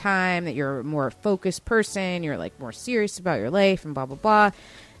all the time, that you're a more focused person, you're like more serious about your life and blah blah blah.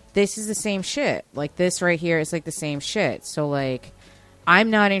 This is the same shit. Like this right here is like the same shit. So like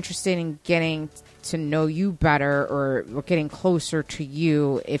I'm not interested in getting to know you better or getting closer to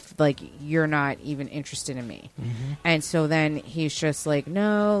you if like you're not even interested in me. And so then he's just like,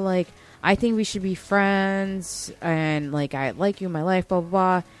 no, like I think we should be friends, and like I like you in my life, blah blah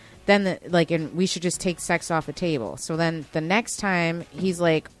blah. Then and we should just take sex off the table. So then the next time he's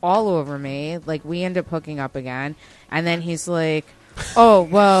like all over me, like we end up hooking up again, and then he's like, oh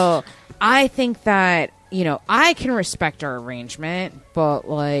well, I think that, you know, I can respect our arrangement, but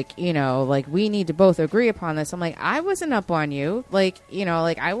like, you know, like we need to both agree upon this. I'm like, I wasn't up on you, like, you know,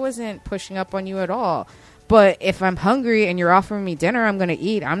 like I wasn't pushing up on you at all. But if I'm hungry and you're offering me dinner, I'm going to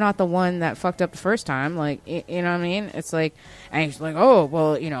eat. I'm not the one that fucked up the first time. Like, you know what I mean? It's like, and he's like, oh,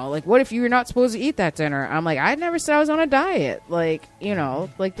 well, you know, like, what if you're not supposed to eat that dinner? I'm like, I never said I was on a diet. Like, you know,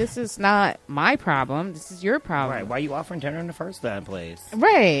 like, this is not my problem. This is your problem. Right. Why are you offering dinner in the first place?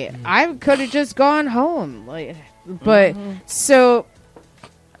 Right. I could have just gone home. Like, but so,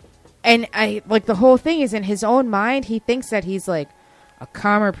 and I, like, the whole thing is in his own mind, he thinks that he's like a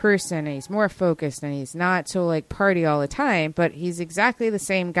calmer person, and he's more focused, and he's not so like party all the time, but he's exactly the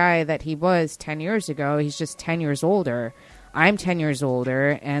same guy that he was 10 years ago. He's just 10 years older. I'm 10 years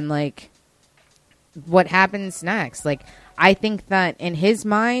older, and like what happens next? Like I think that in his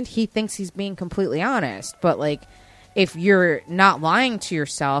mind he thinks he's being completely honest, but like if you're not lying to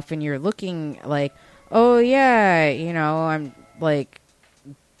yourself and you're looking like, oh yeah, I'm like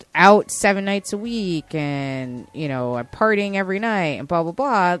out 7 nights a week and, I'm partying every night and blah, blah,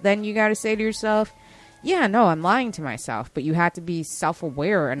 blah, then you got to say to yourself, yeah, no, I'm lying to myself. But you have to be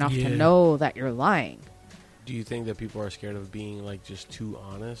self-aware enough to know that you're lying. Do you think that people are scared of being, like, just too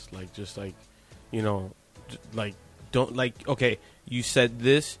honest? Like, just, like, like, don't, like, okay, you said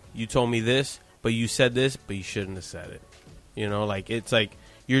this, you told me this, but you said this, but you shouldn't have said it. Like, it's like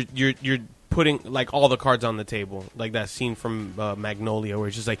you're putting, like, all the cards on the table. Like that scene from Magnolia where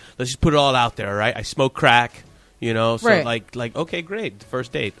it's just like, let's just put it all out there, all right? I smoke crack, So, right. like, okay, great. The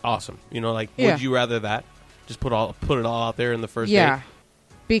first date, awesome. Like, Yeah. would you rather that? Just put it all out there in the first Yeah. date?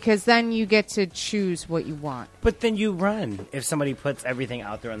 Because then you get to choose what you want. But then you run if somebody puts everything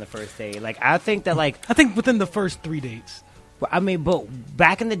out there on the first day. Like, I think that, like, I think within the first 3 dates. I mean, but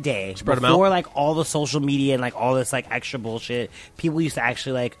back in the day, Spread 'em before out. like all the social media and like all this like extra bullshit, people used to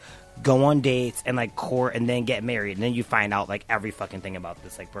actually like go on dates and like court and then get married, and then you find out like every fucking thing about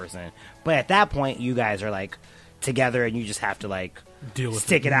this like person. But at that point, you guys are like together, and you just have to like Deal with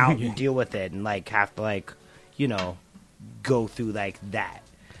stick it. it out Yeah. and deal with it, and like have to like go through like that,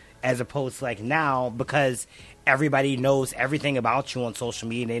 as opposed to like now, because everybody knows everything about you on social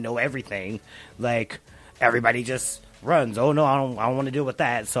media and they know everything. Like everybody just runs. Oh no, I don't want to deal with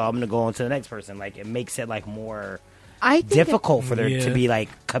that. So I'm gonna go on to the next person. Like it makes it like more I think difficult for there Yeah. to be like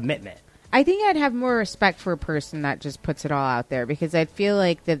commitment. I think I'd have more respect for a person that just puts it all out there, because I feel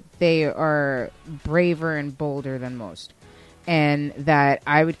like that they are braver and bolder than most. And that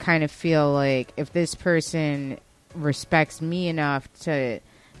I would kind of feel like if this person respects me enough to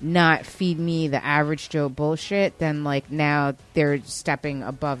not feed me the average Joe bullshit, then like now they're stepping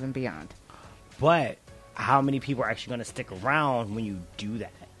above and beyond. But how many people are actually going to stick around when you do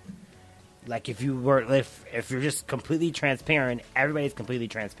that? Like if you're just completely transparent, everybody's completely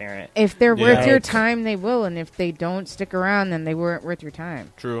transparent. If they're Yeah. worth your Like- time, they will. And if they don't stick around, then they weren't worth your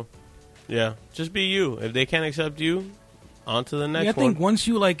time. True. Yeah. Just be you. If they can't accept you, on to the next I think one. once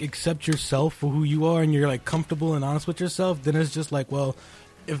you like accept yourself for who you are and you're like comfortable and honest with yourself, then it's just like, well,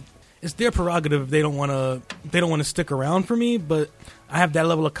 if it's their prerogative, if they don't want to stick around for me, but I have that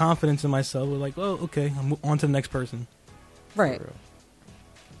level of confidence in myself. We're like, well, okay, I'm on to the next person. Right.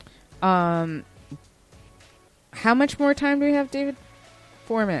 How much more time do we have, David?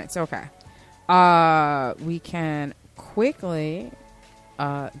 4 minutes. Okay. We can quickly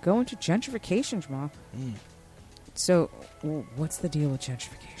go into gentrification, Jamal. So, what's the deal with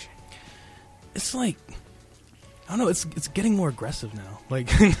gentrification? It's like, I don't know, it's getting more aggressive now. Like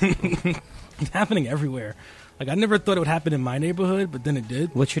it's happening everywhere. Like I never thought it would happen in my neighborhood, but then it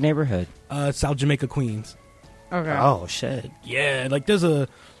did. What's your neighborhood? South Jamaica, Queens. Okay. Oh shit! Yeah, like there's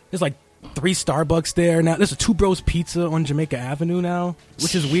like 3 Starbucks there now. There's a Two Bros Pizza on Jamaica Avenue now,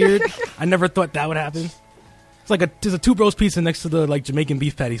 which is weird. I never thought that would happen. It's like there's a Two Bros Pizza next to the like Jamaican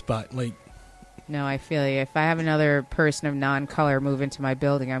beef patty spot. Like, No, I feel you. If I have another person of non-color move into my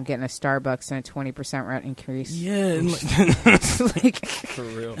building, I'm getting a Starbucks and a 20% rent increase. yeah, and like, For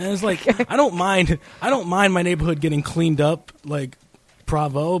real. and it's like I don't mind my neighborhood getting cleaned up, like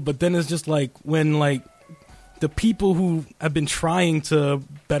bravo. But then it's just like when like the people who have been trying to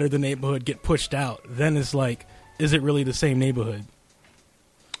better the neighborhood get pushed out, then it's like, is it really the same neighborhood?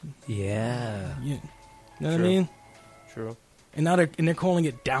 Yeah. You know what I True. mean? True. And now they're calling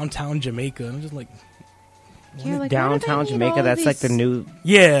it downtown Jamaica. And I'm just like, Yeah, like, why do Downtown they need Jamaica. all That's like the these- new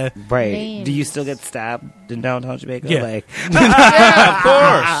yeah, right. names? Do you still get stabbed in downtown Jamaica? Yeah. Like, Yeah, of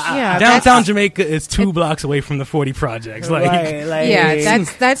course. Yeah, downtown Jamaica is 2 blocks away from the 40 projects. Like, right, like, Yeah,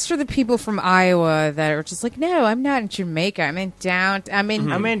 that's for the people from Iowa that are just like, no, I'm not in Jamaica. I'm in I'm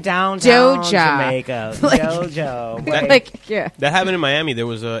in downtown Doja. Jamaica. Like- Dojo. like, yeah. That happened in Miami. There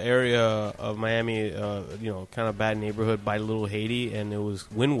was an area of Miami, kind of bad neighborhood by Little Haiti, and it was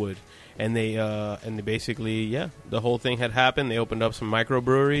Wynwood. And they basically, the whole thing had happened. They opened up some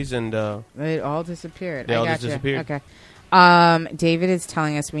microbreweries, and It all disappeared. They I all got just disappeared. Okay. David is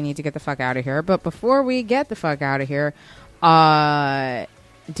telling us we need to get the fuck out of here. But before we get the fuck out of here,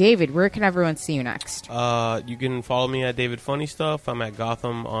 David, where can everyone see you next? you can follow me at David Funny Stuff. I'm at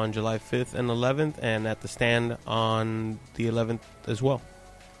Gotham on July 5th and 11th, and at the Stand on the 11th as well.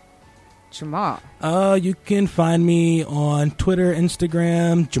 Jamal. you can find me on Twitter,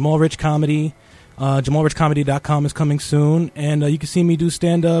 Instagram, Jamal Rich Comedy. JamalRichComedy.com is coming soon. And you can see me do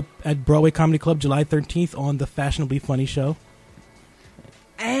stand-up at Broadway Comedy Club July 13th on the Fashionably Funny Show.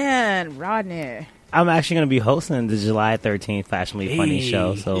 And Rodney. I'm actually going to be hosting the July 13th Fashionably Funny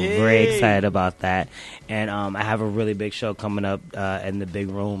show, so very excited about that. And I have a really big show coming up in the big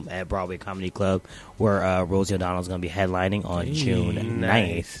room at Broadway Comedy Club where Rosie O'Donnell is going to be headlining on June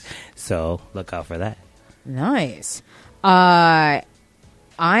 9th. So look out for that. Nice. I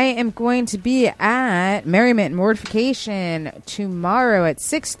am going to be at Merriment and Mortification tomorrow at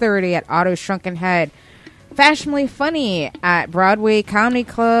 6:30 at Otto's Shrunken Head. Fashionably Funny at Broadway Comedy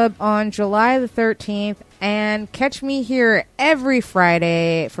Club on July the 13th. And catch me here every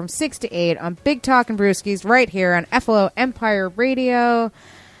Friday from 6 to 8 on Big Talkin' Brewskis right here on FLO Empire Radio.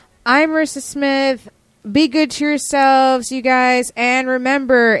 I'm Marissa Smith. Be good to yourselves, you guys. And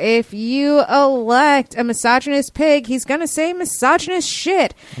remember, if you elect a misogynist pig, he's going to say misogynist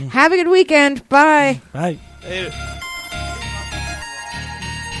shit. Have a good weekend. Bye. Bye. Later.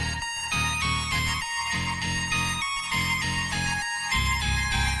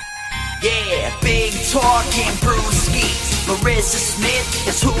 Yeah, big talking brewskis. Marissa Smith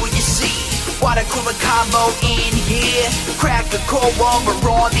is who you see. Water cooler combo in here. Crack a cold one,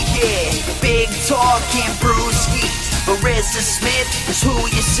 we're on the air. Big talking brewskis. Marissa Smith is who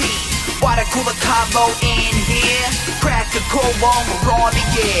you see. Water cooler combo in here. Crack a cold one, we're on the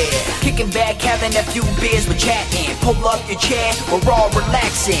air. Kicking back, having a few beers, we're chatting. Pull up your chair, we're all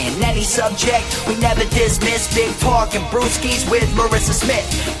relaxing. Any subject, we never dismiss. Big talking brewskis with Marissa Smith.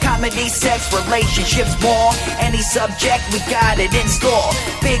 Comedy, sex, relationships, more. Any subject, we got it in store.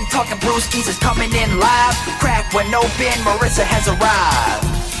 Big talking brewskis is coming in live. Crack one open, Marissa has arrived.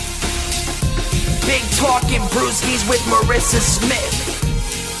 Big talking brewskis with Marissa Smith.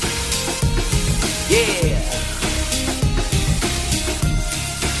 Yeah.